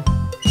time.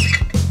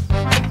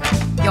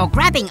 Your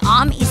grabbing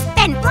arm is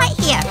bent right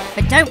here.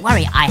 But don't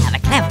worry, I have a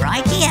clever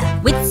idea.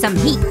 With some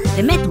heat,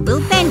 the metal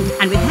will bend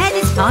and repair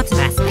this part of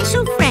our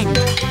special friend.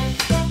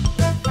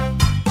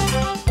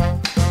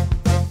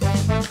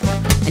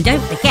 And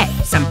don't forget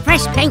some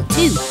fresh paint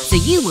too, so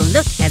you will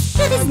look as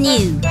good as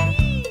new.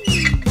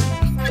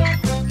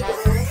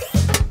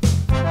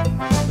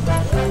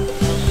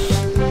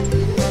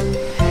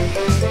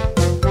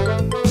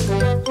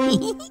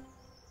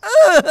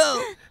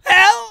 Oh,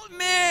 help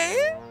me!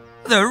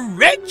 The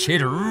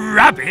wretched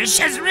rubbish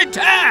has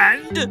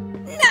returned!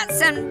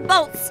 Nuts and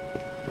bolts!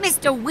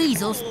 Mr.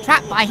 Weasel's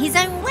trapped by his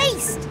own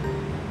waste.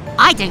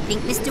 I don't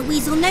think Mr.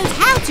 Weasel knows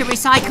how to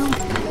recycle.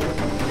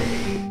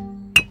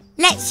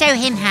 Let's show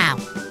him how.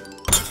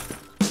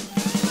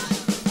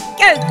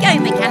 Go,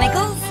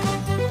 mechanicals!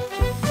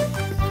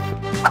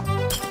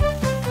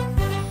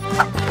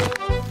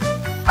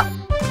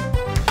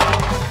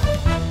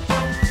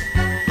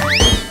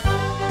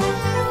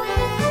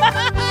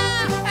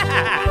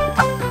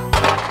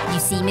 You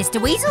see, Mr.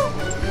 Weasel?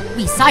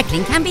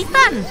 Recycling can be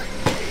fun.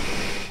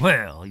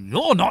 Well,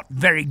 you're not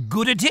very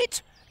good at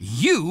it.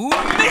 You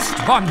missed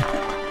one.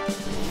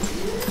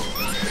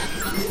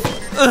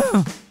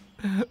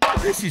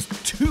 This is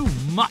too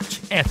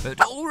much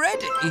effort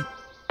already.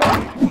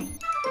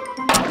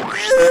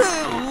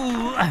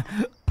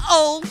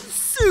 Oh,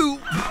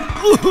 soup.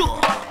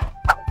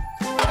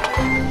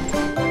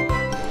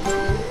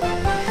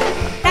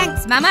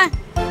 Thanks, Mama.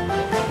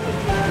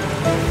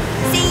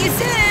 See you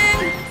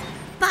soon.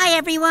 Bye,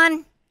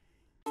 everyone.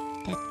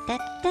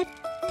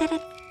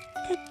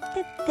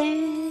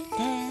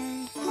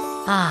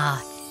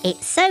 Ah,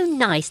 it's so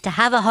nice to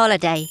have a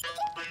holiday.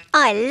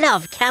 I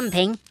love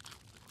camping.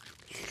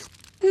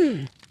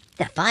 The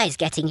fire's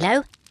getting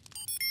low.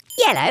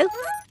 Yellow,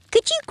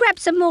 could you grab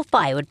some more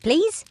firewood,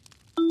 please?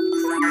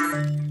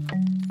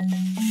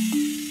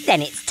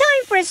 Then it's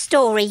time for a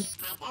story.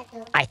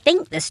 I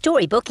think the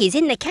storybook is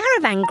in the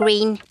caravan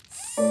green.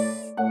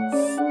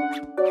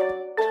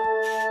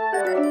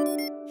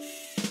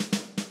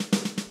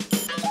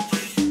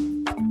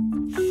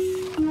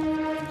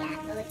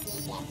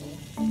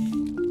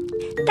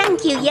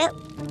 Thank you, Yep.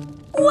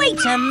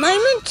 Wait a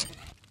moment.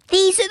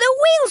 These are the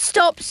wheel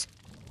stops,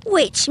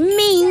 which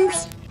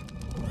means...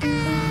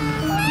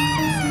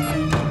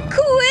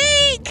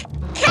 Quick!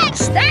 Catch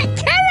that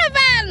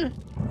caravan!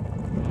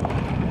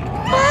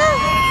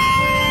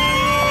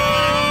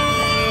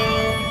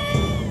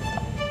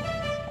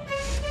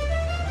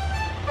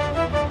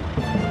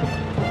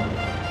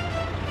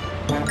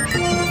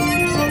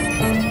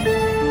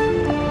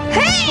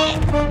 Hey!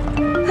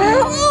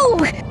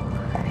 Oh!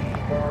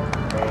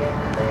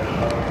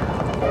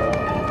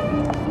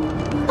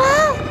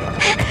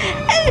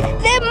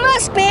 There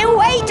must be a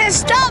way to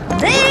stop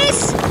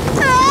this!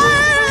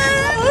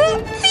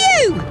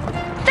 Phew!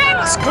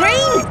 Thanks,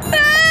 Green!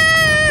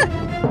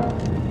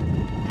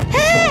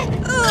 Hey!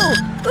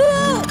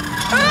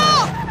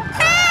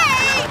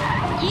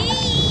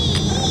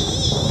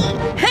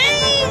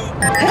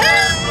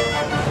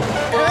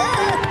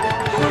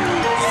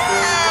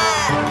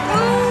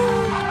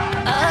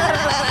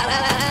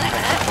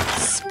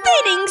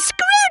 Spinning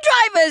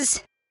screwdrivers!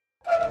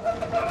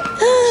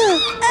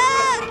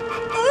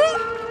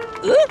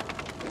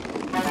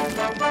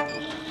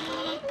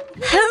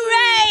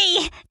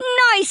 Hooray!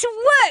 Nice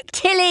work,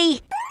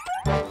 Tilly!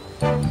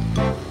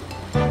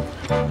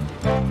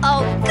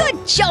 Oh, good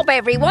job,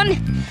 everyone!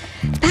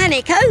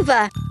 Panic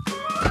over!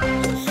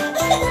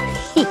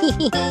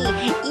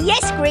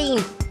 Yes,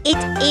 Green, it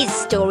is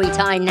story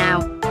time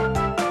now.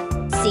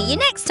 See you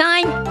next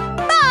time.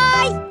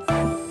 Bye!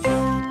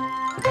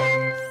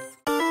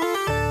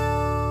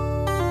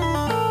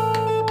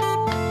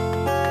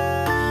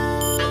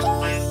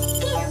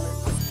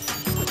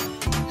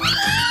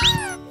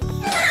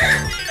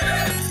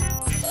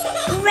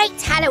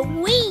 Great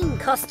Halloween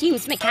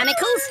costumes,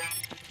 Mechanicals.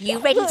 You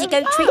ready to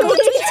go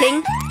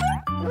trick-or-treating?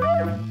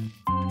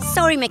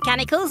 Sorry,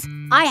 Mechanicals.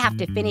 I have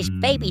to finish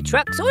Baby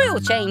Truck's oil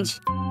change.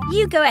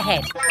 You go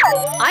ahead.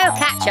 I'll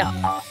catch up.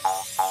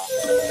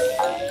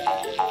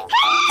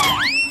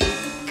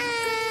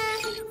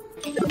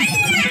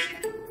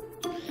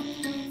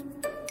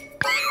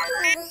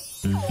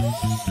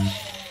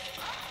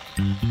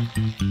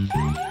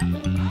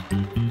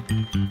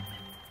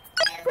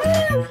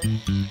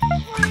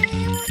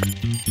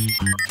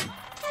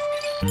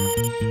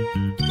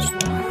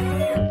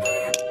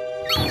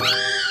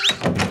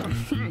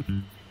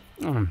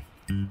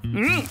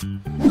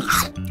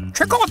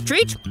 Trick or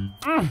treat?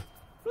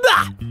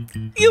 Bah!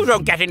 You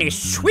don't get any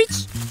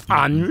sweets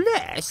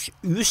unless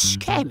you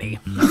scare me.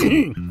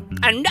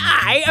 And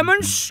I am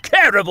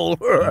unscarable.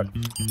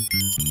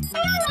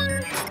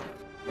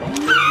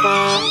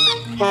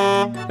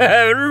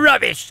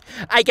 Rubbish!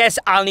 I guess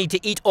I'll need to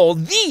eat all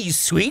these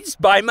sweets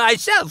by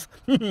myself.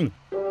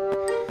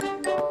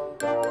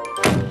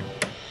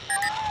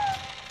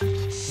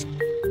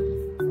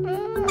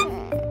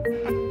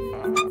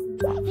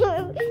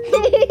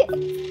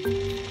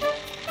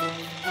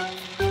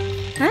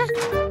 Huh?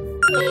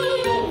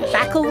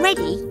 Back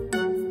already?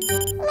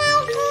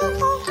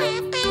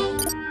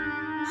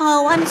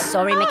 Oh, I'm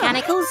sorry,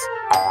 Mechanicals.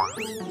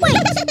 Wait,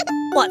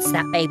 what's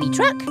that, Baby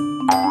Truck?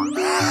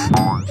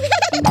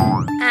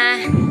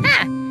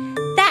 Aha!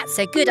 That's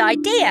a good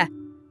idea.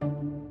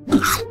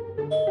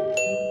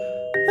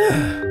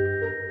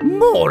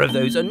 More of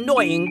those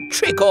annoying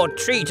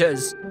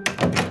trick-or-treaters.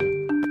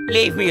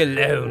 Leave me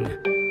alone.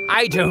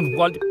 I don't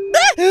want...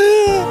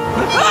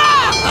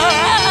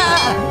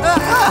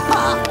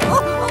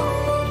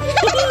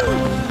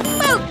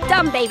 Well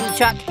done, Baby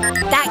Truck.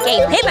 That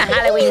gave him a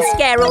Halloween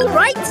scare, all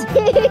right.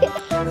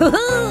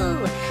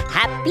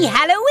 Happy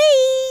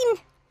Halloween!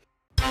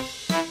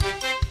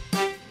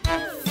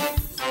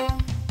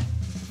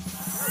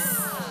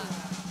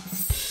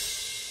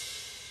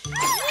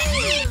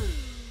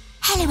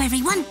 Hello,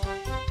 everyone.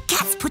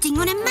 Kat's putting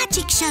on a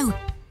magic show,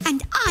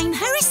 and I'm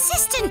her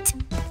assistant.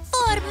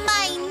 For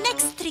my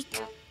next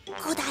trick,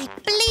 could I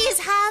please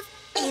have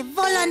a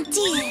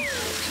volunteer?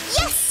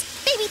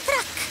 Yes, Baby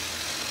Truck.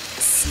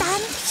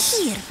 Stand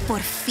here,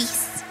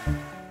 Porfis.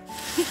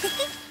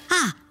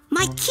 Ah,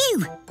 my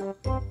cue.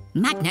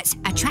 Magnets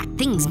attract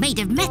things made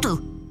of metal,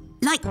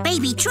 like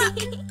Baby Truck.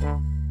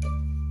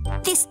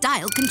 This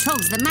dial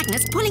controls the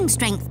magnet's pulling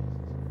strength.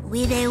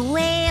 With a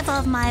wave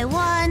of my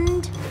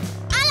wand,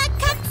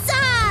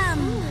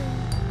 alakazam!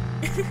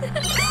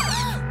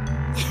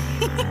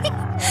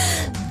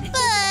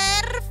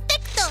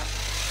 Perfecto!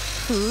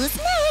 Who's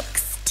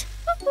next?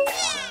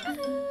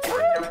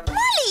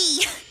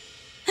 Molly!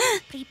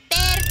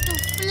 Prepare to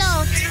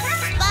float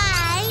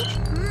by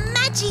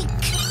magic!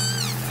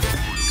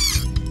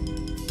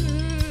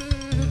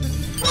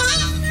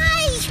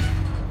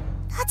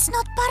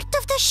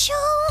 special.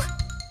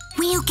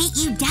 We'll get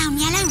you down,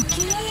 Yellow.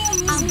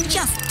 I'll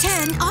just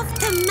turn off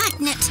the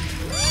magnet.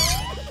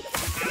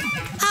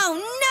 Oh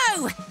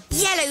no!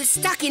 Yellow's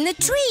stuck in the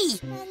tree.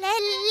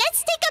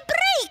 Let's take a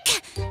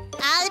break.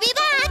 I'll be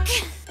back.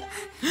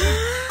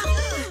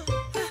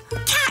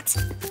 Cat,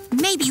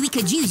 maybe we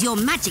could use your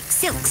magic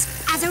silks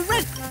as a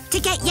rope to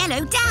get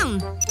Yellow down.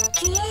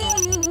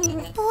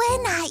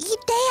 Buena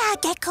idea,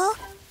 Gecko.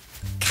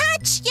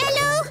 Catch,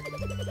 Yellow.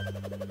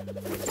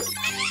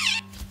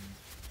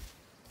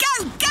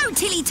 Go,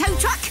 Tilly Tow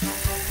Truck.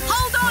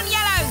 Hold on,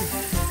 Yellow.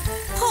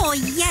 Poor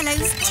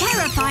Yellow's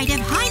terrified of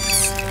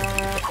heights.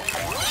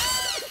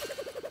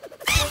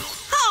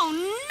 Oh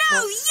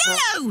no,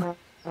 Yellow!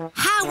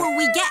 How will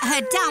we get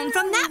her down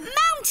from that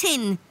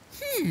mountain?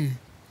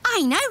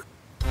 I know.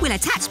 We'll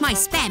attach my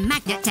spare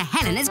magnet to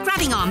Helena's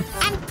grabbing arm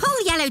and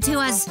pull Yellow to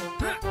us.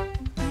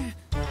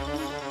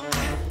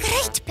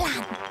 Great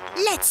plan.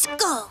 Let's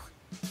go.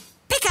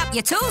 Pick up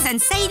your tools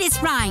and say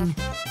this rhyme.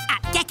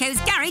 At Gecko's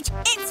Garage,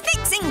 it's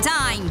fixing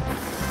time.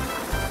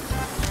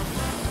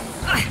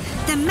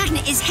 The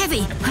magnet is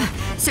heavy,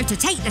 so to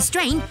take the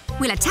strain,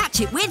 we'll attach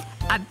it with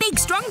a big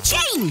strong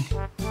chain.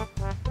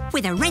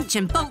 With a wrench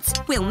and bolts,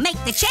 we'll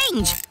make the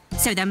change,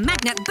 so the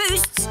magnet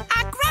boosts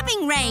our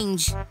grabbing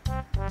range.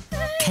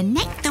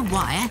 Connect the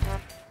wire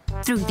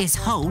through this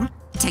hole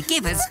to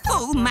give us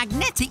full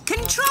magnetic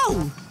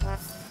control.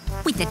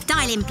 With the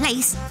dial in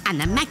place and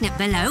the magnet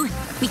below,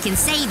 we can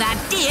save our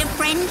dear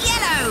friend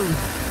Yellow.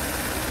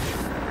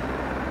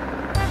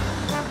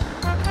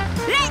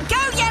 Let go,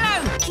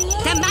 Yellow!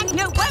 The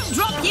magnet won't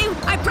drop you,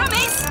 I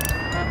promise!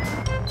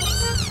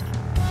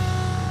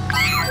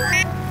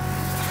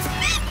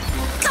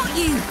 Got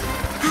you!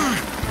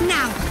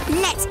 Now,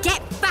 let's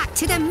get back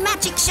to the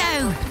magic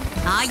show.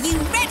 Are you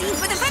ready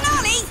for the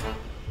finale?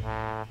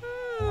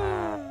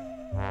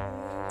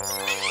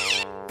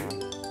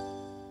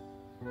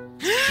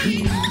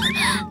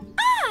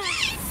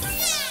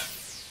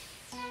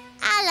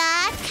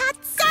 Alla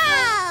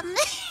Katsam!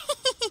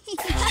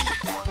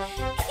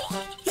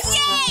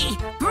 Yay!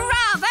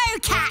 Bravo,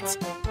 Cat!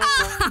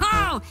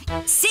 Oh,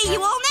 see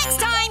you all next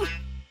time!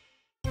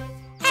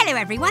 Hello,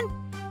 everyone.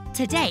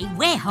 Today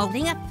we're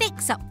holding a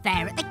fix-up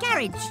fair at the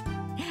garage.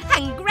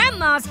 And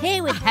Grandma's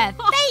here with her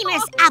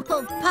famous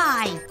apple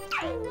pie.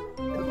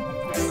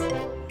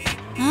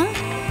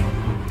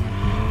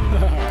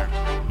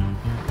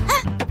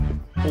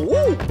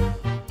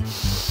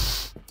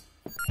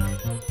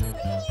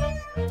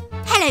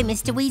 Hello,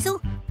 Mr.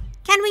 Weasel.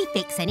 Can we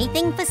fix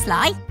anything for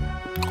Sly?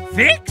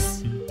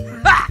 Fix?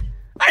 Ha!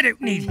 I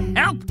don't need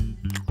help.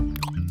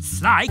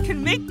 Sly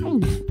can make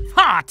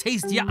far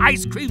tastier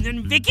ice cream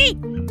than Vicky.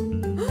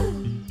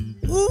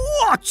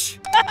 Watch!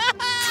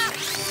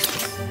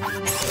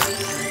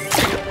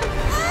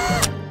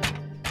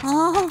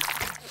 Oh.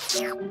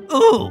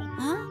 Oh,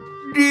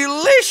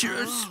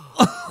 delicious!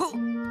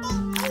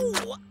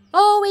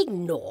 Oh,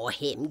 ignore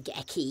him,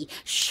 Gecky.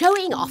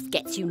 Showing off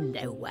gets you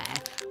nowhere.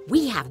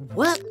 We have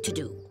work to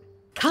do.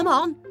 Come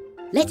on,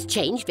 let's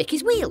change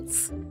Vicky's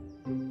wheels.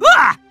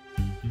 Ah!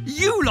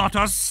 You lot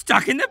are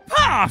stuck in the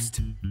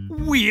past.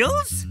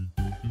 Wheels?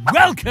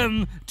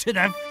 Welcome to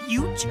the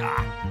future.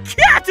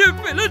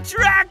 Caterpillar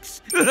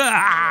tracks!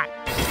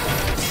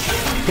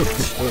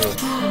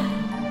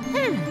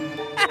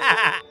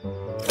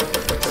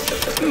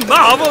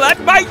 Marvel at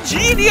my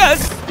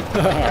genius!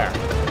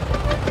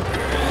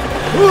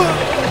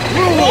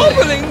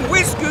 Wobbling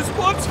whiskers,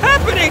 what's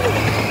happening?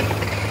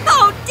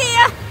 Oh,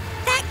 dear!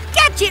 That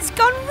gadget's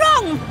gone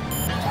wrong!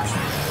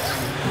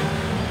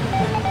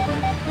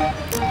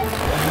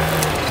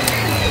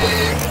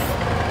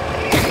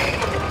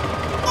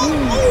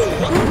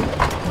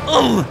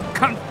 Oh,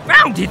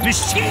 confounded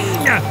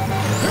machine!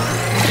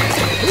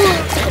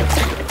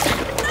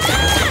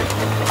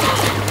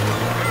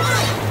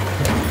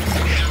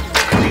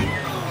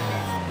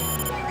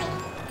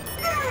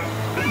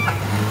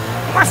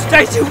 Must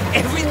I do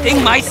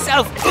everything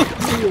myself?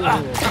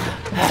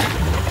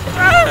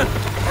 Help!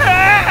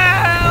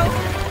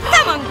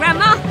 Come on,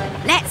 Grandma.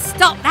 Let's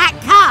stop that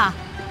car.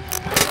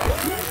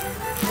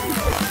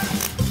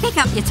 Pick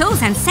up your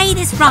tools and say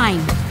this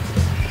rhyme.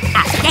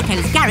 At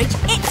Gecko's Garage,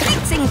 it's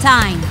fixing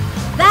time.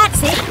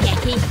 That's it,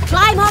 Gecky.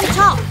 Climb on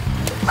top.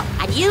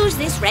 And use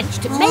this wrench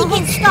to make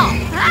it stop.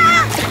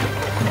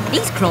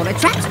 These crawler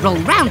tracks roll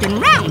round and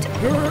round.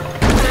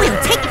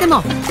 We'll take them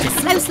off to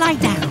slow slide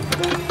down.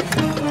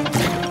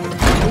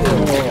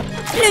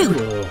 Blue,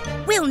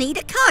 we'll need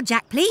a car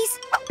jack, please.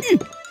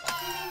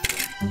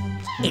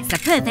 It's the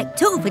perfect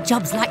tool for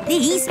jobs like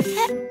these.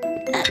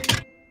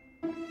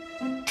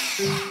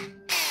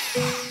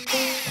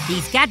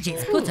 These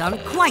gadgets put on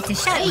quite a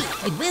show.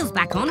 With wheels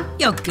back on,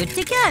 you're good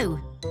to go.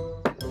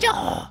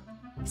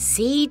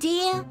 See,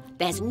 dear?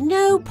 There's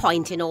no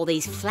point in all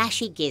these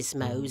flashy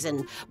gizmos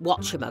and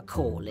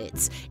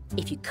whatchamacallits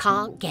if you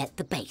can't get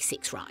the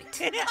basics right.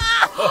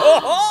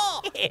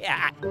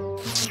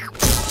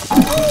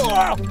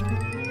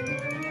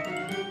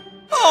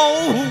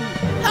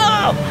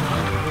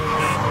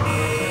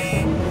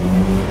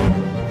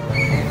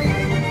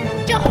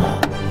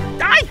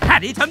 I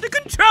had it under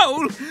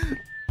control.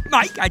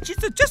 My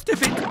gadgets are just a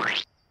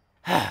bit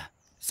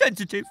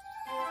sensitive.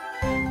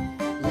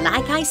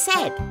 Like I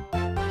said,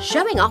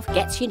 showing off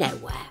gets you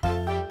nowhere.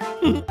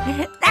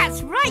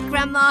 That's right,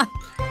 Grandma.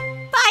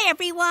 Bye,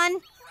 everyone.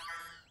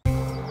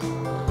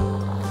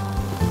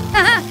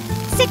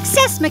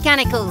 Success,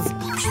 Mechanicals!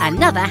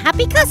 Another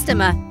happy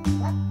customer.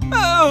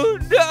 Oh,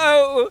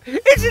 no!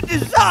 It's a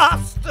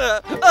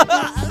disaster!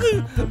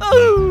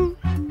 Oh,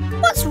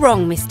 What's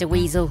wrong, Mr.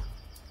 Weasel?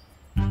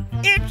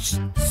 it's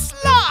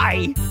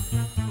Sly!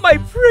 My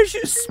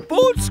precious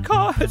sports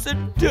car has a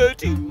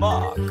dirty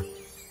mark.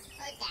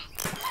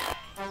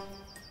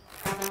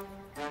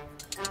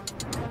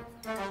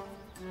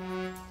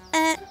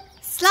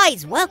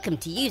 Sly's welcome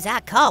to use our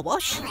car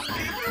wash.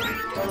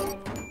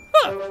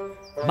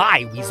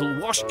 My weasel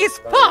wash is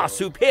far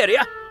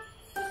superior.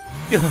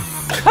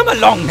 Come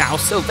along now,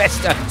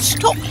 Sylvester.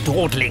 Stop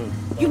dawdling.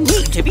 You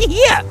need to be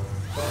here.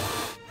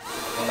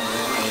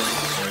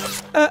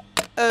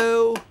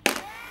 Uh-oh.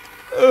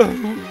 Oh,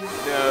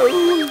 no.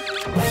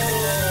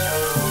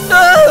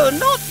 No,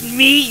 not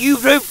me, you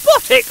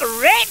robotic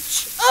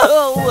wretch.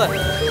 Oh.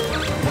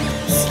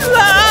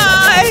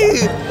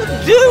 Sly!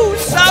 Do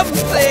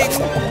something!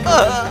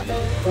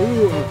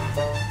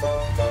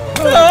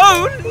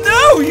 Oh,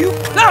 no, you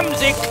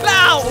clumsy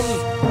clown!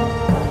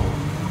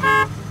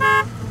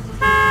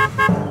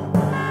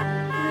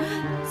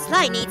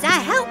 Sly needs our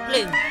help,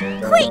 Blue.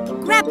 Quick,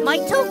 grab my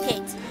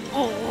toolkit.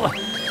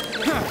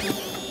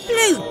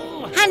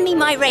 Blue, hand me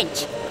my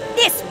wrench.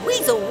 This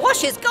weasel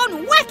wash has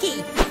gone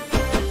wacky.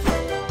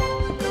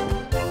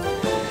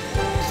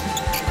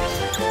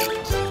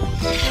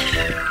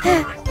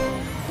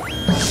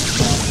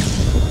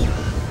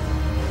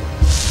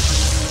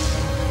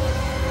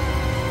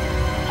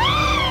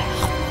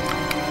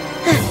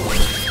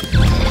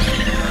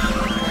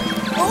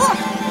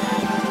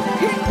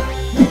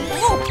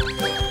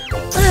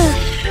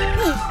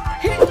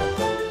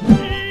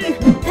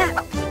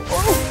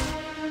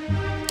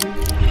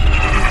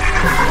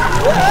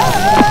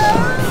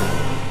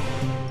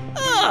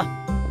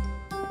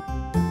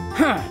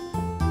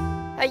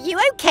 Are you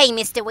okay,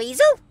 Mr.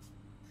 Weasel?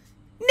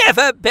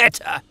 Never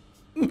better.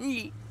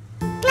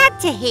 Glad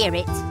to hear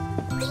it.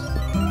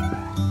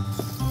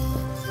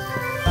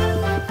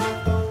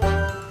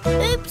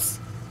 Oops,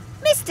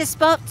 Mr.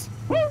 Spot.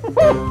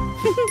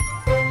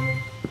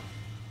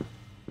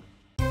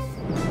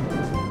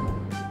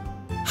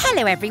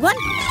 Hello, everyone.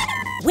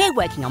 We're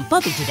working on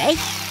Bobby today.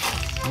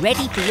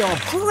 Ready for your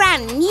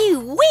brand new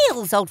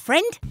wheels, old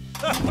friend.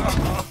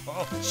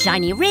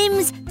 Shiny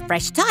rims,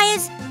 fresh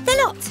tyres, the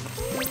lot.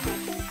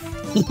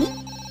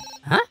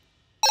 Huh?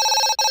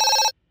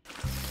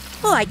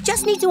 Oh, I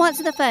just need to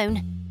answer the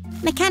phone.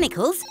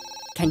 Mechanicals,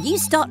 can you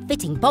start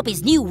fitting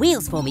Bobby's new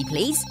wheels for me,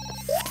 please?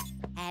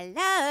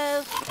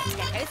 Hello,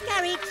 Gecko's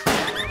Garage.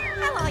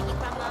 How are you,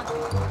 Grandma?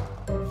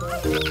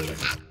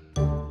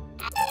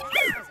 That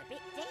was a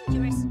bit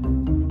dangerous.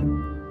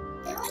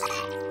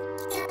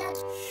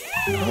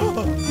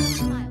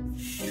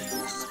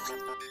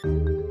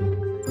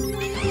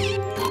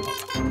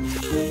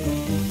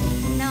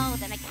 No,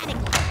 the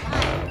mechanical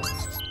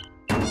is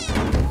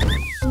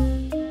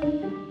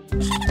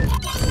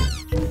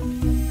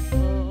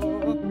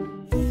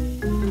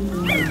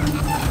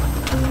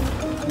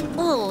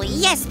Oh,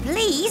 yes,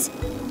 please.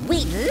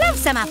 We'd love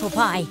some apple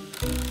pie.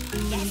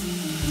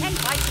 Yes, 10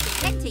 bites would be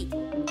plenty.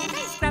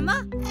 Thanks,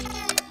 Grandma.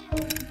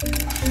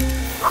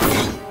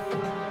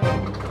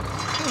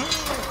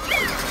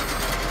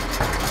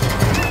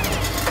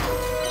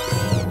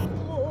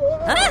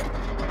 Huh?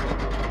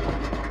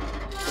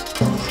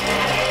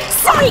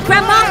 Sorry,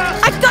 Grandma!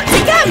 I've got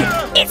to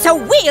go! It's a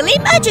wheel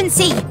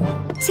emergency!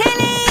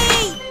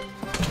 Tilly!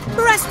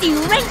 Rusty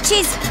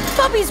wrenches!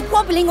 Bobby's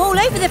wobbling all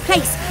over the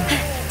place.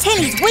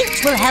 Tilly's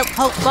winch will help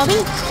hold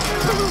Bobby.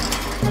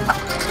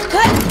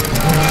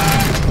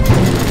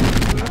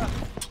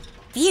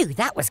 Phew,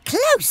 that was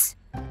close.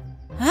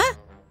 Huh?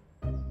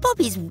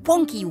 Bobby's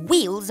wonky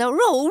wheels are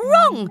all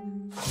wrong.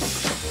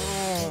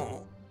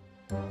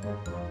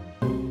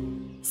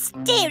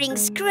 Steering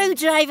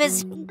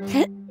screwdrivers.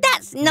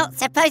 That's not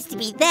supposed to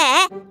be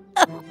there.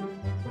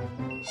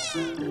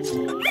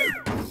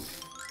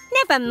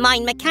 Never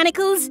mind,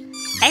 Mechanicals.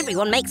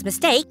 Everyone makes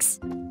mistakes.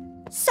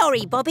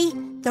 Sorry, Bobby.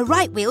 The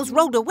right wheels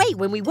rolled away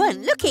when we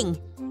weren't looking.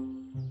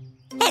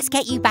 Let's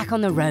get you back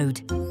on the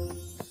road.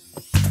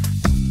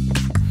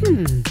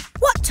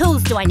 What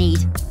tools do I need?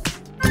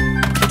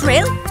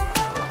 Drill?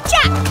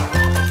 Jack!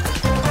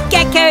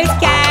 Gecko's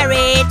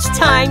Garage,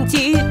 time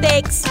to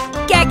fix.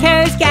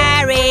 Gecko's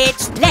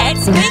Garage,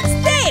 let's fix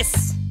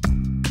this!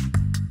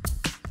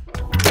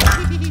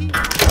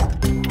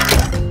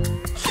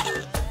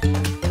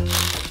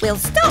 We'll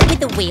start with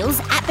the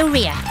wheels at the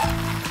rear.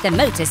 The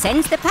motor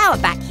sends the power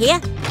back here.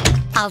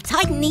 I'll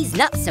tighten these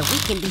nuts so we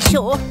can be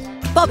sure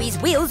Bobby's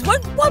wheels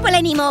won't wobble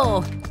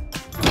anymore.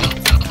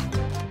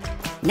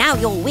 Now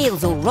your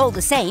wheels all roll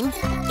the same,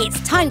 it's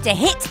time to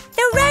hit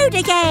the road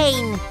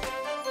again.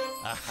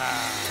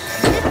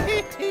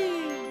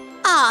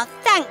 Ah,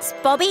 thanks,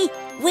 Bobby.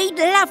 We'd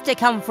love to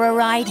come for a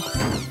ride.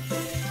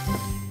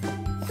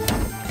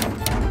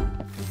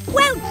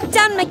 Well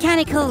done,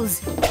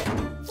 Mechanicals!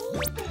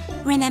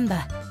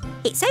 Remember,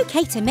 it's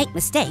okay to make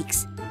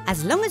mistakes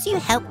as long as you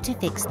help to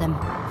fix them.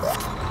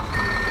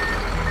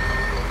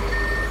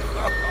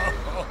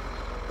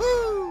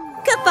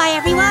 Goodbye,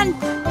 everyone!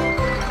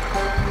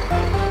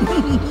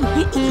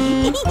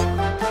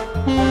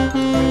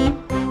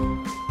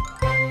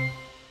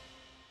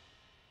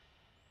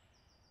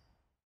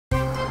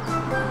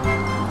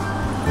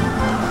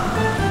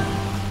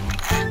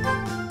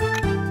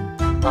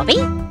 Bobby?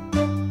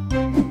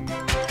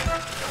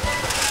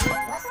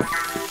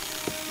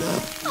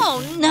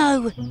 Oh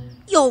no!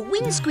 Your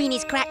windscreen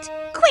is cracked.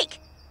 Quick,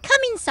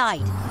 come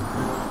inside.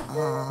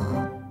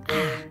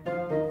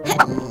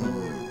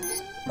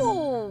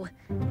 Oh,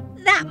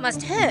 that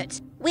must hurt.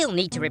 We'll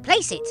need to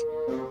replace it.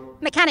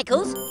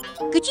 Mechanicals,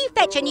 could you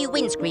fetch a new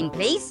windscreen,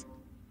 please?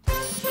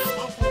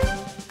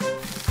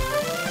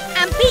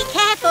 And be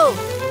careful!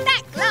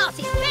 That glass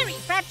is very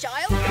fragile.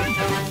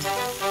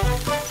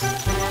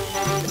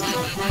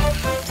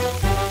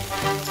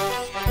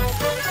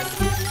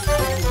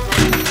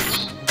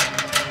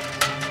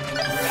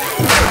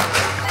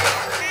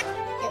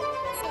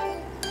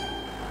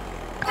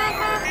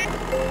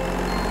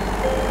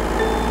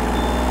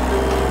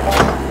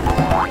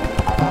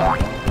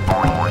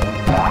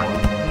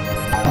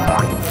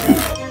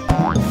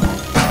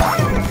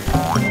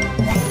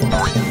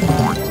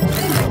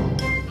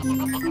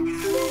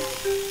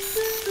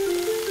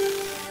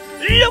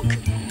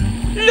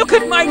 Look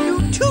at my new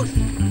tooth!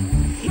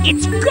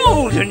 It's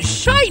gold and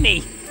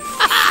shiny!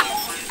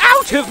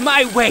 Out of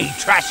my way,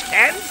 trash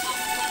cans!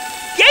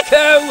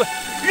 Gecko,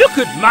 look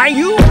at my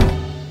new...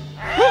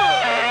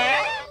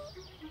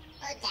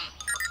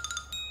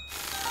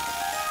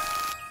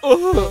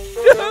 Oh,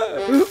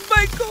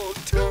 my gold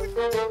tooth!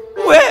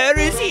 Where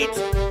is it?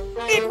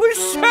 It was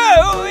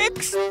so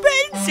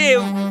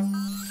expensive!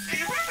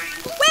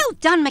 Well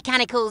done,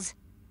 Mechanicals.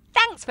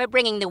 Thanks for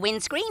bringing the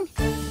windscreen.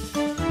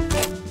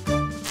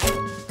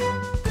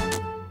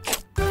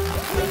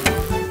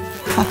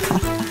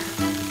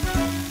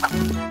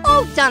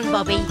 All done,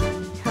 Bobby.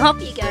 Off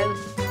you go.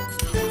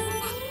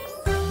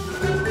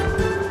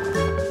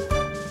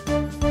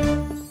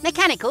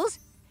 Mechanicals,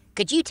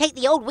 could you take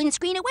the old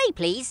windscreen away,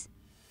 please?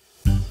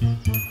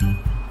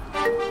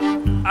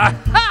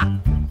 Aha!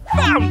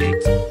 Found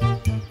it!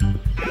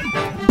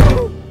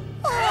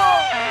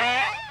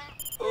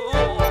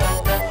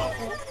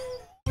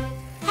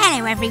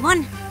 Hello,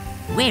 everyone.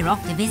 We're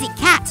off to visit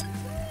Cat.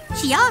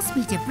 She asked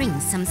me to bring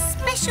some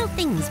special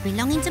things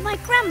belonging to my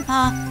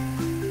grandpa.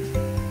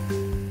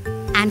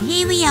 And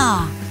here we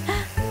are.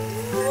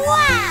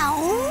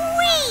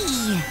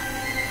 Wow-wee!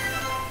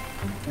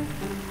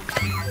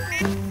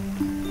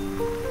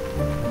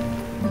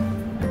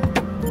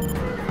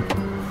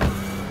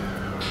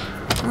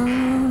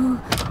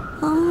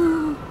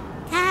 Oh,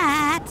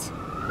 Cat.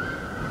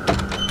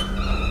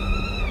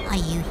 Are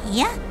you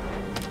here?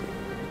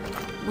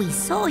 We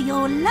saw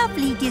your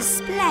lovely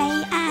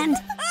display and...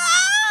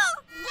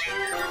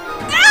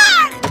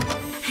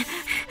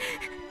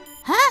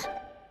 Huh?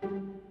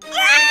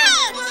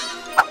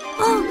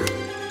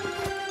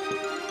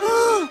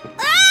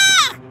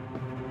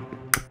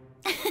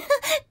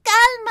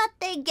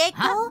 Cálmate, Gecko.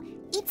 Huh?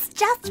 It's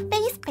just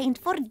face paint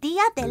for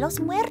Dia de los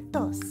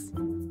Muertos.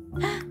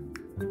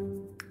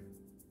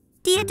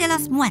 Dia de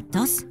los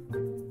Muertos?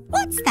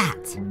 What's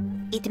that?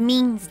 It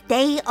means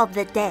Day of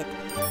the Dead.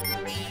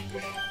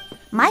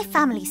 My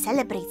family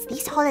celebrates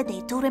this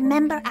holiday to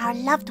remember our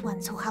loved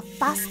ones who have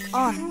passed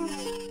on.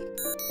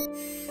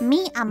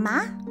 Mi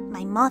ama,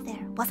 my mother,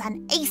 was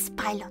an ace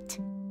pilot.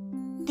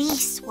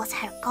 This was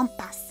her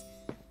compass.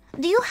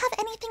 Do you have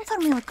anything for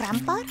me,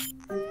 Grandpa?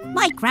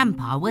 My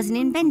grandpa was an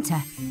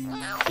inventor.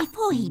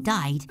 Before he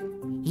died,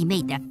 he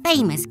made the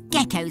famous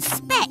Gecko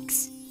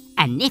Specs,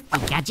 a nifty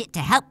gadget to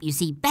help you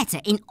see better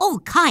in all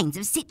kinds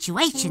of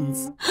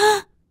situations.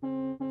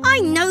 I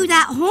know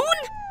that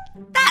horn!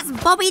 That's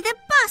Bobby the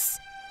Bus!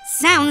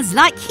 Sounds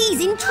like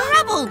he's in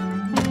trouble!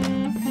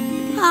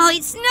 Oh,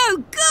 it's no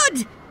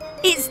good!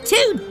 It's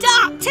too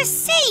dark to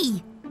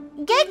see!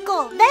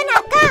 Gecko, ven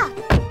acá!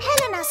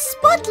 Helena's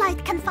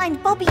spotlight can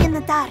find Bobby in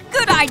the dark.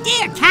 Good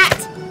idea,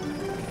 Cat!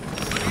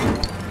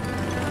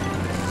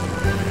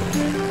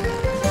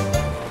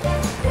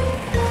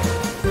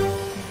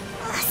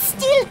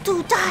 Still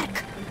too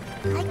dark.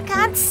 I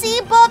can't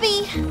see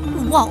Bobby.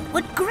 What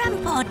would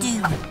Grandpa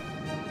do?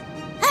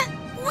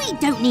 We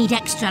don't need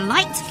extra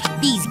light.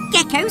 These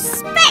Gecko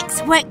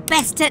Specs work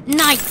best at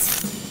night.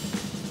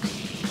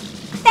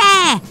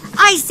 There!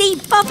 I see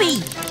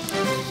Bobby!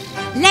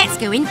 Let's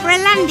go in for a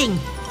landing.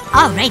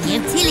 I'll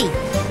radio Tilly.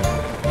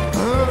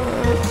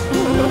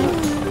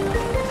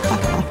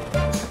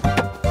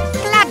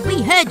 Glad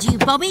we heard you,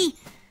 Bobby.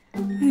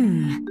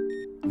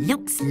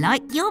 Looks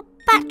like your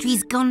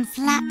battery's gone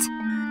flat.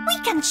 We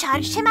can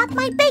charge him at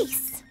my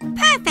base.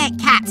 Perfect,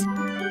 Cat.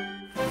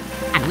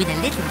 And with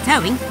a little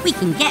towing, we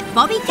can get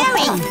Bobby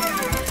going.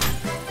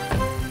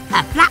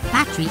 A flat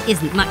battery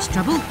isn't much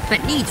trouble,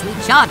 but needs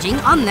recharging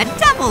on the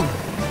double.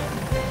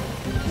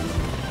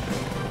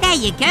 There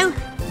you go.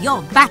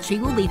 Your battery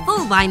will be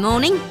full by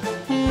morning.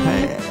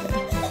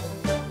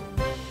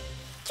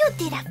 You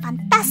did a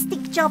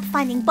fantastic job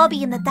finding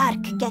Bobby in the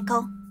dark,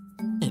 Gecko.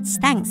 It's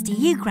thanks to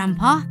you,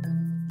 Grandpa.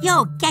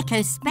 Your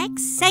gecko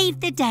specs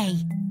saved the day.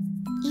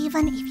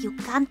 Even if you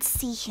can't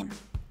see him,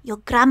 your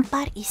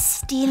grandpa is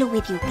still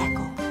with you,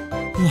 Gecko.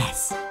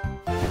 Yes,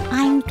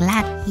 I'm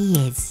glad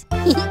he is.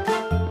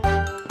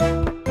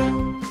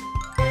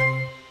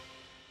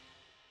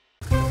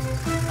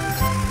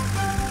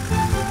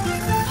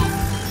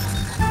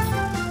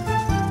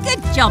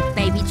 Good job,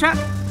 baby truck.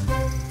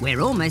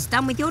 We're almost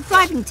done with your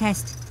driving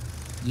test.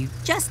 You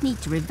just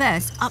need to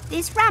reverse up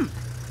this ramp.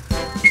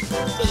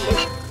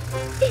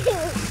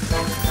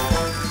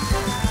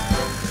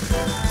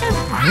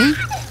 Don't worry.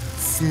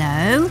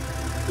 Slow.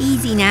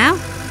 Easy now.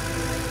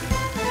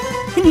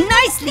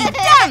 Nicely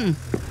done!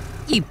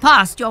 You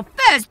passed your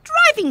first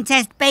driving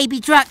test, baby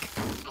truck.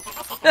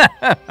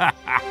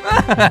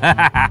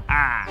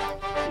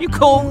 You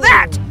call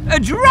that a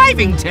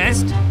driving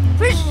test?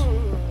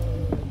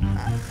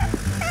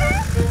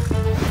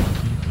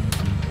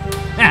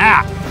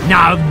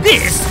 Now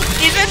this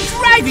is a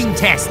driving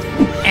test,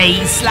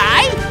 eh,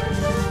 Sly?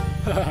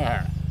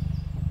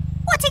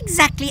 What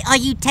exactly are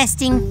you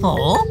testing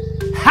for?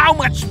 How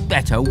much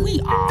better we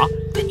are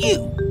than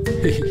you.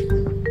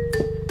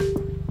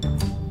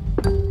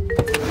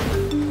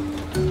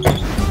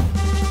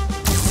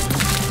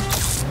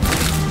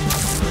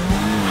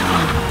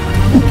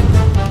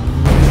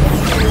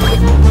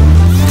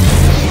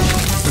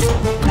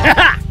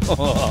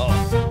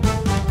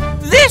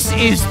 This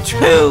is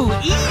too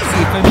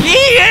easy for me.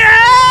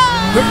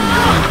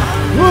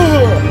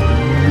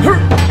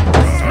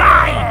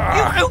 Sly,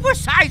 you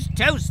oversized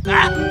toaster.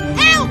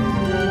 Help!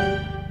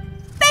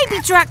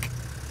 Baby truck,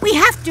 we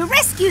have to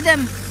rescue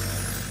them.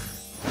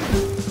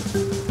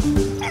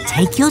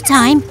 Take your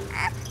time.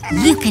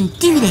 You can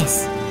do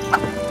this.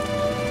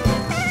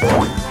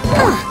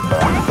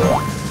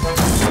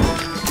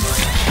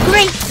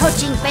 Great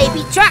touching,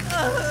 baby truck.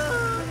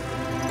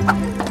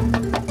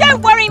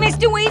 Don't worry,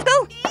 Mr.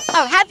 Weasel.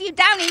 I'll have you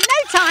down in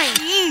no time.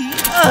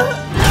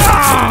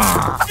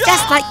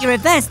 Just like you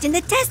reversed in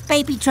the test,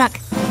 baby truck.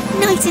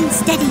 Nice and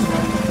steady.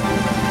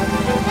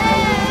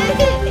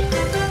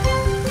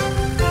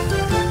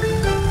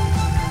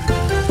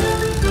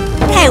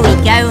 There we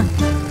go.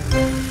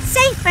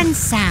 Safe and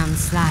sound,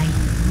 Sly.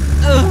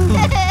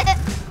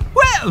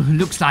 Well,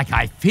 looks like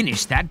I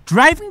finished that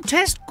driving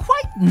test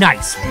quite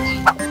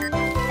nicely.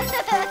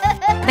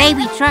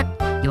 Baby truck,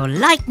 you're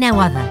like no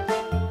other.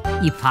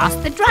 You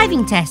passed the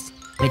driving test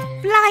with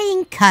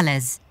flying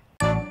colours.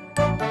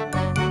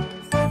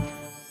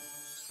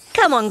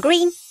 Come on,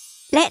 Green.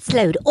 Let's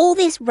load all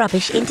this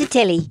rubbish into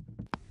Tilly.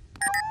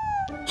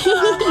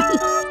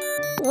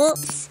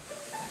 Whoops.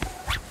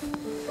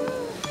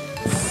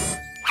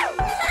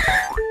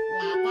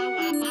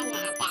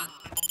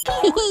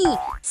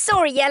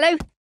 Sorry, Yellow.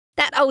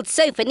 That old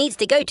sofa needs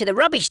to go to the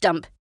rubbish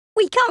dump.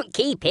 We can't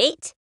keep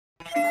it.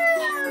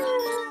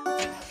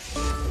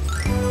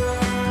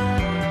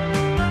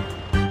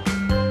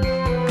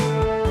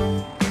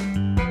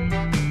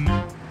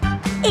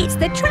 It's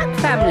the Truck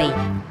family.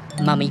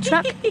 Mummy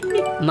Truck,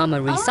 Mama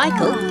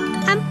Recycle,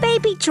 and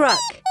Baby Truck.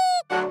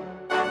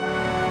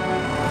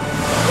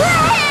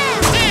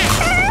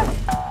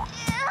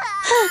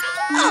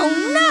 Oh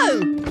no!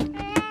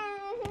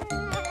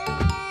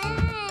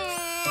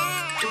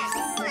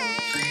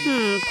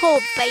 Poor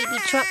Baby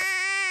Truck.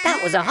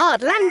 That was a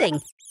hard landing.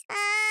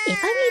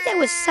 If only there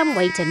was some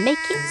way to make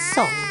it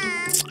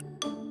soft.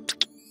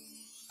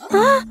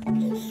 Huh?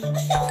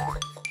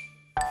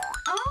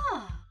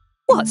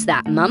 What's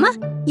that, Mama?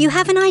 You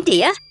have an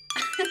idea?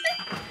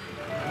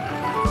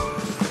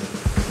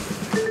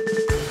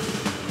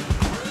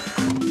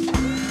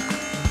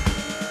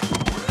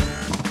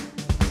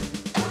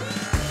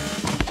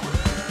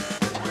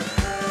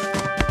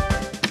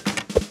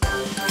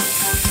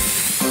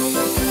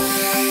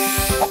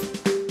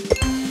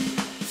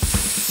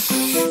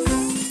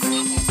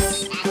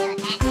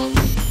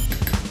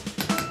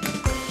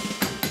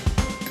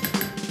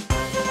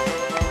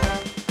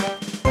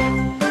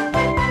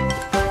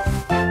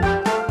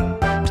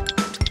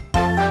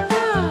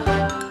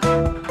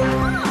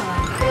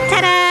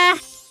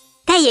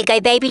 There you go,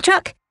 Baby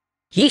Truck.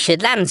 You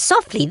should land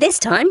softly this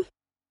time.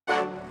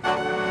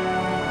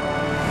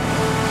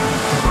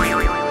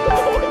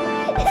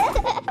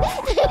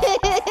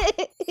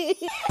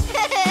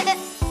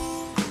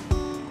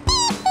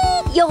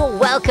 You're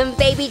welcome,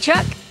 Baby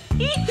Truck.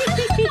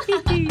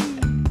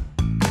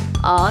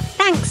 Aw,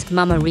 thanks,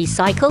 Mama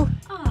Recycle.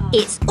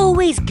 It's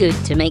always good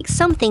to make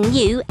something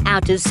new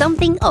out of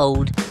something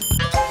old.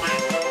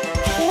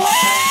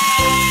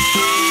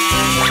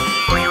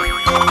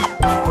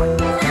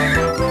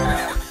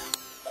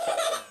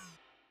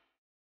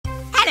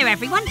 Hello,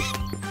 everyone.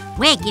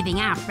 We're giving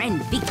our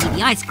friend Vicky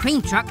the ice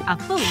cream truck a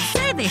full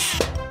service.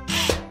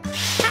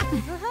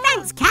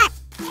 Thanks, Cat.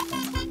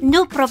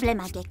 No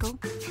problema, Gecko.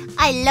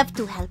 I love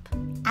to help.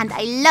 And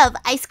I love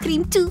ice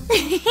cream too.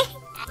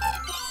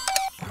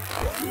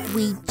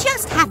 We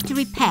just have to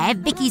repair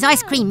Vicky's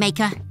ice cream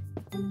maker.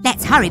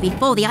 Let's hurry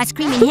before the ice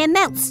cream in here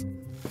melts.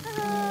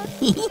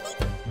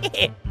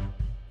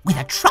 With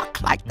a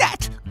truck like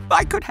that,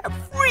 I could have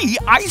free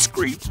ice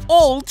cream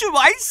all to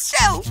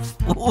myself.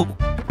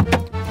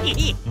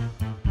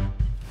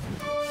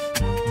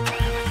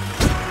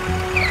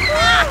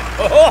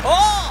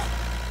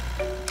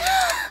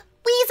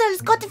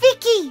 Weasel's got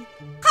Vicky.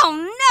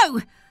 Oh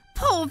no!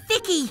 Poor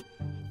Vicky!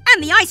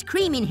 And the ice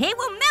cream in here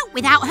will melt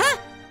without her.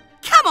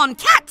 Come on,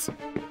 Cat!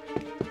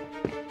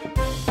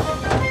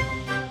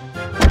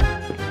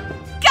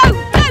 Go,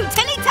 go,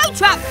 Tilly Tow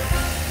Truck!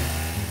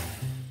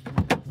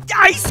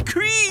 Ice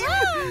cream!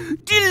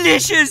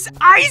 Delicious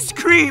ice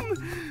cream!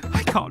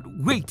 I can't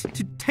wait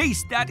to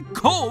taste that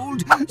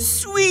cold,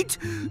 sweet,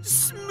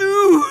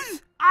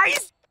 smooth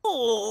ice.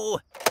 Oh!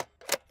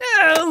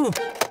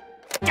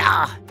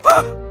 Ah.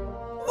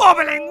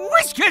 Wobbling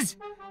whiskers!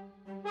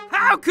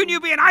 How can you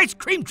be an ice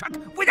cream truck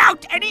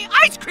without any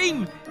ice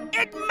cream?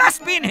 It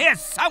must be in here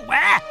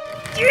somewhere.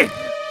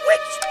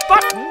 Which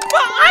button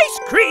for ice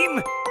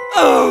cream?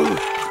 Oh!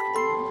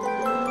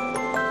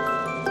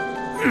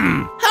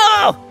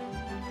 Oh!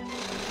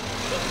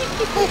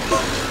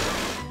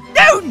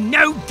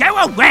 No, go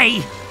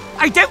away!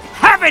 I don't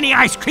have any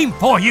ice cream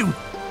for you,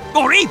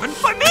 or even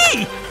for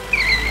me!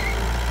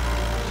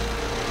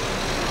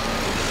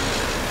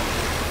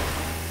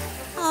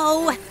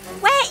 Oh,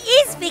 where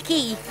is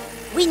Vicky?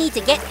 We need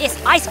to get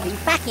this ice cream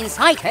back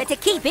inside her to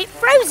keep it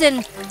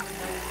frozen.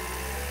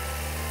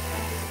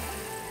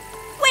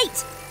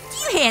 Wait, do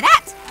you hear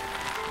that?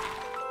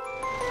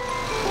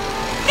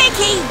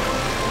 Vicky!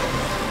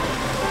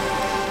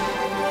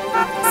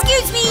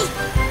 Excuse me.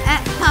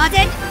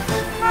 Pardon?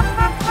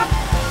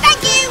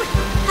 Thank you!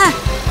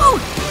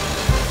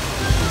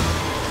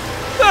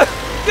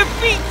 The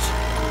beach!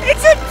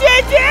 It's a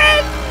dead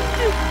end!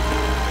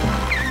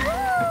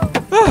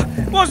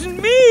 Wasn't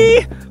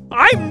me!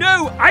 I'm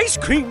no ice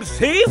cream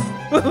thief!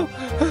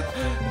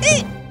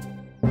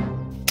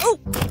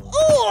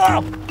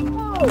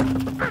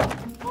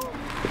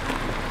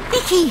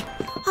 Vicky!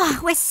 Oh,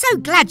 we're so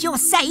glad you're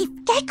safe.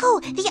 Gecko,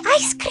 the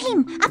ice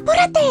cream.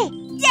 Apúrate.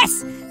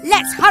 Yes,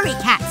 let's hurry,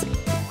 Cat.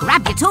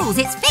 Grab your tools,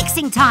 it's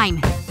fixing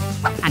time.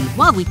 And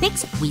while we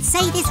fix, we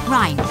say this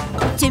rhyme.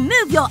 To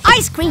move your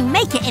ice cream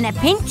maker in a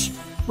pinch,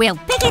 we'll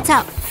pick it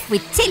up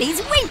with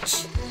Tilly's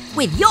winch.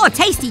 With your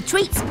tasty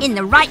treats in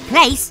the right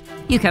place,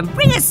 you can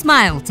bring a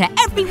smile to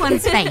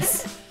everyone's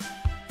face.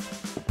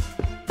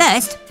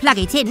 First, plug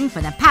it in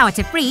for the power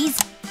to freeze,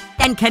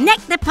 then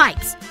connect the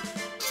pipes.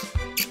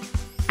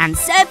 And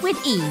serve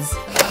with ease.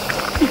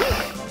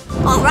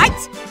 All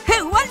right,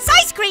 who wants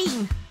ice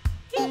cream?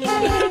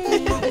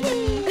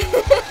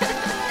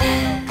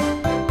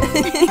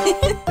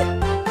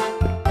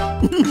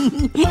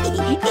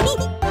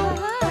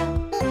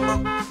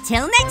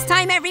 Till next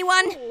time,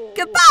 everyone.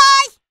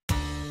 Goodbye.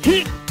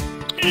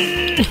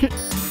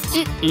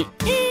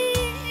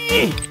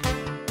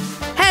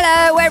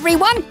 Hello,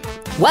 everyone.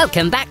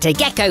 Welcome back to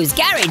Gecko's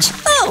Garage.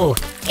 Oh,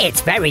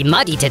 it's very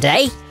muddy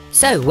today,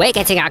 so we're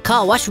getting our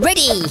car wash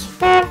ready.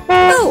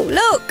 Oh,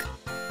 look.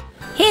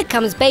 Here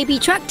comes Baby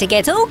Truck to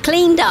get all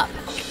cleaned up.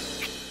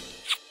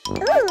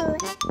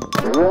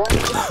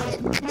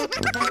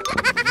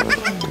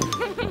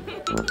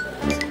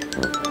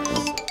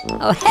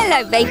 Oh,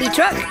 hello, Baby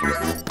Truck.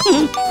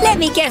 Let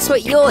me guess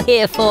what you're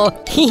here for.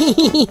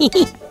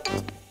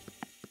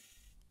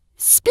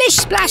 Splish,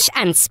 splash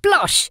and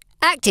splosh.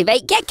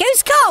 Activate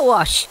Gecko's car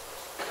wash.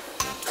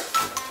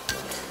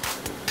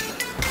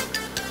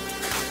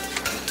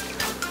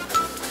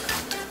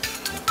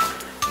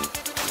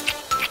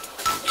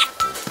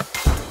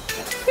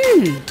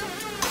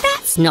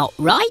 That's not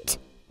right.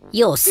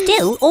 You're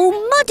still all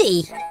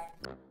muddy.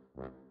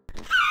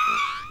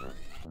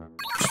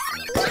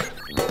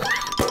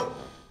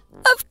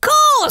 Of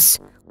course!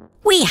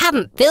 We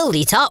haven't filled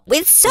it up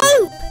with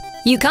soap.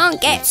 You can't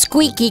get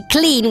squeaky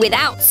clean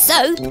without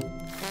soap.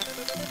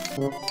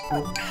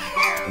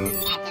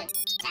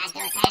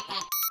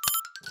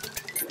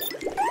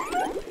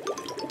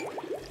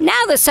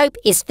 Now the soap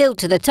is filled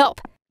to the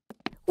top,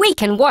 we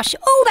can wash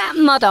all that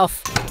mud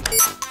off.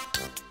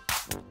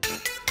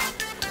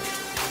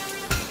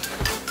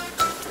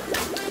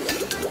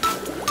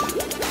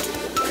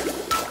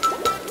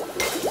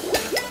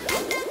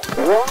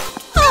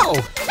 Oh!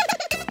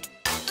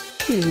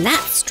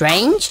 That's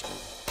strange.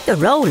 The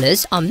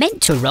rollers are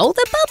meant to roll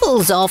the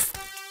bubbles off.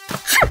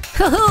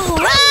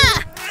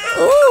 Hurrah!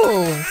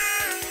 Ooh!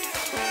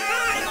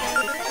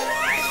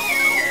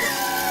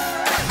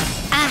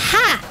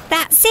 Aha!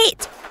 That's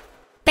it!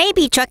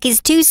 Baby Truck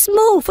is too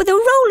small for the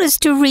rollers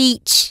to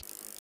reach.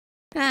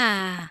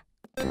 Ah.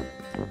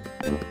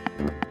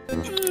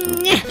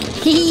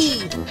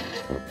 Hee.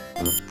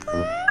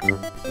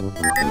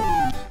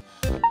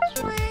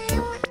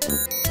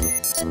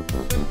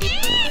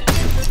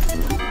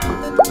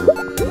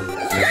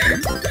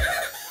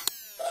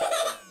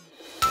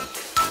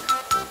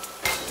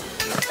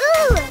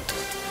 Ooh.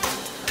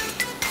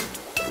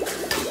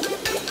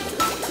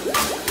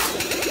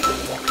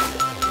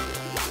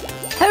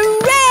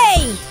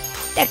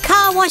 The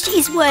car wash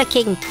is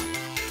working.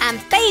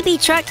 And Baby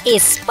Truck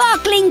is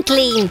sparkling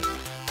clean.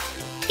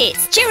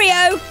 It's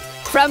cheerio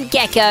from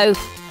Gecko.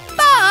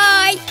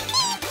 Bye!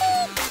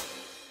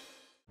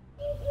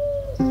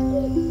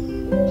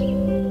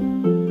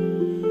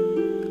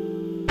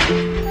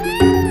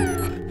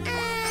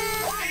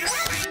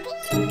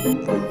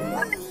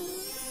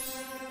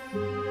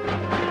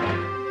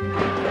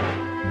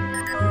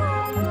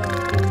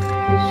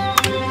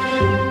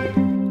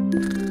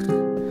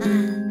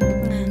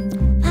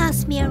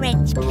 Pass me a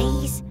wrench,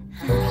 please.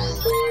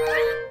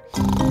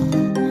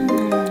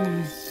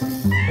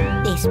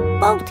 This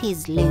bolt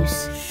is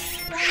loose.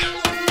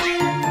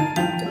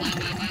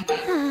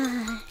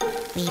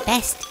 We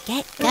best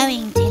get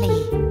going,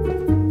 Tilly.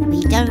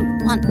 We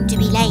don't want to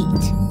be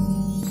late.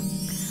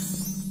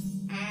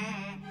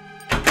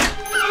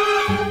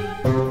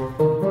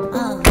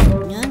 Oh,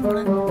 no.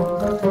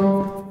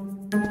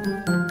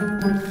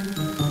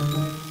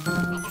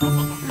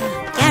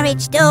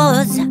 Garage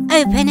doors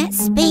open at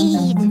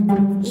speed.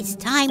 It's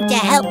time to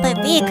help a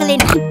vehicle in.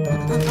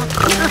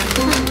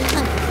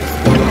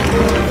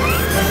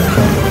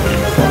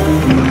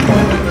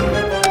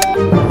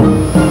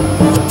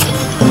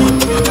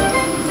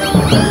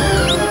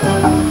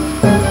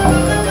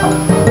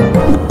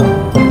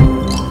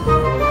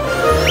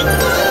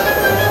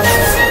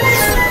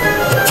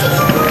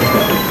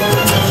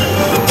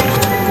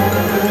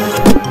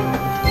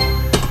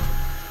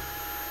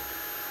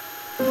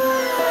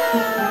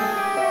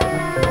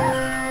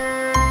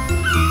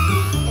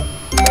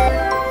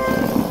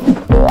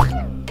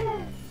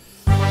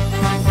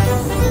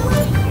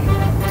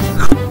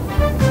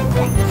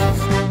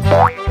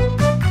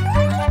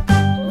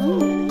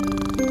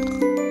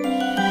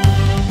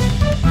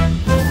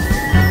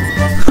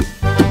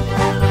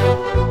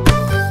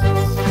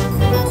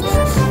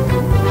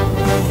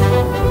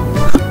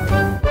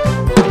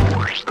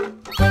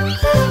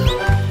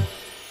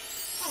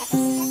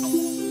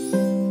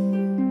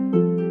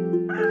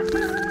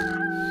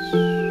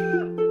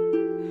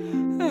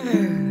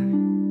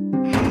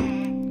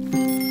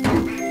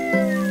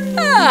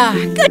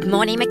 Good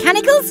morning,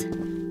 mechanicals.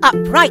 Up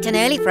bright and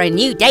early for a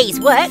new day's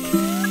work.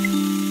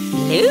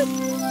 Blue?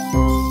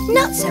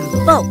 Nuts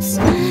and bolts.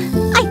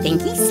 I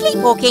think he's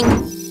sleepwalking.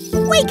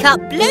 Wake up,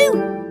 Blue.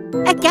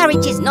 A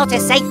garage is not a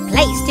safe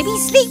place to be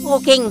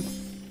sleepwalking.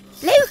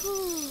 Blue?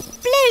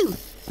 Blue?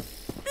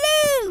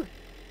 Blue?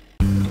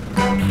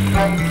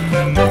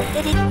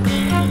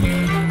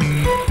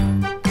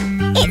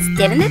 It's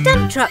Dylan the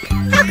dump truck.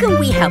 How can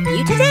we help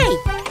you today?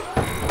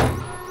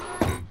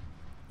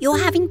 You're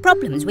having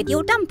problems with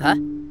your dumper?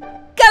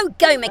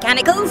 Go,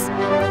 mechanicals!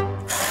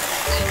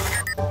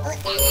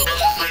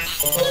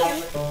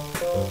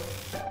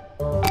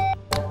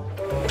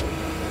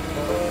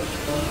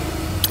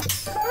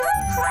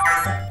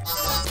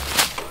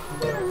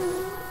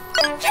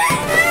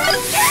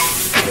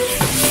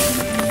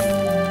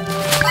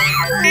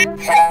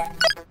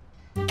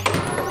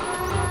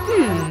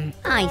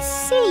 I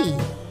see.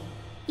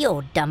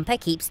 Your dumper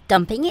keeps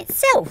dumping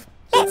itself.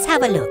 Let's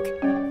have a look.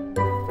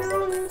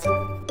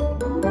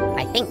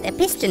 I think the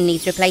piston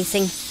needs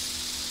replacing.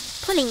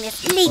 Pulling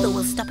this lever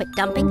will stop it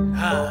dumping,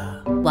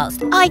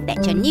 whilst I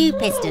fetch a new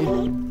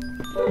piston.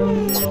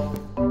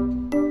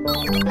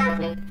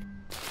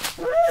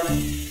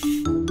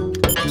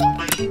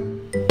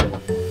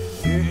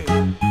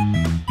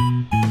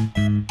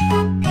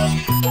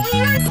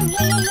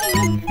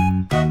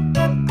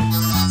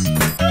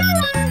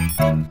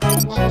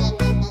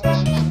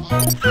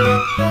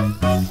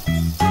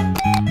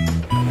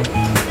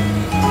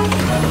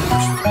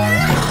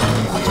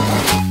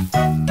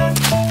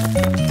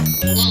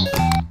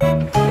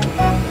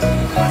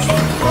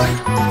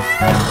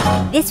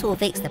 This will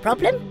fix the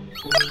problem.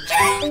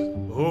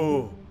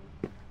 Oh.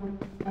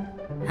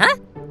 Huh?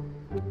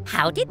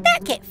 How did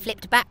that get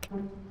flipped back?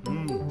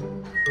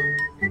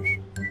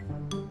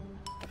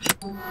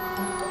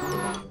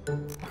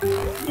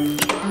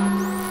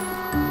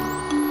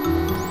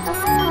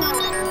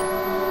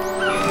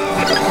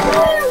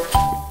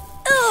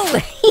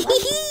 Oh,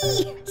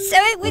 so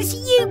it was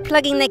you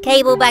plugging the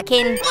cable back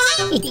in.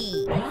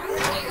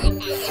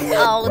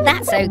 Oh,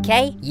 that's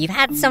okay. You've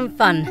had some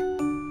fun.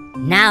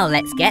 Now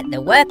let's get the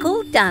work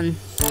all done.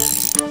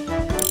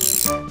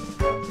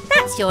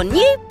 That's your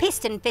new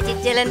piston fitted,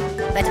 Dylan.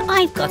 But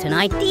I've got an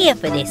idea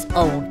for this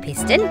old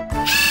piston.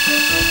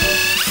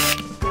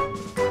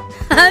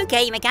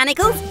 OK,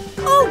 mechanicals,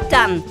 all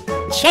done.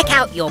 Check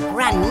out your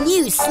brand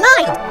new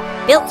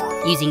slide, built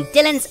using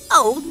Dylan's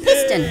old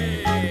piston.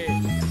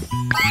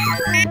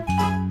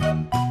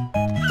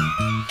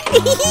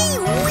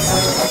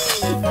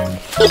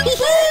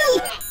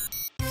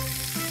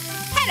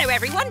 Hello,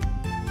 everyone.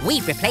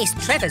 We've replaced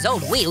Trevor's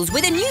old wheels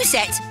with a new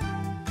set.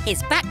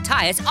 His back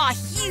tyres are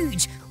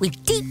huge,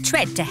 with deep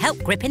tread to help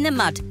grip in the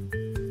mud.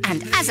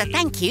 And as a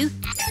thank you,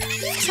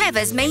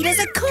 Trevor's made us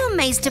a corn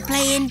maze to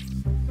play in.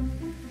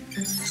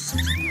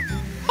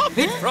 Hop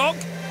it, Frog.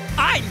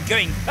 I'm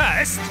going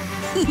first.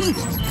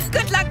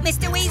 Good luck,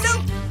 Mr.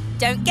 Weasel.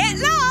 Don't get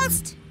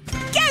lost.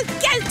 Go,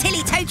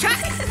 Tilly Tow Truck.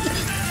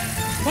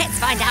 Let's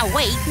find our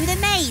way through the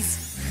maze.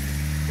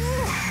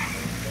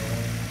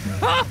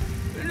 Huh?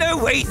 No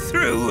way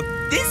through.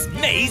 This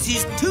maze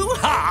is too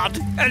hard,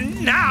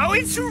 and now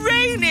it's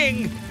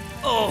raining.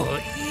 Oh,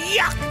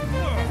 yuck.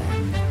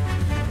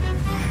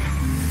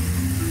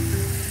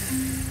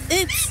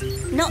 Oops,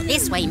 not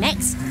this way,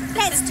 Mex.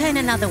 Let's turn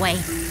another way.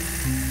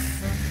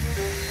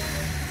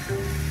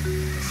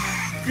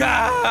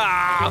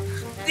 Ah,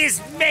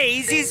 this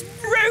maze is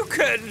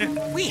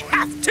broken. We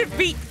have to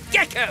beat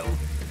Gecko.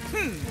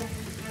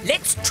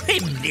 Let's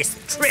trim this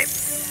trip.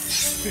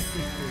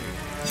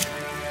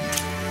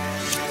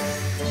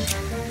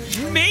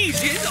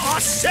 Mazes are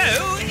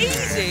so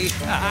easy.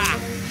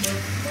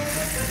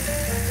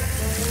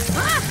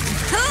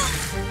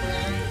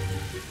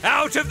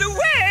 Out of the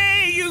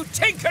way, you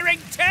tinkering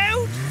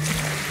toad!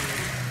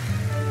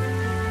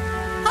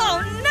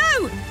 Oh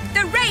no!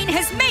 The rain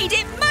has made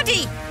it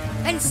muddy,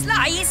 and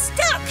Sly is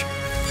stuck.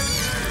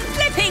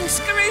 Flipping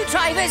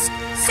screwdrivers,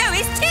 so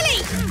is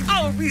Tilly.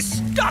 I'll be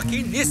stuck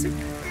in this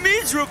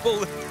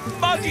miserable,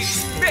 muddy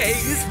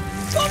maze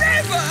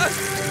forever!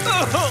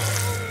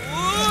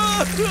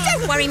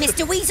 Don't worry,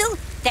 Mr. Weasel.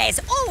 There's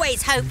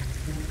always hope.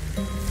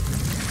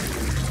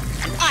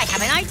 I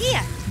have an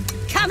idea.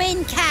 Come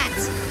in, Cat.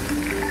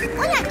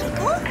 Hola,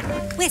 Gecko.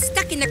 We're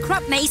stuck in the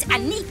crop maze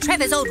and need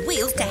Trevor's old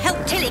wheels to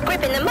help Tilly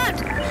grip in the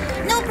mud.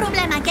 No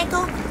problema,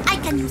 Gecko. I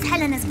can use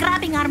Helena's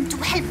grabbing arm to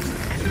help you.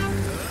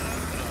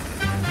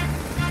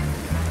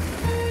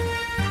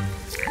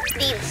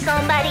 Did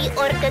somebody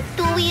order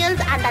 2 wheels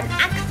and an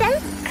axle?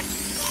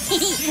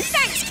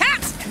 Thanks,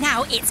 Cat.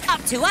 Now it's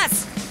up to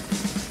us.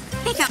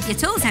 Pick up your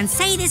tools and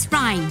say this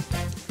rhyme.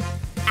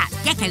 At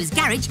Gecko's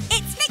Garage,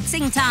 it's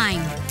mixing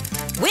time.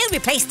 We'll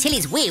replace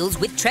Tilly's wheels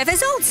with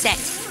Trevor's old set,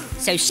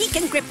 so she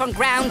can grip on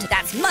ground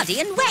that's muddy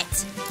and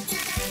wet.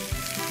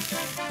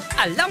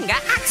 A longer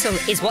axle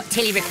is what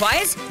Tilly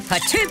requires for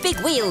 2 big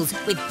wheels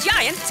with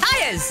giant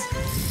tyres.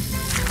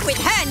 With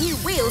her new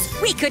wheels,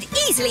 we could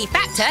easily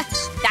factor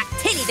that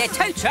Tilly the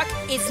tow truck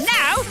is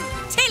now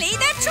Tilly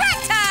the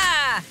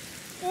tractor!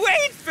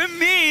 Wait for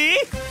me!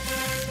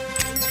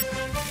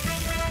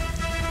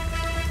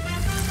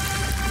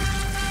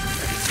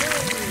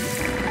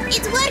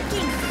 It's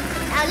working.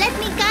 Now let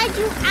me guide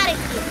you out of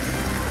here.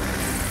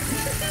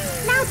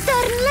 Now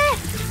turn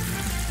left.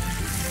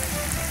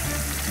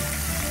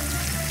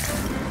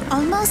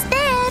 Almost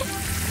there.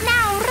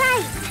 Now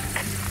right.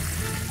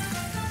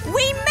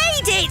 We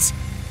made it!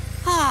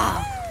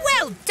 Ah,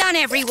 well done,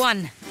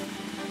 everyone.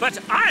 But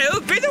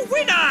I'll be the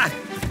winner!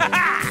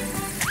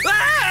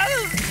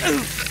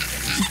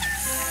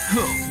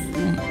 Oh,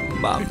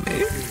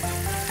 Mummy.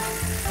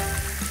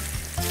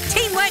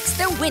 Teamwork's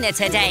the winner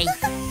today.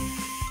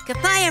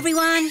 Goodbye,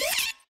 everyone.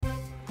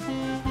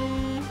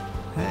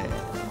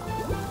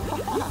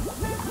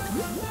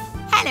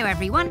 Hello,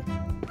 everyone.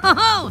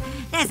 Oh,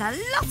 there's a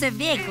lot of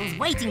vehicles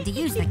waiting to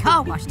use the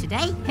car wash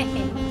today.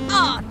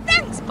 Oh,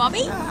 thanks,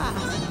 Bobby.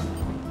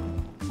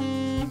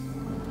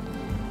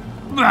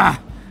 Bah!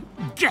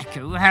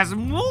 Gecko has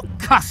more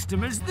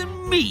customers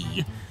than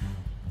me.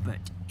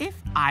 But if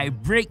I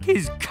break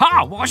his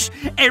car wash,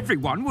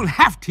 everyone will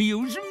have to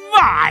use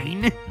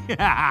mine.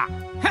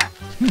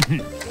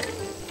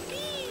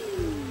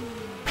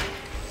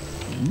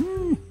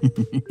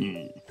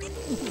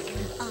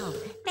 Oh,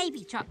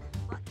 baby truck,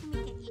 what can we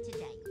get you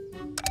today?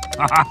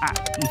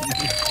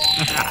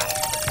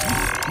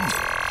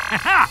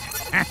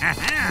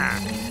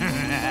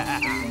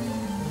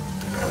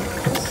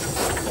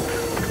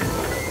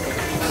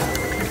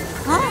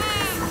 Oh,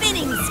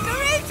 spinning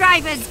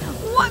screwdrivers!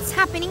 What's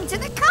happening to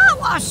the car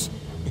wash?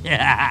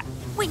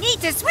 We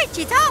need to switch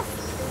it off.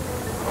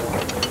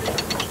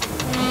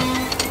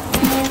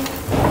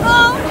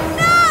 Oh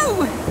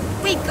no!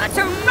 We've got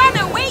a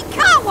runaway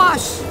car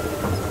wash.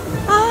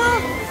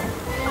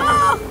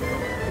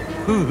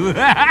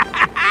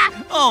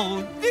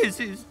 Oh, this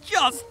is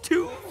just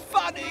too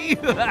funny.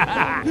 Good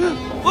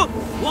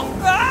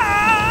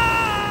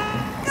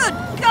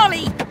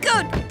golly,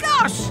 good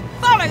gosh!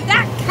 Follow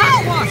that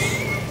car wash!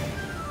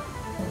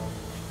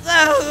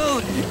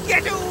 Oh,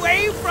 get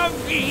away from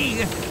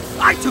me!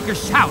 I took a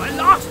shower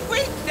last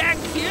week, thank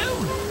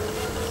you!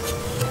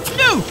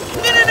 No!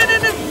 No, no, no, no,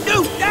 no, no!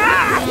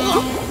 Ah!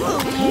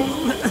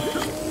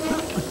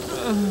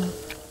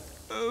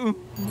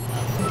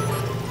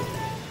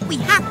 We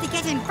have to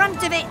get in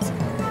front of it.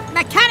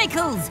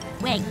 Mechanicals,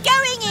 we're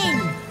going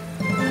in.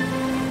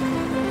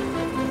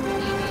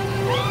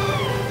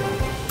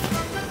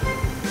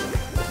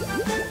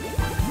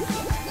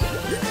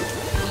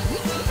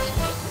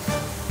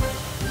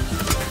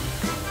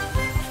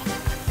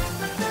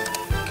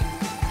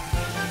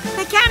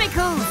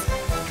 Mechanicals,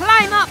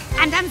 climb up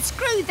and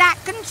unscrew that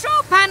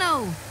control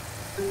panel.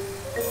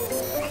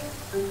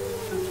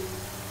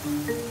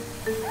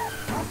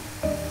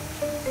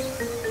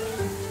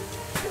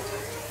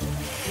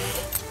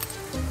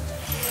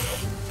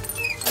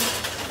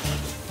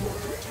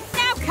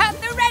 Now cut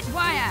the red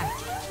wire.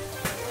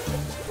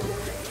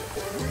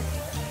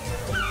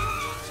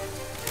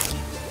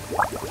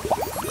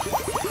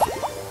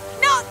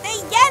 Not the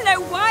yellow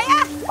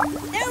wire.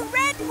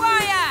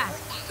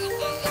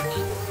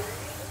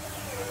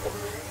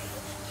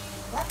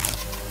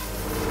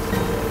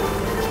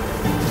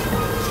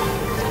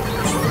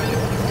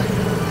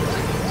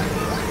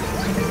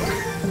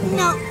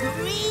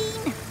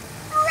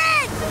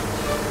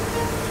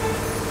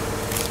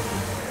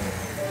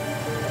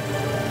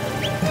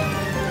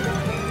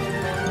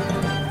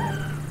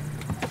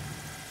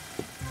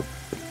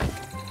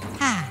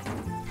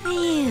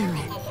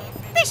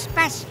 Bish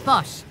bash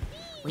bosh.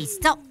 We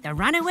stopped the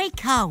runaway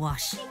car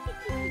wash.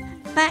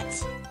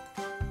 But,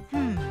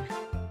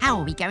 how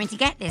are we going to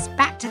get this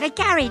back to the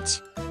garage?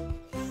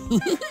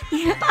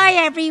 Bye,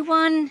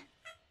 everyone.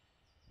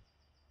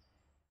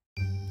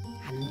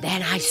 And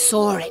then I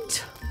saw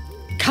it,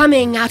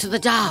 coming out of the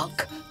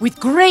dark with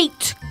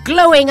great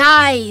glowing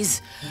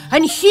eyes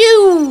and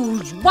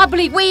huge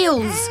wobbly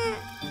wheels.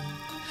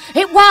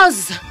 It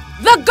was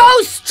the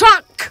ghost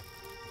truck!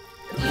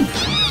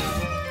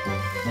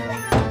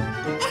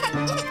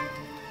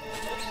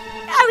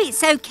 Oh,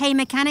 it's okay,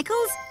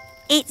 Mechanicals.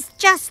 It's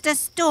just a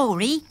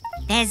story.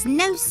 There's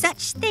no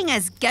such thing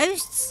as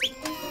ghosts.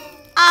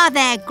 Are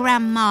there,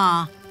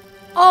 Grandma?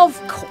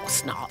 Of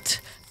course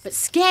not. But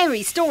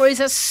scary stories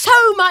are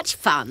so much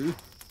fun.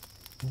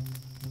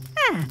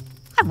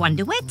 I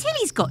wonder where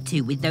Tilly's got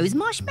to with those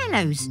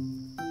marshmallows.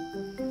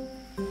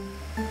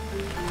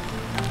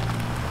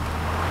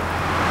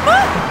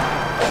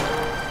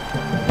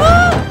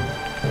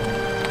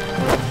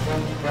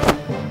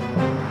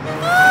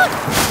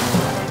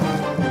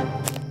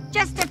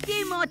 Just a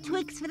few more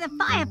twigs for the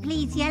fire,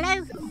 please,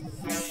 Yellow.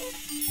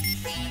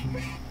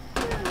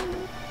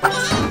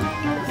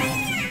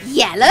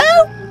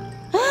 Yellow?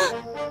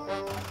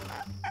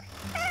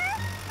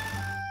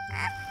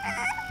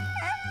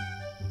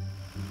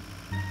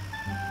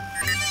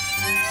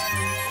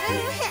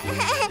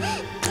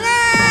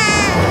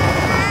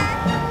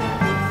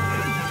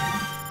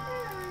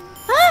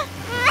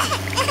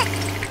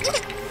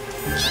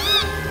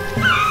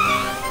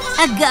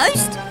 A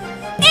ghost?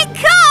 It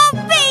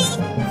can't be!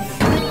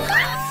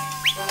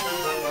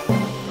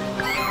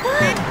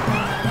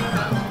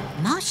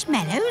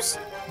 Marshmallows?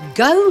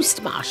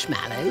 Ghost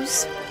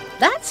marshmallows?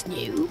 That's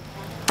new.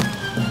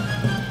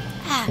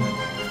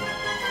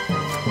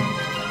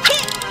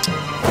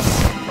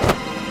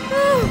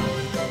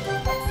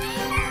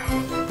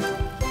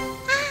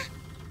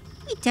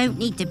 We don't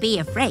need to be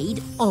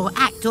afraid or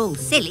act all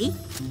silly,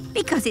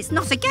 because it's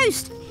not a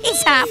ghost.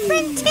 It's our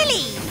friend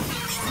Tilly.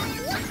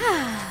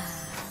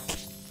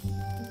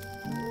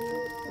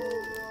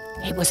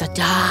 It was a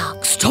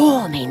dark,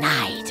 stormy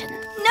night and...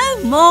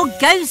 No more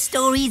ghost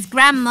stories,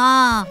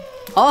 Grandma.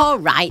 All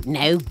right,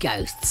 no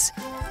ghosts.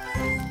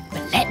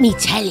 But let me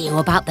tell you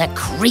about the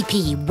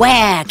creepy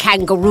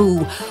were-kangaroo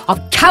of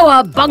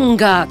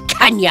Cowabunga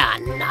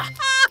Canyon.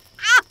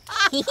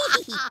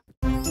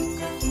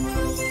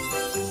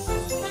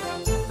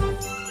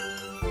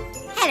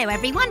 Hello,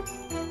 everyone.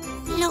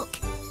 Look,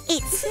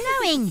 it's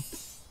snowing.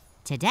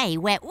 Today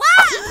we're...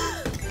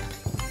 Whoa!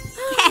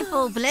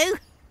 Careful, Blue.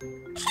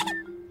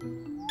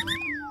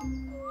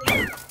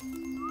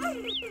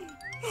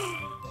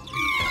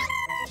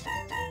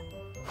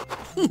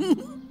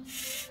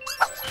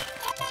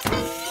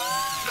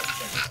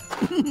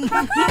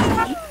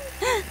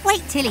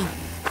 Wait, Tilly.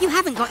 You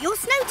haven't got your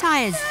snow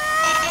tyres.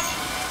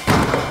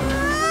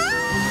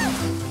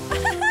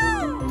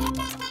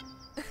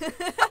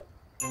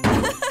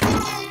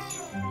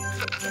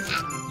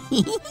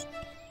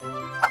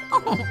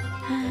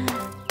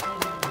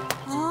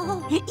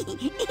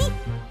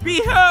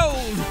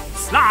 Behold!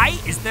 Sly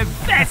is the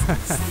best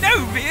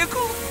snow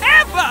vehicle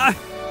ever!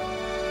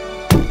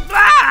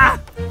 Ah!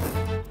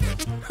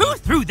 Who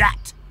threw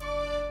that?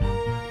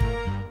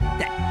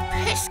 That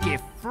pesky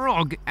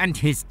frog and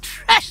his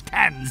trash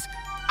cans!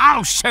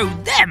 I'll show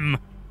them!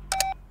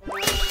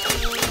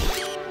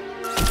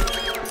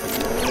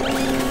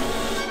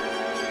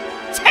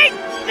 Take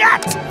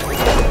that!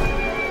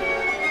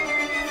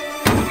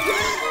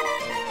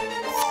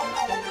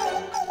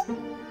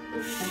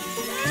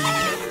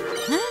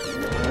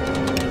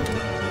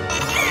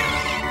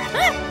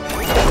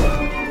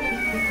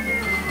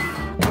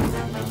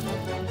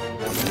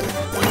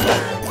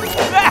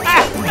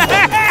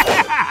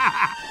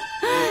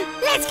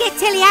 Let's get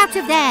Tilly out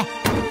of there.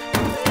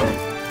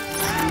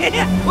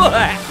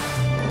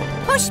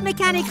 Push,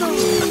 Mechanical.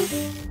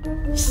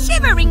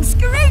 Shivering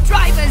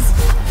screwdrivers.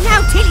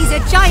 Now Tilly's a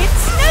giant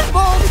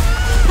snowball.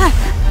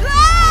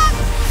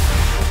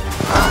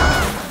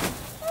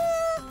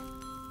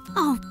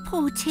 Oh,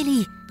 poor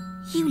Tilly.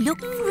 You look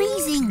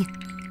freezing.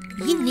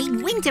 You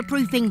need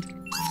winterproofing.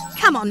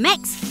 Come on,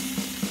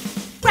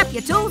 Mex. Grab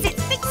your tools,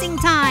 it's fixing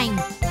time.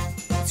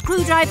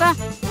 Screwdriver,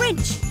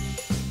 wrench.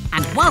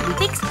 And while we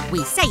fix,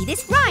 we say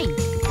this rhyme.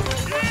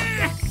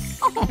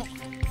 Oh.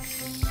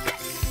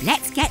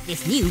 Let's get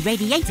this new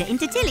radiator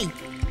into Tilly,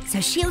 so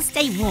she'll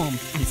stay warm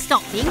and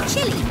stop being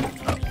chilly.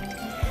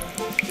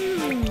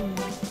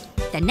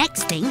 The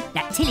next thing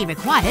that Tilly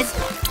requires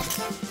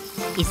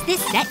is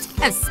this set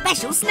of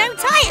special snow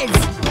tyres.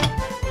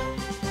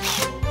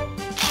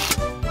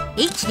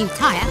 Each new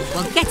tyre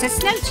will get a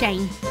snow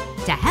chain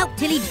to help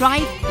Tilly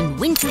drive in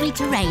wintry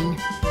terrain.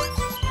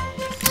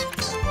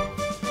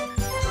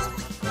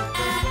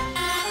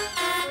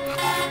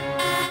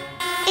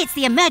 It's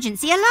the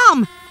emergency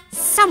alarm.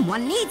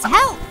 Someone needs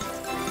help.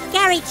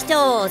 Garage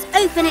doors,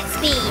 open at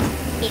speed.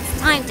 It's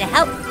time to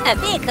help a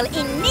vehicle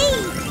in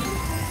need.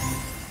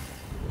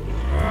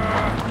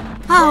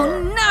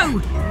 Oh no!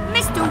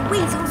 Mr.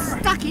 Weasel's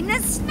stuck stuck in the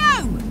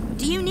snow.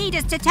 Do you need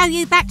us to tow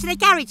you back to the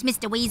garage,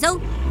 Mr. Weasel?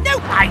 No,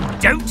 I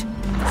don't.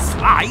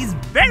 Sly's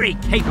very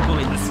capable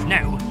in the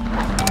snow.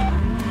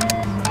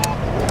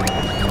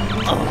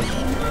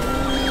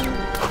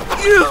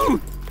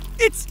 Ew!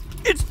 It's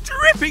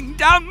dripping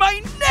down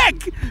my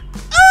neck!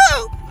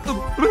 Oh!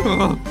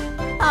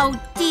 Oh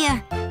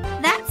dear,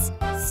 that's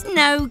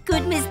no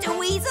good, Mr.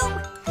 Weasel.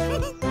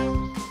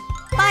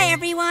 Bye,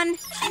 everyone.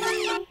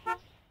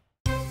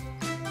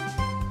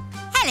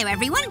 Hello,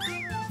 everyone.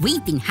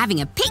 We've been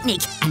having a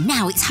picnic and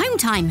now it's home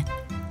time.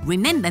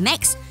 Remember,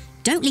 Mex,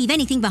 don't leave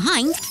anything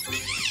behind.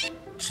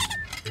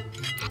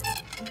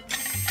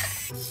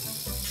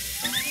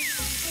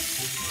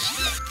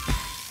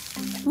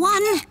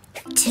 One,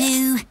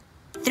 2,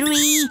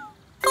 3,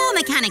 4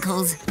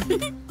 mechanicals.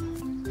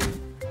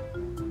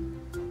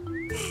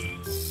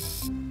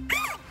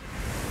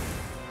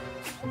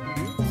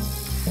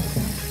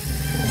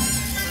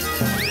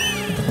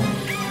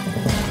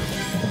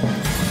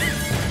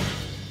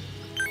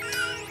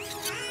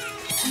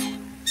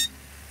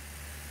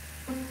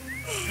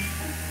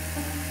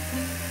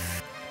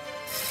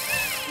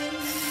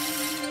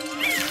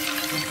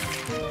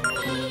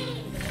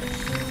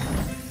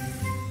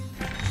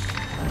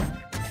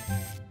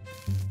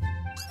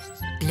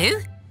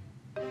 Blue?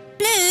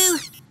 Blue!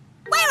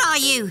 Where are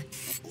you?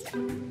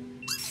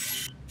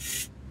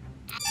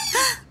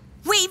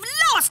 We've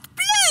lost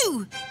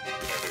Blue!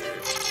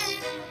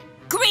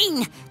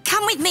 Green,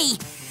 come with me.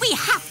 We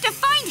have to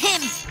find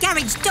him.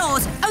 Garage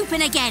doors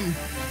open again.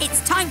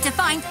 It's time to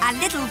find our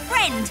little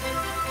friend.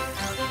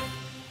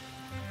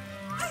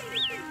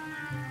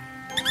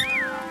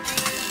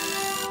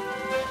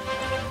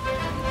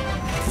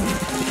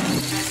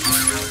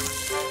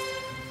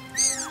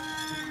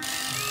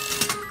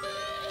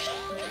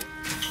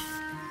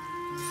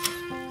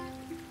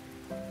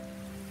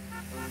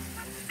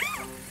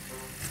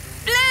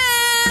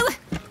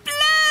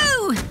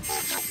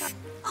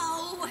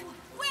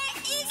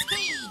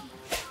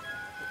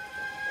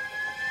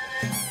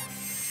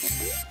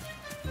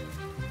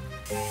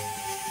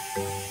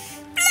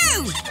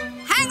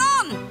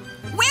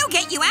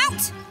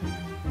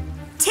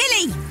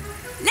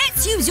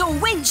 Your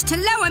winch to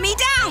lower me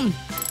down.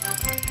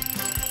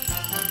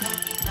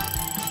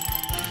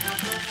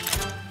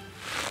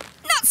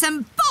 Nuts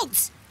and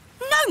bolts!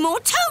 No more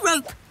tow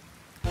rope!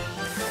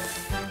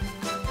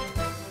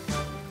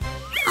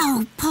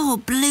 Oh, poor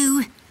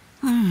Blue.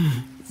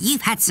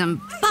 You've had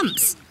some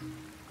bumps.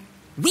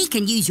 We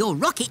can use your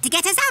rocket to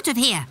get us out of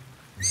here.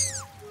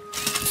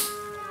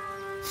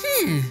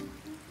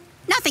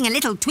 Nothing a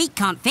little tweak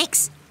can't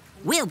fix.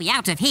 We'll be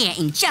out of here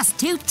in just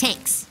 2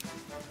 ticks.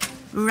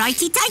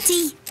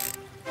 Righty-tighty.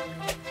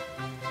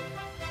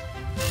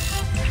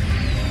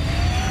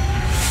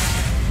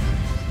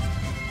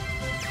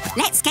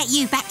 Let's get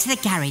you back to the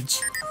garage.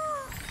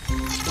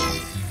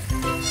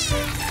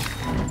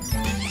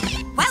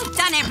 Well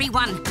done,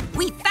 everyone.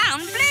 We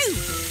found Blue.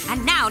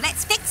 And now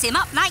let's fix him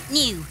up like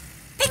new.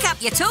 Pick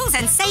up your tools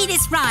and say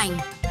this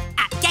rhyme.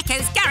 At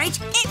Gecko's garage,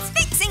 it's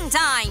fixing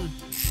time.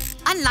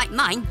 Unlike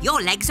mine,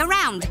 your legs are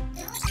round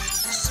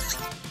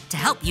to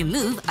help you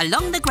move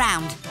along the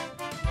ground.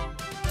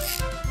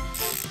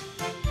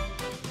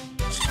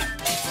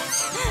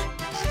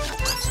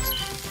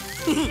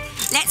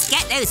 Let's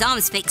get those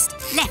arms fixed,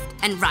 left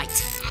and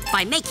right,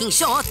 by making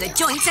sure the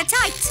joints are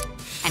tight.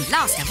 And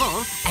last of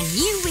all, a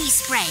new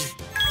respray.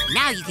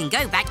 Now you can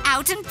go back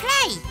out and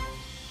play.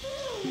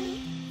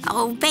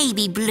 Oh,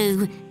 baby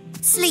Blue,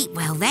 sleep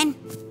well then.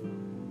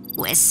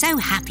 We're so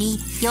happy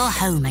you're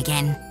home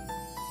again.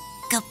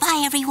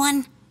 Goodbye,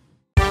 everyone.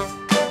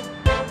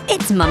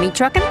 It's Mummy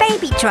Truck and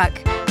Baby Truck.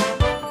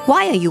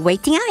 Why are you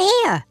waiting out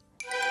here?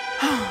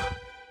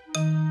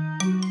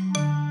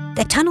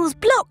 The tunnel's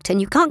blocked and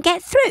you can't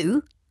get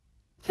through?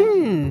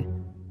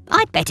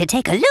 I'd better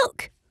take a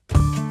look.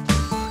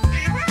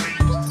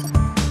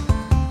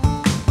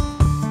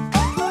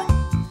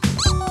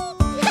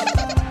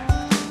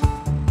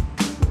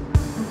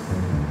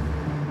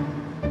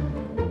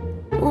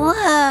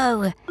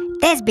 Whoa!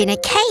 There's been a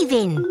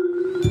cave-in.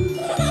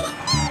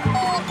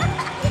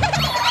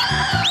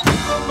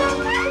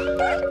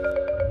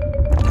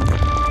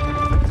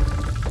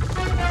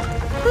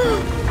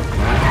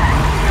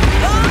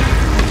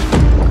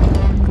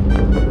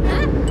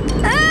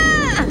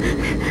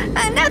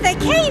 Another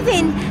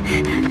cave-in!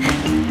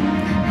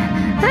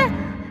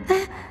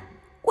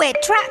 We're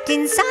trapped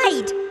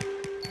inside.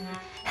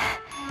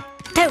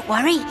 Don't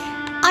worry,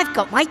 I've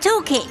got my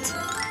toolkit.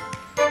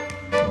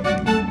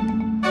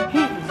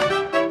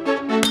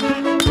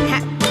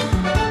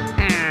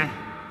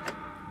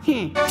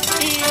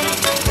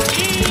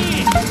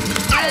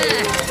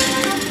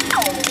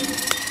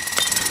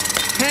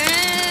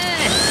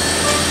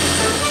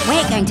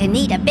 We're going to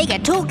need a bigger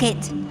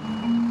toolkit.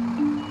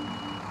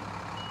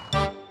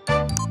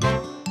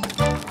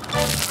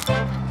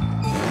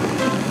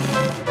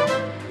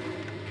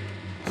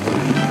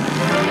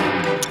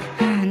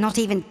 Not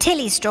even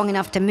Tilly's strong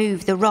enough to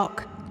move the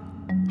rock.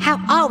 How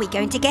are we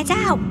going to get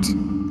out?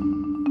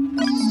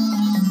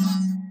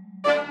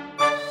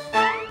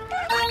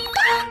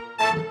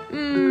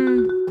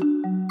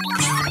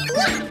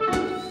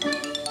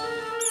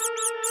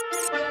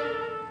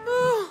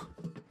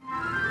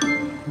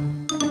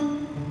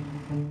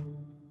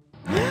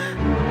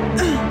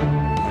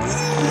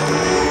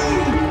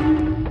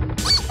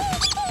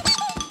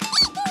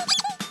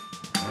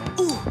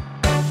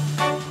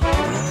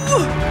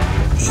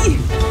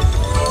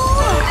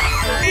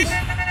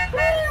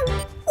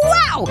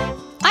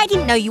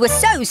 know you were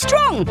so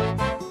strong.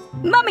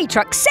 Mummy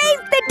Truck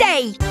saved the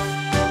day.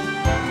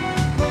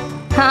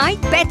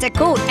 I'd better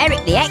call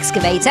Eric the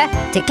excavator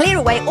to clear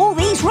away all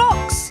these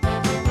rocks.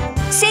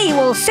 See you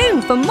all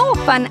soon for more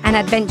fun and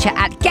adventure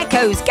at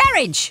Gecko's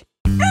Garage.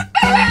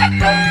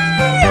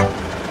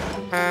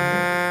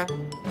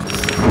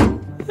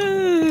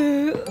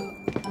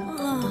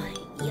 Oh,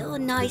 you're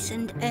nice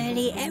and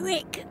early,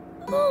 Eric.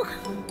 Oh.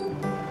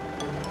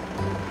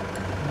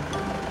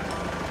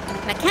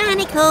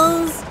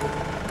 Mechanicals!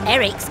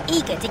 Eric's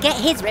eager to get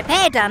his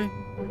repair done.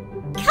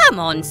 Come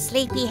on,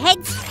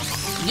 sleepyheads.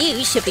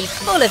 You should be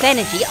full of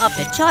energy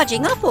after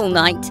charging up all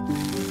night.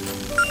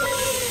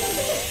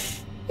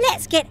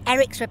 Let's get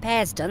Eric's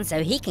repairs done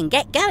so he can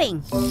get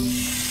going.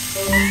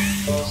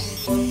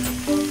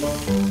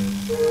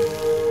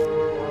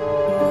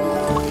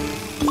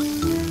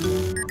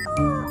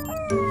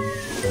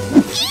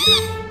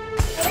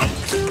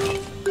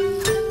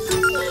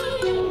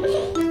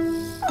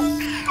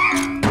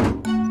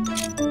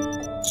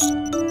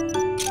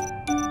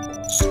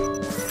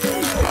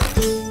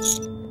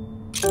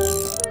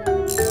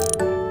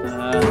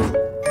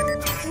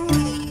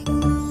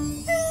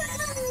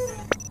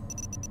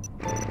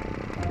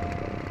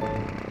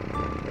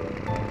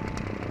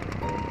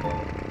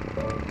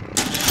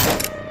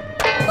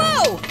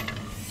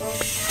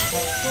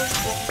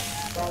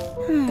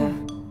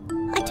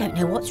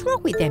 What's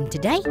wrong with them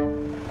today?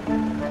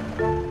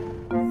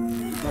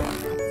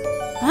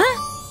 Huh?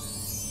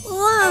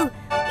 Whoa!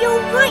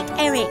 You're right,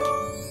 Eric.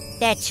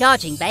 Their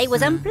charging bay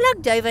was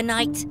unplugged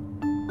overnight.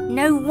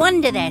 No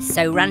wonder they're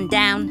so run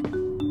down.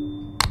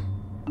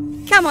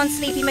 Come on,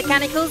 sleepy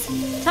mechanicals.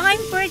 Time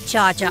for a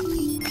charge up.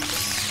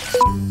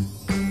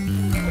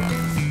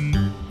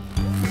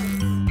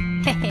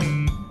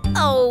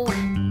 Oh,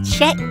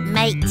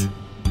 checkmate.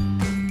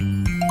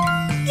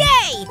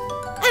 Yay!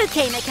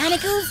 Okay,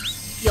 mechanicals.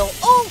 You're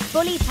all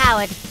fully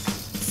powered.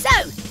 So,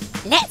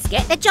 let's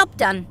get the job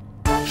done.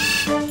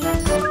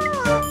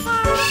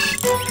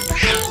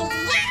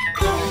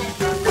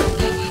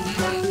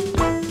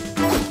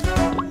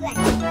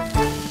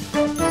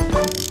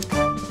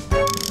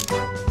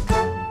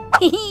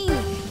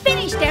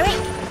 Finished, Eric.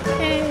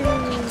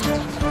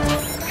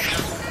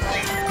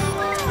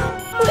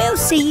 We'll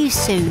see you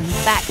soon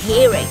back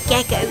here at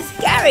Gecko's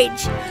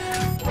Garage.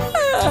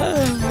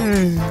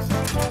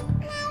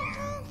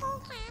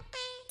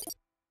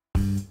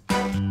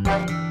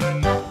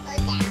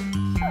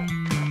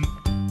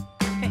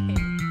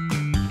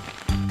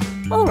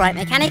 All right,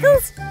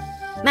 mechanicals.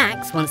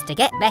 Max wants to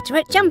get better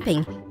at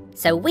jumping,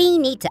 so we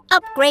need to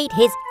upgrade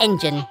his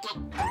engine.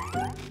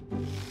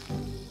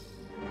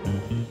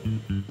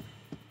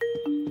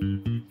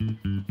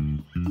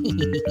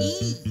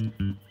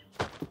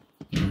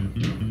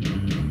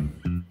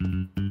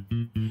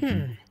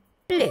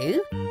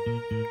 Blue,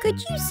 could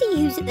you see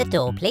who's at the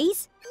door,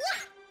 please?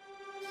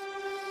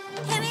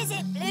 Who is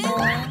it, Blue?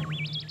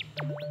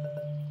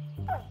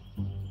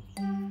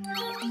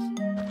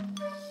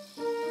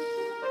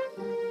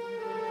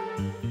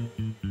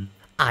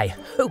 I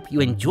hope you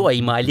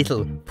enjoy my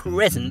little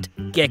present,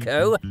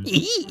 Gecko.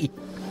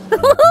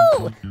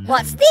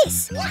 What's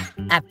this?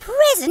 A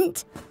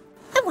present?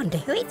 I wonder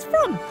who it's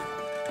from.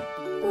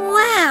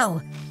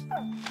 Wow!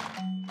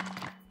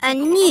 A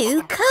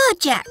new car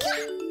jack.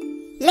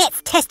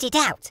 Let's test it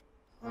out.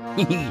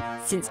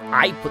 Since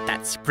I put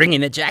that spring in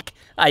the jack,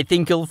 I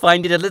think you'll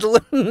find it a little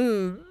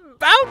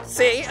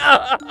bouncy.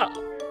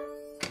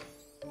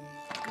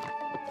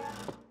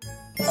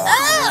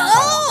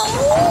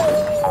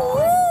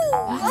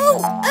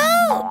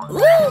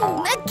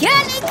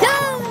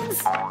 Mechanicals!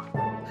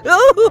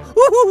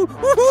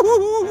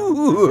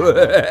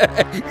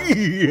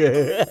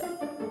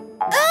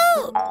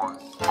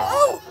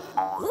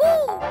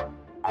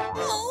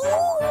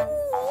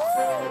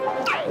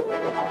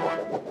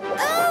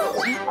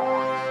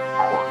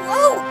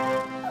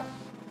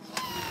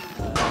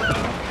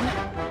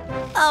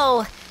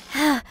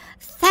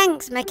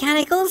 Thanks,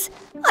 mechanicals.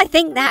 I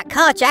think that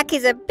car jack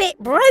is a bit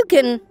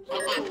broken.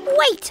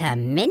 Wait a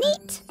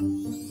minute.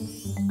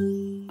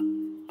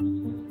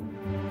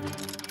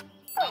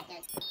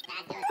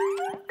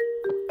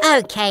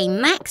 Okay,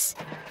 Max,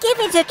 give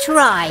it a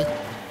try.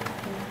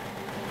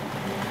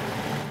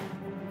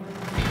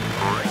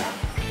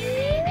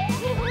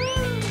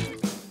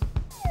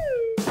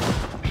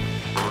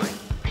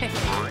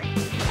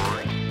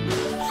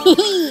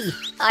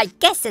 I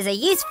guess there's a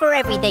use for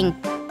everything.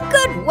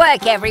 Good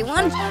work,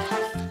 everyone.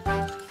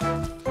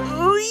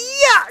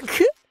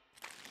 Yuck!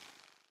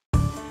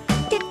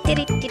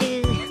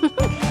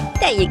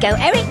 There you go,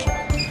 Eric.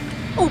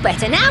 All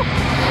better now.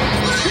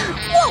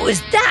 What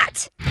was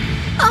that?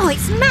 Oh,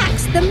 it's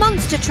Max, the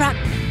monster truck.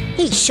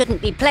 He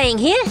shouldn't be playing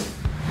here.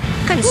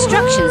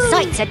 Construction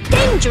sites are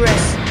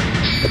dangerous.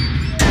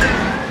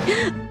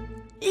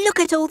 Look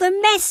at all the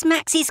mess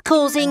Max is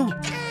causing.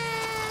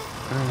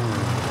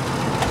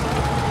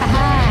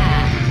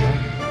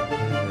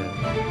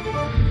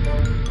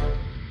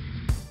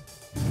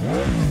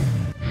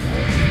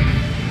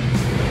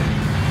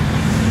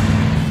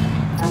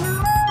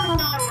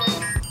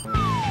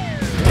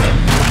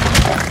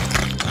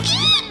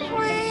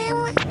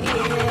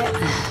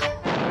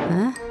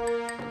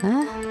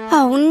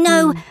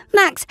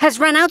 has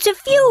run out of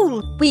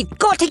fuel. We've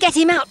got to get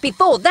him out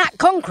before that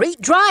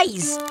concrete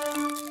dries.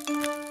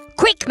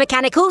 Quick,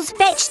 mechanicals,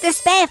 fetch the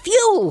spare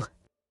fuel.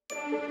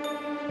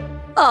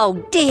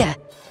 Oh dear,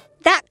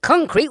 that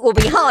concrete will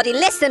be hard in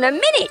less than a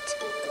minute.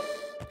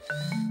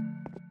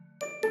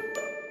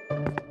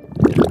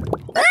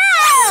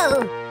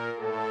 Oh!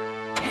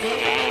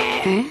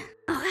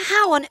 Oh,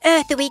 how on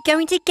earth are we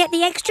going to get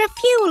the extra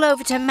fuel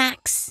over to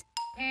Max?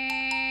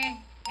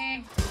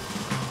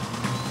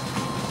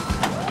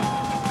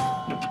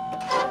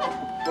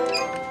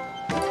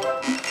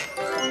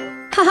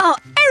 Oh,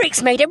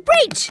 Eric's made a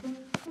bridge!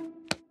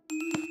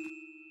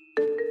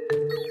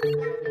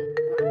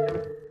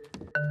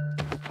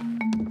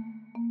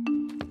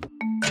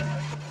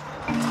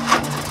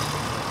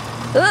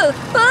 Oh,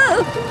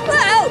 oh,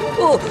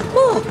 oh,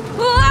 oh,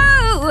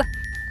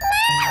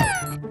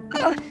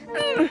 oh.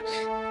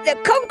 The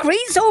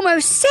concrete's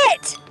almost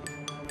set.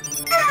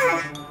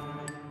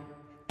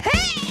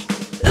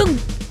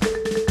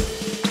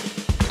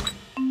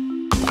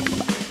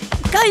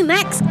 Go,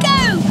 Max, go!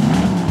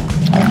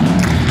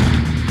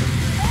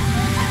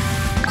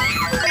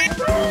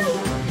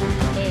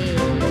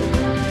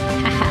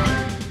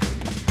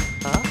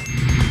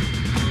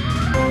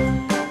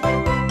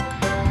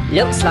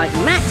 Looks like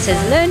Max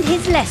has learned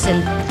his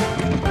lesson.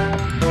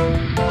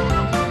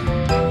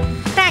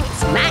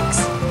 Thanks, Max.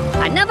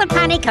 Another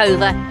panic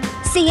over.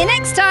 See you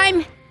next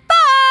time.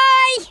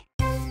 Bye!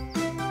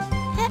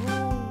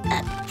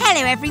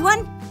 Hello,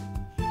 everyone.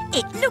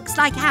 It looks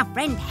like our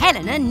friend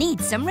Helena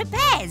needs some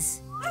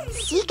repairs.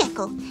 See,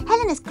 Gecko,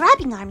 Helena's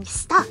grabbing arm is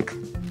stuck.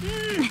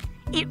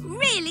 It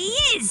really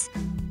is.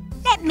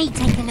 Let me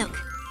take a look.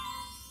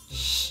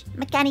 Shh,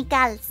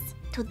 mechanicals.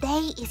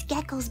 Today is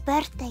Gecko's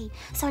birthday,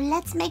 so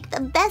let's make the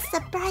best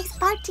surprise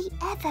party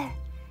ever.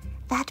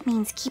 That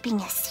means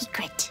keeping a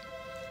secret,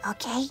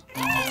 okay?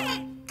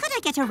 Could I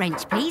get a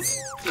wrench, please?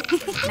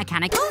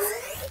 Mechanicals?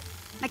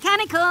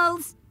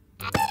 Mechanicals!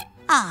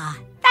 Ah,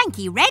 thank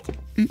you, Red.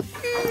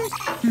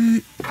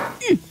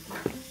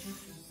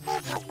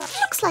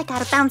 Looks like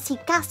our bouncy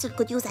castle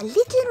could use a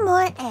little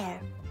more air.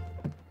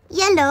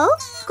 Yellow,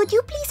 could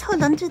you please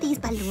hold on to these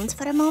balloons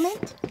for a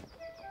moment?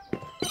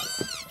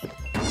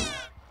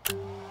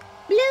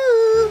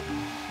 Blue,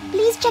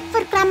 please check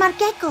for Grandma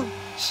Gecko.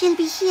 She'll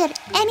be here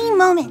any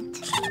moment.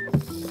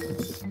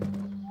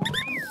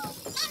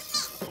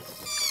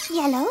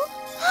 Yellow?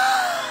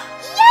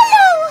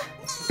 Yellow!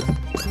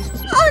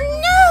 Oh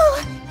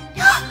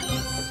no!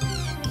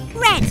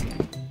 Red,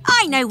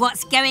 I know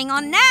what's going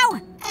on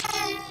now.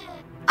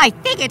 I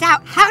figured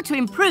out how to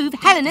improve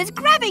Helena's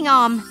grabbing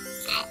arm.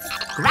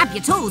 Grab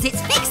your tools,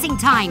 it's fixing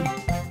time.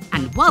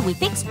 And while we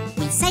fix,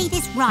 we say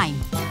this rhyme.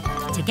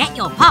 To get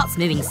your parts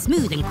moving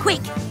smooth and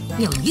quick,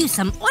 we'll use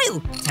some oil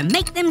to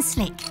make them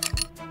slick.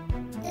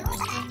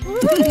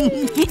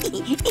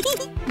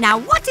 Now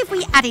what if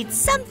we added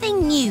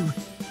something new?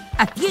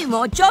 A few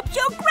more jobs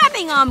your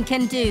grabbing arm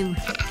can do.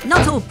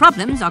 Not all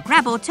problems are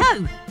grab or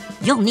tow.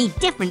 You'll need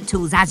different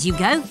tools as you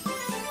go.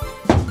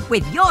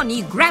 With your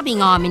new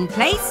grabbing arm in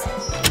place,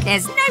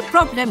 there's no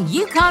problem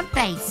you can't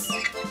face.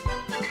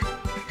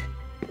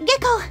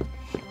 Gecko!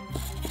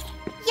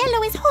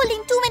 Yellow is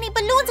holding too many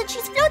balloons and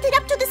she's floated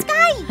up to the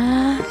sky.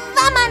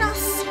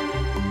 Vámonos!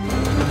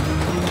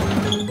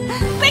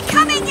 We're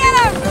coming,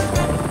 Yellow!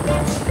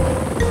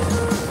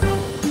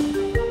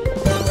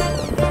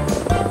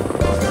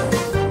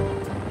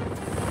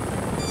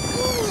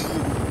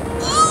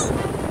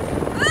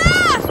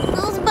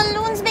 Those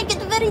balloons make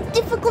it very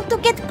difficult to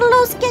get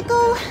close,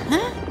 Gecko.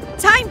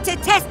 Time to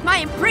test my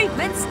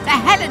improvements to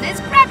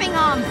Helena's grabbing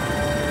arm.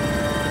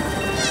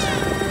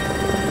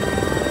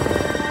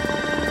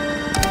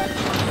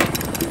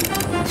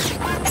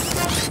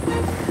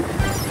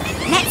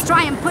 Let's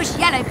try and push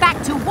Yellow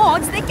back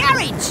towards the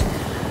garage.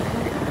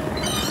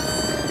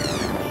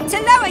 To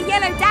lower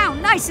Yellow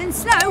down nice and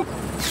slow,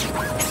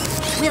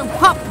 we'll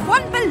pop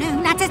one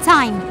balloon at a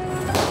time.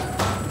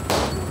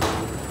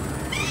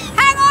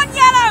 Hang on,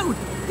 Yellow!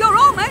 You're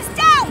almost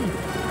down!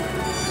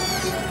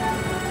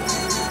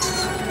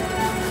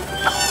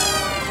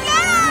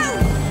 Yellow!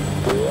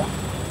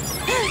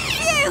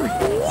 Phew!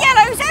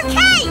 Yellow's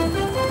okay!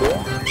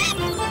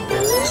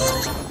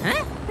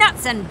 Huh?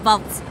 Nuts and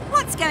bolts.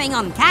 What's going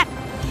on, Cat?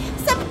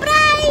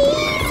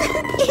 Surprise!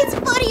 It's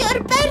for your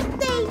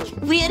birthday!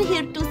 We're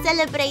here to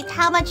celebrate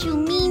how much you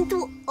mean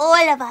to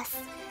all of us.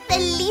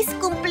 Feliz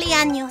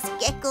cumpleaños,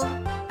 Gecko.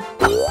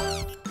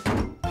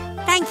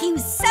 Thank you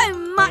so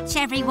much,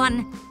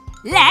 everyone.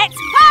 Let's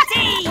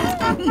party!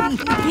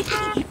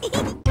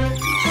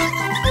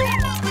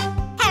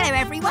 Hello,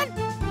 everyone.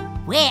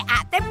 We're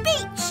at the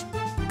beach,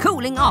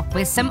 cooling off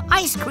with some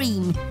ice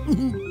cream.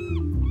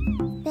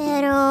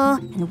 Pero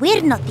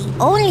we're not the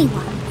only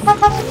ones.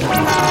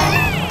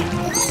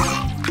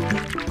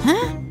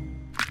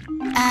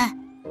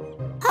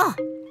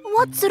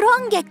 What's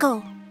wrong,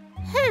 Gecko?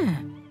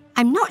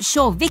 I'm not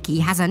sure Vicky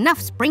has enough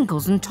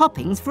sprinkles and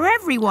toppings for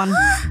everyone.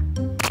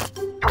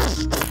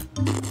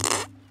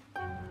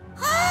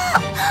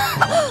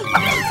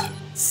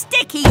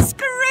 Sticky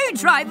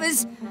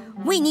screwdrivers!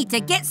 We need to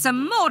get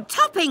some more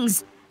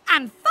toppings,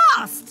 and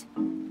fast.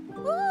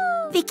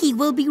 Vicky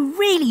will be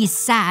really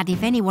sad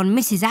if anyone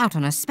misses out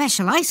on a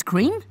special ice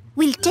cream.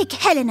 We'll take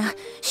Helena.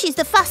 She's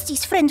the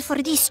fastest friend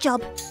for this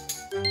job.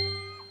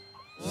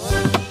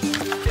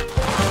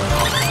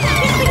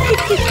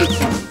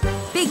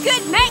 Be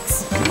good,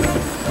 Max.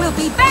 We'll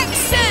be back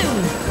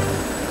soon.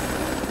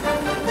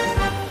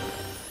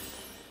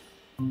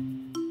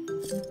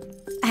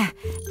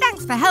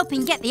 Thanks for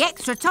helping get the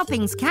extra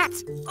toppings, Kat.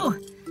 Oh,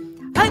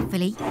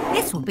 hopefully,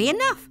 this will be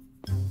enough.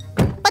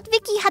 But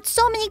Vicky had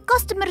so many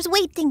customers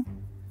waiting.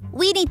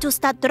 We need to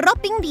start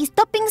dropping these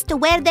toppings to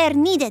where they're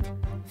needed.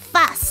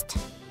 Fast.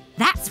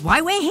 That's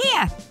why we're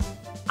here.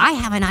 I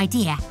have an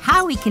idea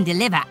how we can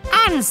deliver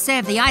and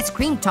serve the ice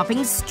cream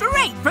toppings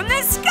straight from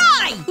the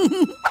sky.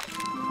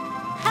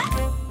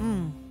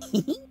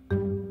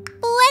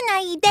 Buena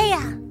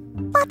idea.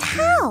 But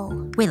how?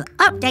 We'll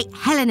update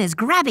Helena's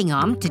grabbing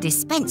arm to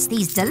dispense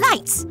these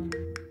delights.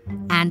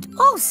 And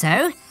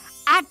also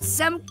add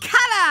some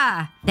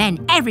colour.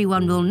 Then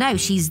everyone will know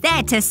she's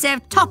there to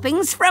serve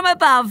toppings from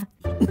above.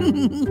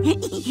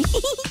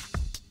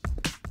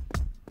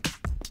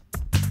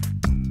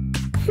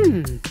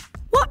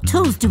 What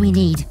tools do we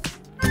need?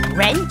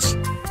 Wrench,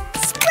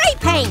 spray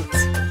paint.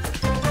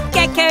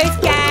 Gecko's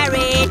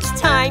Garage,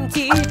 time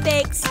to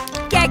fix.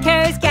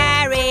 Gecko's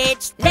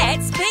Garage,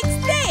 let's fix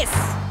this.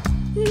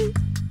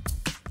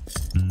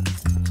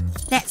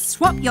 Let's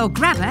swap your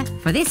grabber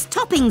for this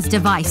toppings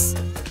device.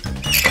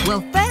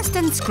 We'll first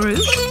unscrew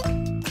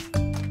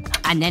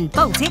and then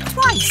bolt it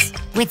twice.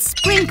 With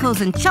sprinkles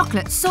and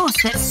chocolate sauce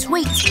that's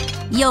sweet,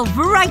 you'll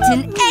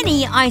brighten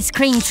any ice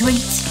cream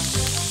treat.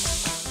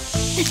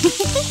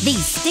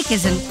 These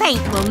stickers and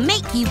paint will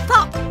make you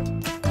pop,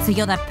 so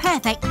you're the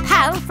perfect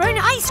pal for an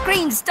ice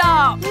cream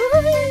stop.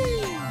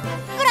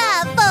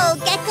 Bravo,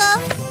 Gecko.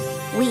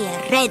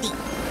 We're ready.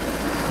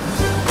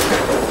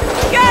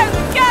 Go,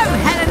 go,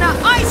 Helena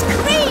Ice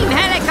Cream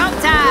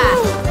Helicopter!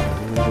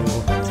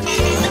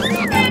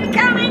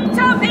 Incoming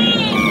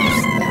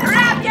toppings!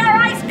 Grab your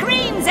ice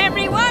creams,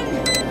 everyone!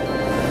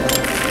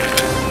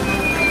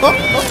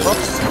 Perfect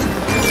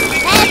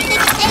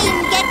aim,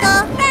 Gecko.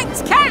 Thanks,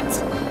 Kat!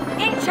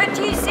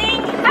 Introducing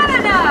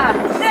Helena,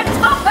 the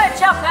Topper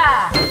Chopper!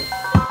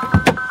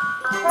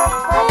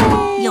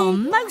 You're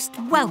most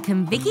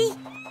welcome, Vicky.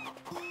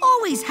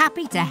 Always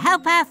happy to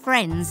help our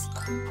friends.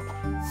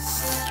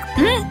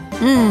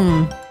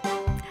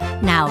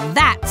 Now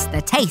that's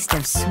the taste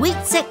of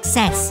sweet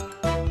success.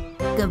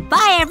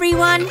 Goodbye,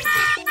 everyone.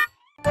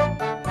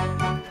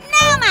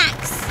 Now,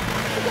 Max.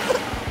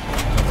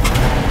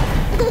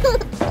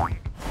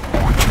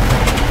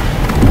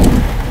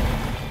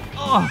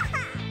 Oh,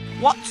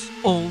 what's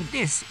all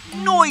this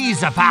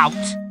noise about?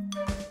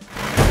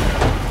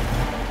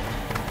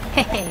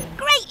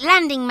 Great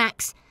landing,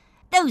 Max.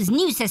 Those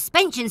new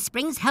suspension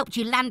springs helped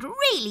you land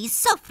really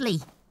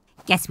softly.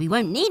 Guess we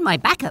won't need my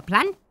backup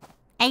plan.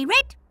 Eh,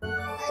 Red?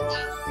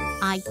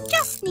 I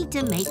just need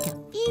to make a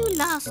few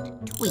last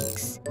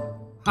tweaks.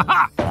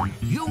 Ha!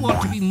 You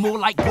want to be more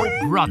like your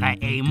brother,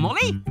 eh,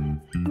 Molly?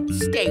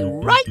 Stay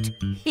right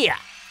here.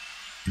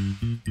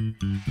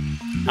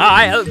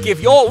 I'll give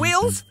your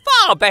wheels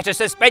far better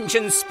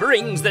suspension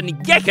springs than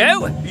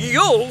Gecko.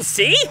 You'll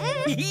see.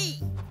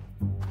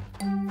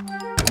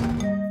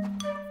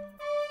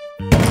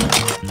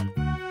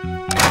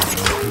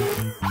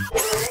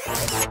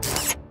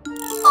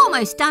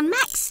 Almost done,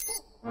 Max.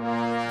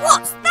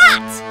 What's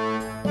that?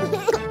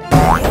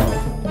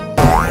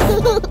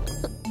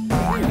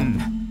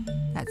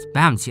 That's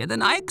bouncier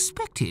than I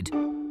expected.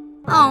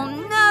 Oh,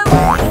 no.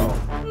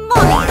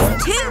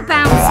 Molly's too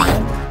bouncy.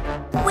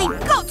 We've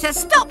got to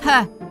stop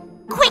her.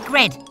 Quick,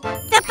 Red.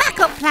 The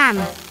backup plan.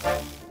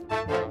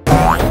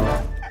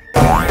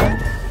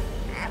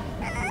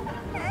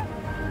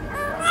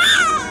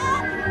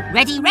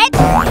 Ready, Red?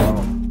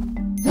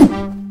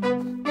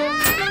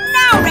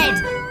 Now, Red.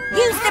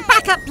 Use the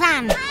backup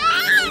plan.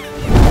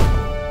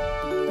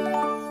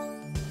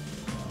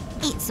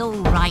 It's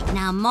all right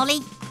now,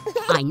 Molly.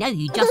 I know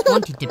you just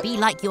wanted to be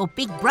like your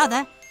big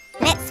brother.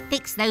 Let's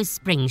fix those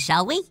springs,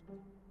 shall we?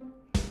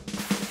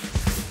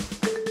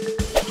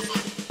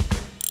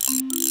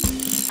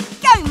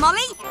 Go,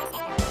 Molly!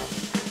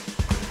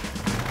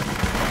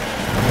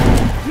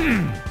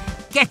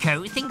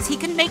 Gecko thinks he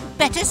can make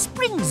better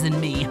springs than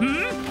me,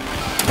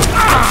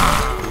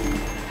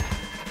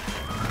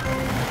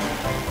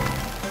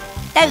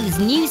 Those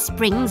new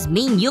springs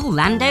mean you'll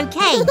land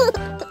okay.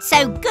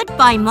 So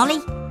goodbye,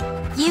 Molly.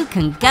 You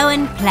can go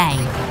and play.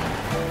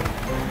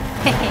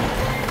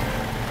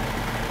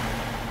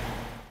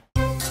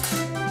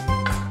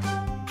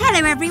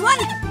 Hello, everyone.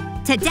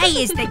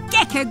 Today is the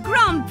Gecko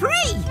Grand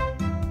Prix.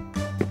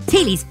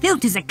 Tilly's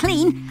filters are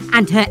clean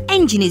and her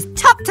engine is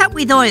topped up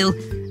with oil.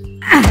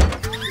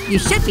 You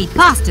should be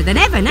faster than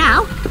ever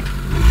now.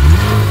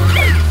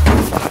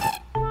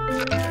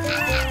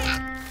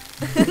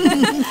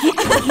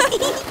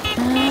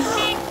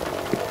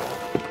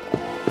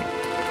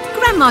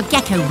 Grandma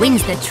Gecko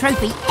wins the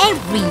trophy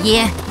every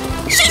year.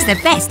 She's the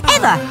best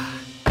ever.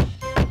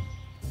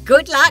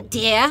 Good luck,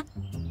 dear.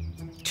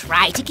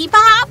 Try to keep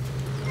up.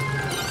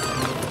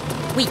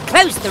 We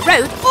closed the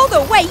road all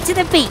the way to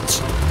the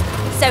beach.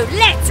 So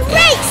let's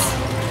race!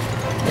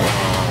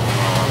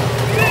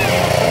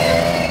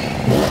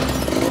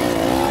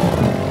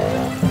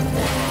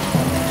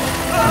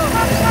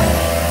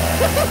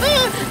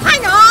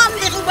 Hang on,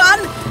 little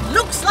one.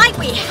 Looks like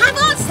we have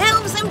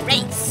ourselves a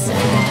race.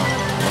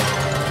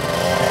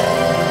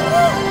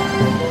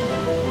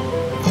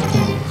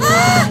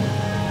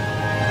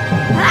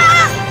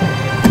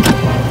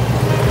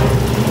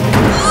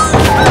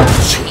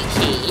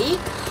 Cheeky.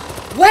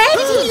 Where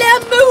did he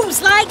learn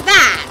moves like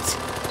that?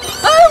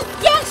 Oh,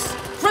 yes,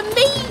 from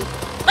me.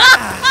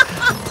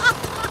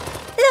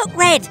 Look,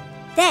 Red,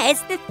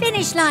 there's the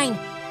finish line.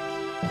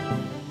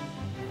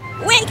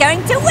 We're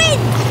going to win!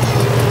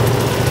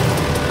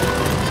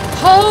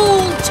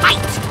 Hold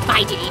tight,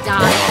 my dilly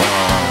darling.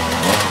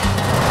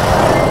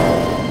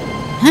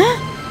 Huh?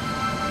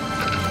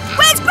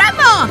 Where's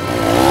Grandma?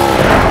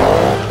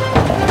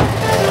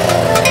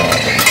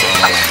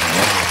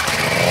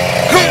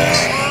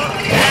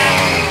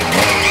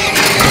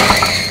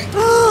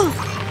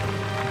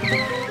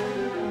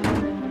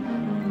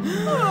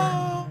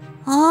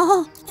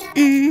 Oh.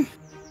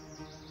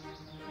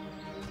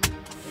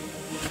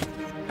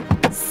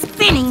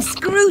 Spinning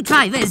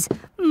screwdrivers!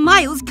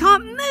 Miles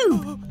can't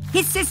move!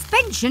 His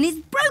suspension is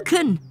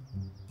broken!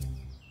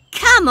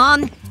 Come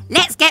on,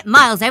 let's get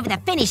Miles over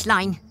the finish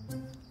line.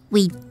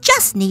 We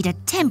just need a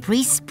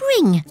temporary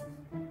spring.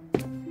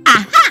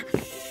 Aha!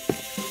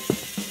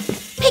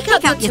 Pick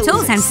Up your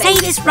tools and say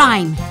this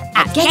rhyme.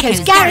 At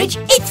Gecko's Garage,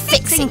 it's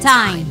fixing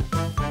time.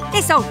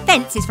 This old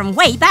fence is from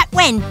way back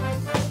when,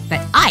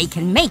 but I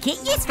can make it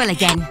useful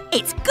again.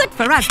 It's good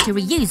for us to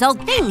reuse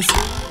old things,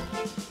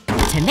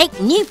 to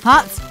make new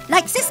parts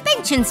like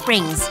suspension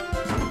springs.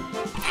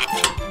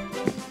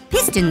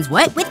 Pistons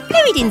work with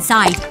fluid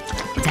inside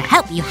to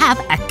help you have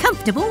a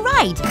comfortable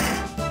ride.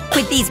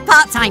 With these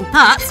part-time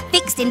parts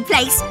fixed in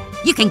place,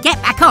 you can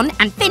get back on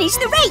and finish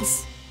the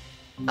race.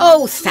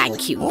 Oh,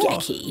 thank you,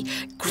 Gecky.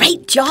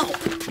 Great job.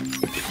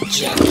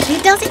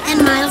 Gently does it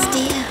then, Miles,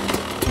 dear.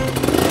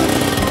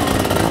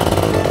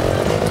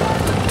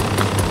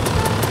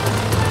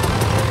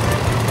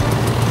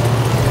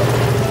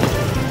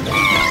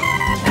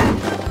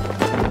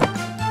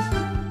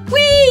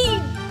 We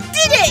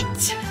did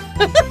it!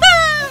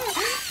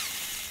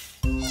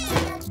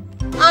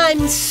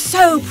 I'm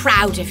so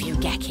proud of you,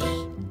 Gecky.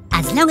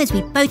 As long as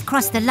we both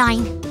cross the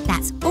line,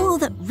 that's all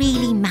that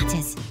really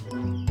matters.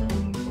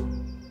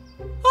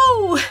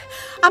 Oh,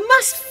 I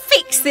must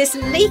fix this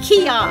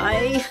leaky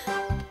eye.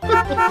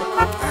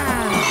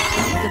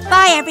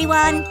 Goodbye,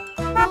 everyone.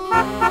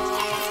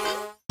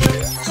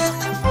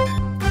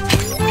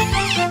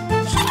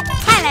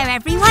 Hello,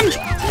 everyone.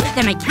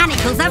 The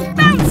mechanicals are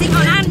bouncing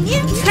on our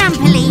new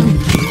trampoline.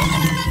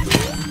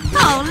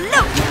 Oh,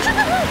 look!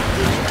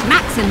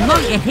 Max and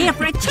Molly are here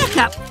for a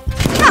checkup.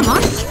 Come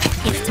on,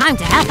 it's time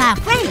to help our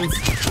friends.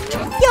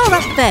 You're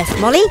up first,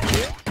 Molly.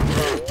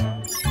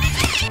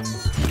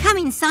 Come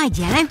inside,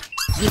 Yellow.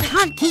 You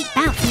can't keep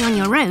bouncing on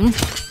your own.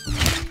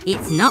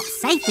 It's not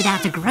safe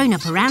without a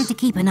grown-up around to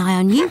keep an eye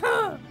on you.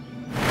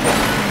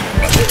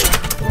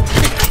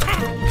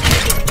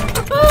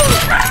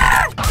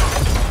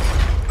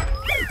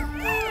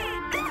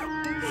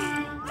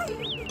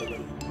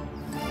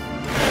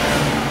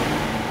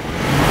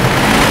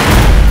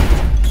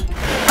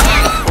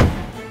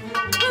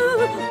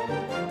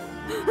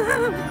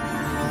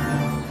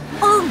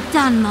 All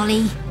done,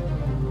 Molly.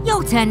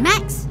 Your turn,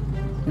 Max.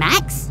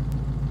 Max?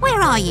 Where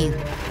are you?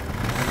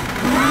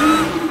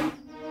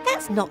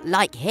 That's not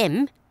like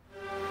him.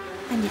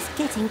 And it's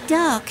getting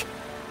dark.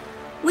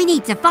 We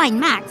need to find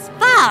Max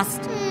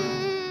fast.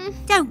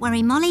 Don't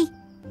worry, Molly.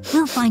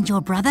 We'll find your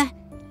brother.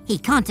 He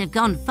can't have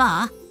gone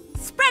far.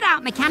 Spread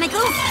out,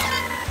 mechanicals.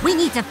 We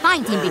need to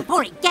find him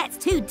before it gets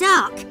too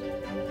dark.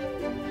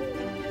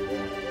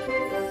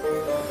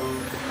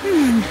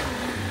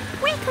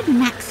 Where could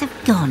Max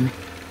have gone?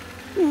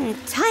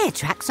 Tyre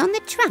tracks on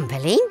the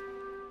trampoline?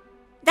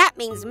 That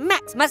means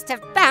Max must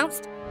have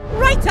bounced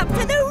right up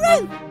to the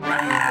roof.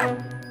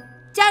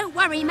 Don't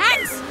worry,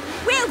 Max.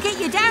 We'll get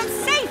you down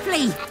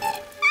safely.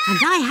 And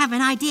I have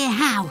an idea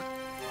how.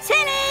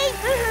 Tilly!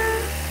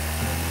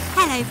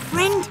 Hello,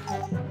 friend.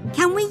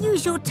 Can we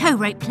use your tow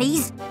rope,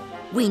 please?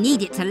 We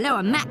need it to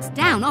lower Max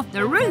down off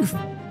the roof.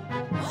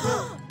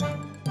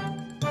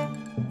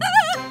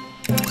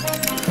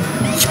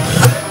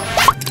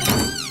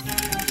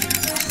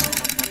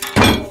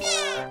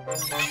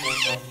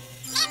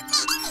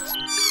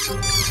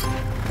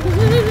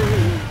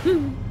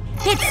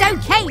 It's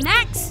okay,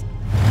 Max.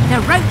 The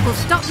rope will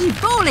stop you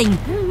falling,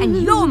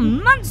 and your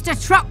monster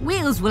truck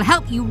wheels will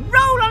help you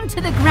roll onto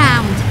the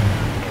ground.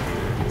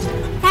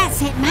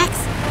 That's it,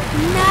 Max.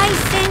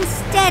 Nice and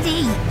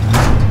steady.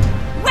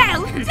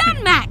 Well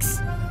done, Max.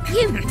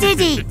 You did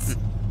it.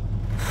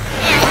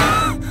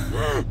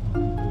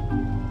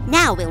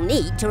 Now we'll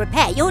need to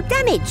repair your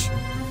damage.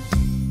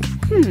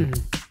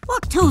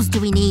 What tools do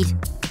we need?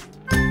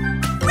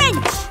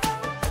 Wrench,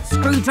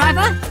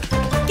 screwdriver,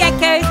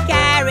 Gecko's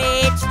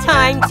Garage,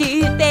 time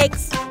to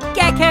fix.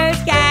 Gecko's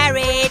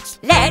Garage,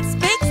 let's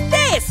fix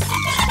this.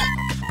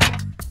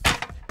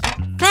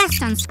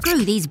 First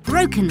unscrew these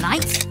broken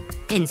lights,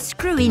 then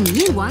screw in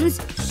new ones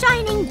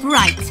shining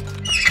bright.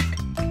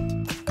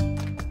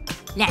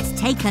 Let's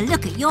take a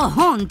look at your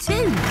horn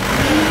too.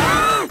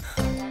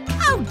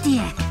 Oh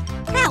dear,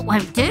 that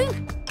won't do.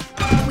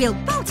 We'll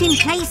bolt in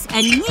place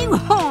a new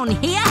horn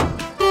here.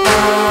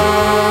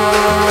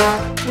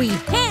 We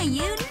hear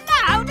you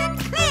loud and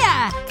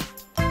clear.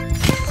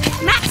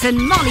 Matt's and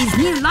Molly's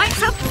new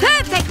lights are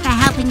perfect for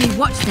helping you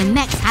watch the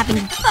mechs having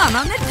fun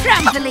on the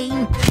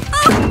trampoline.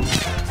 Oh,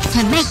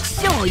 to make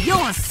sure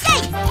you're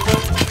safe.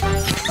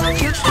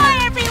 Goodbye,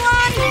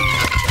 everyone.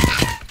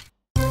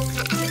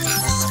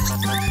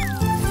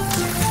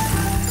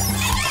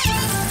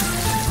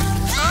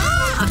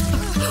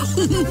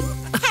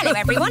 Hello,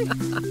 everyone.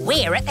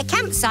 We're at the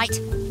campsite.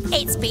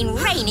 It's been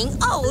raining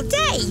all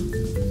day.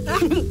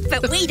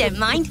 But we don't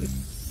mind.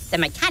 The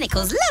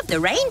mechanicals love the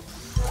rain.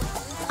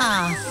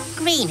 Ah,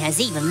 Green has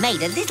even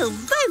made a little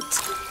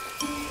boat.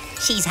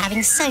 She's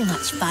having so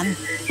much fun.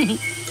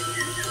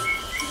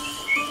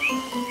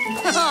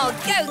 Oh,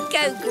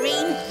 go,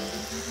 Green.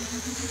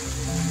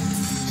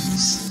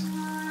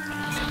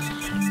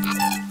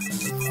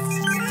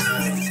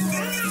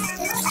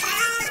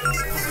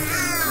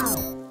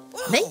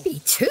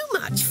 Maybe too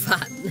much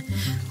fun.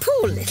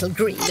 Poor little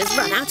Green has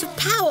run out of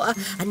power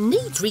and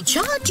needs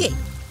recharging.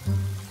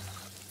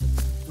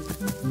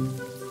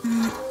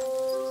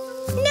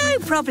 No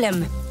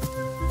problem.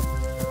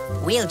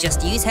 We'll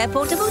just use her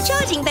portable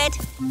charging bed.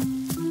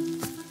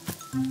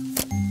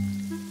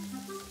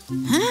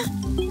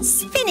 Huh?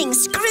 Spinning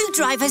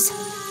screwdrivers.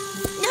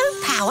 No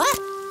power?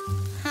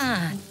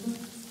 Huh.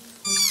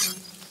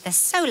 The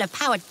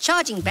solar-powered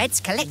charging beds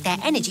collect their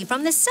energy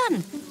from the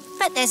sun.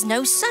 But there's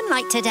no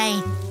sunlight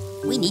today.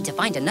 We need to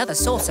find another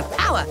source of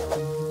power.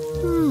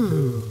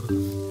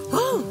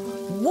 Oh,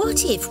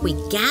 what if we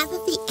gather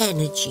the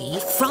energy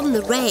from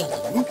the rain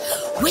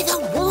with a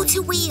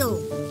water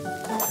wheel?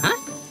 Huh?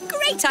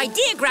 Great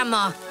idea,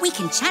 Grandma. We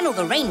can channel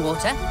the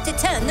rainwater to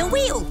turn the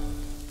wheel.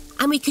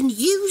 And we can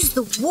use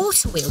the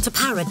water wheel to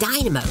power a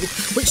dynamo,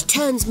 which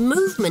turns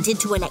movement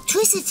into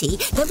electricity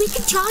that we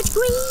can charge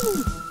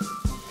Green.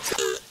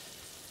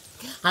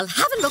 I'll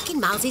have a look in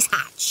Miles's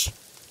hatch.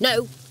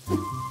 No.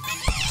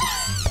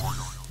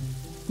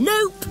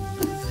 Nope.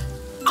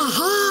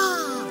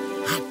 Aha!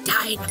 A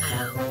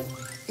dynamo.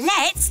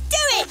 Let's do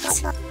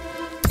it!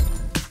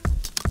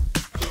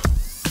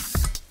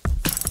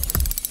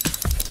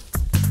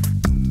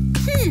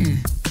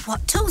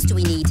 What tools do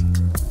we need?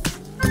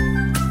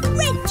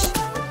 Wrench.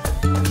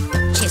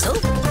 Chisel.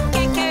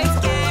 Gecko's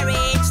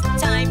Garage,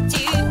 time to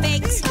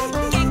fix.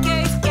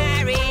 Gecko's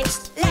Garage,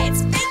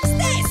 let's fix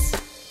this.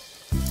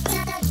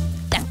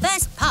 The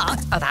first part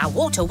of our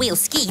water wheel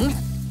scheme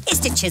is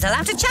to chisel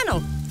out a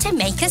channel to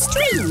make a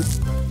stream.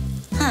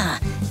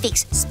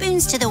 Fix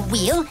spoons to the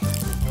wheel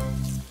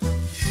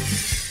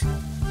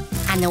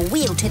and the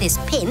wheel to this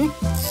pin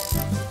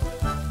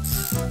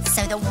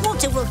so the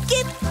water will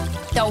give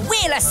the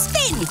wheel a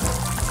spin.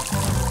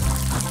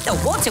 The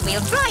water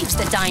wheel drives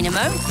the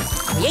dynamo,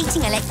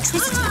 creating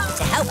electricity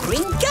to help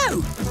Green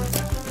go.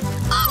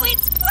 Oh,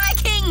 it's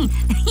working!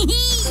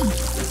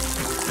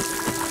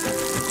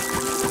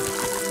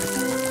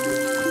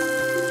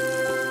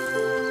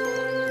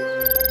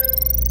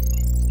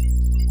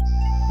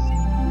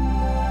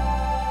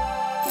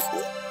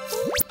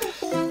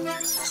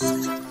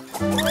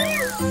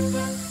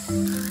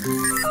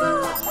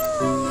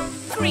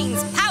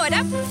 Green's powered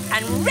up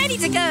and ready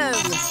to go.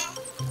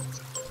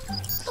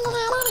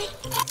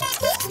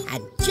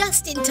 And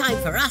just in time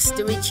for us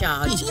to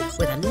recharge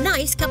with a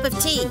nice cup of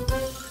tea.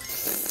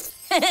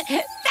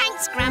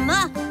 Thanks,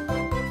 Grandma.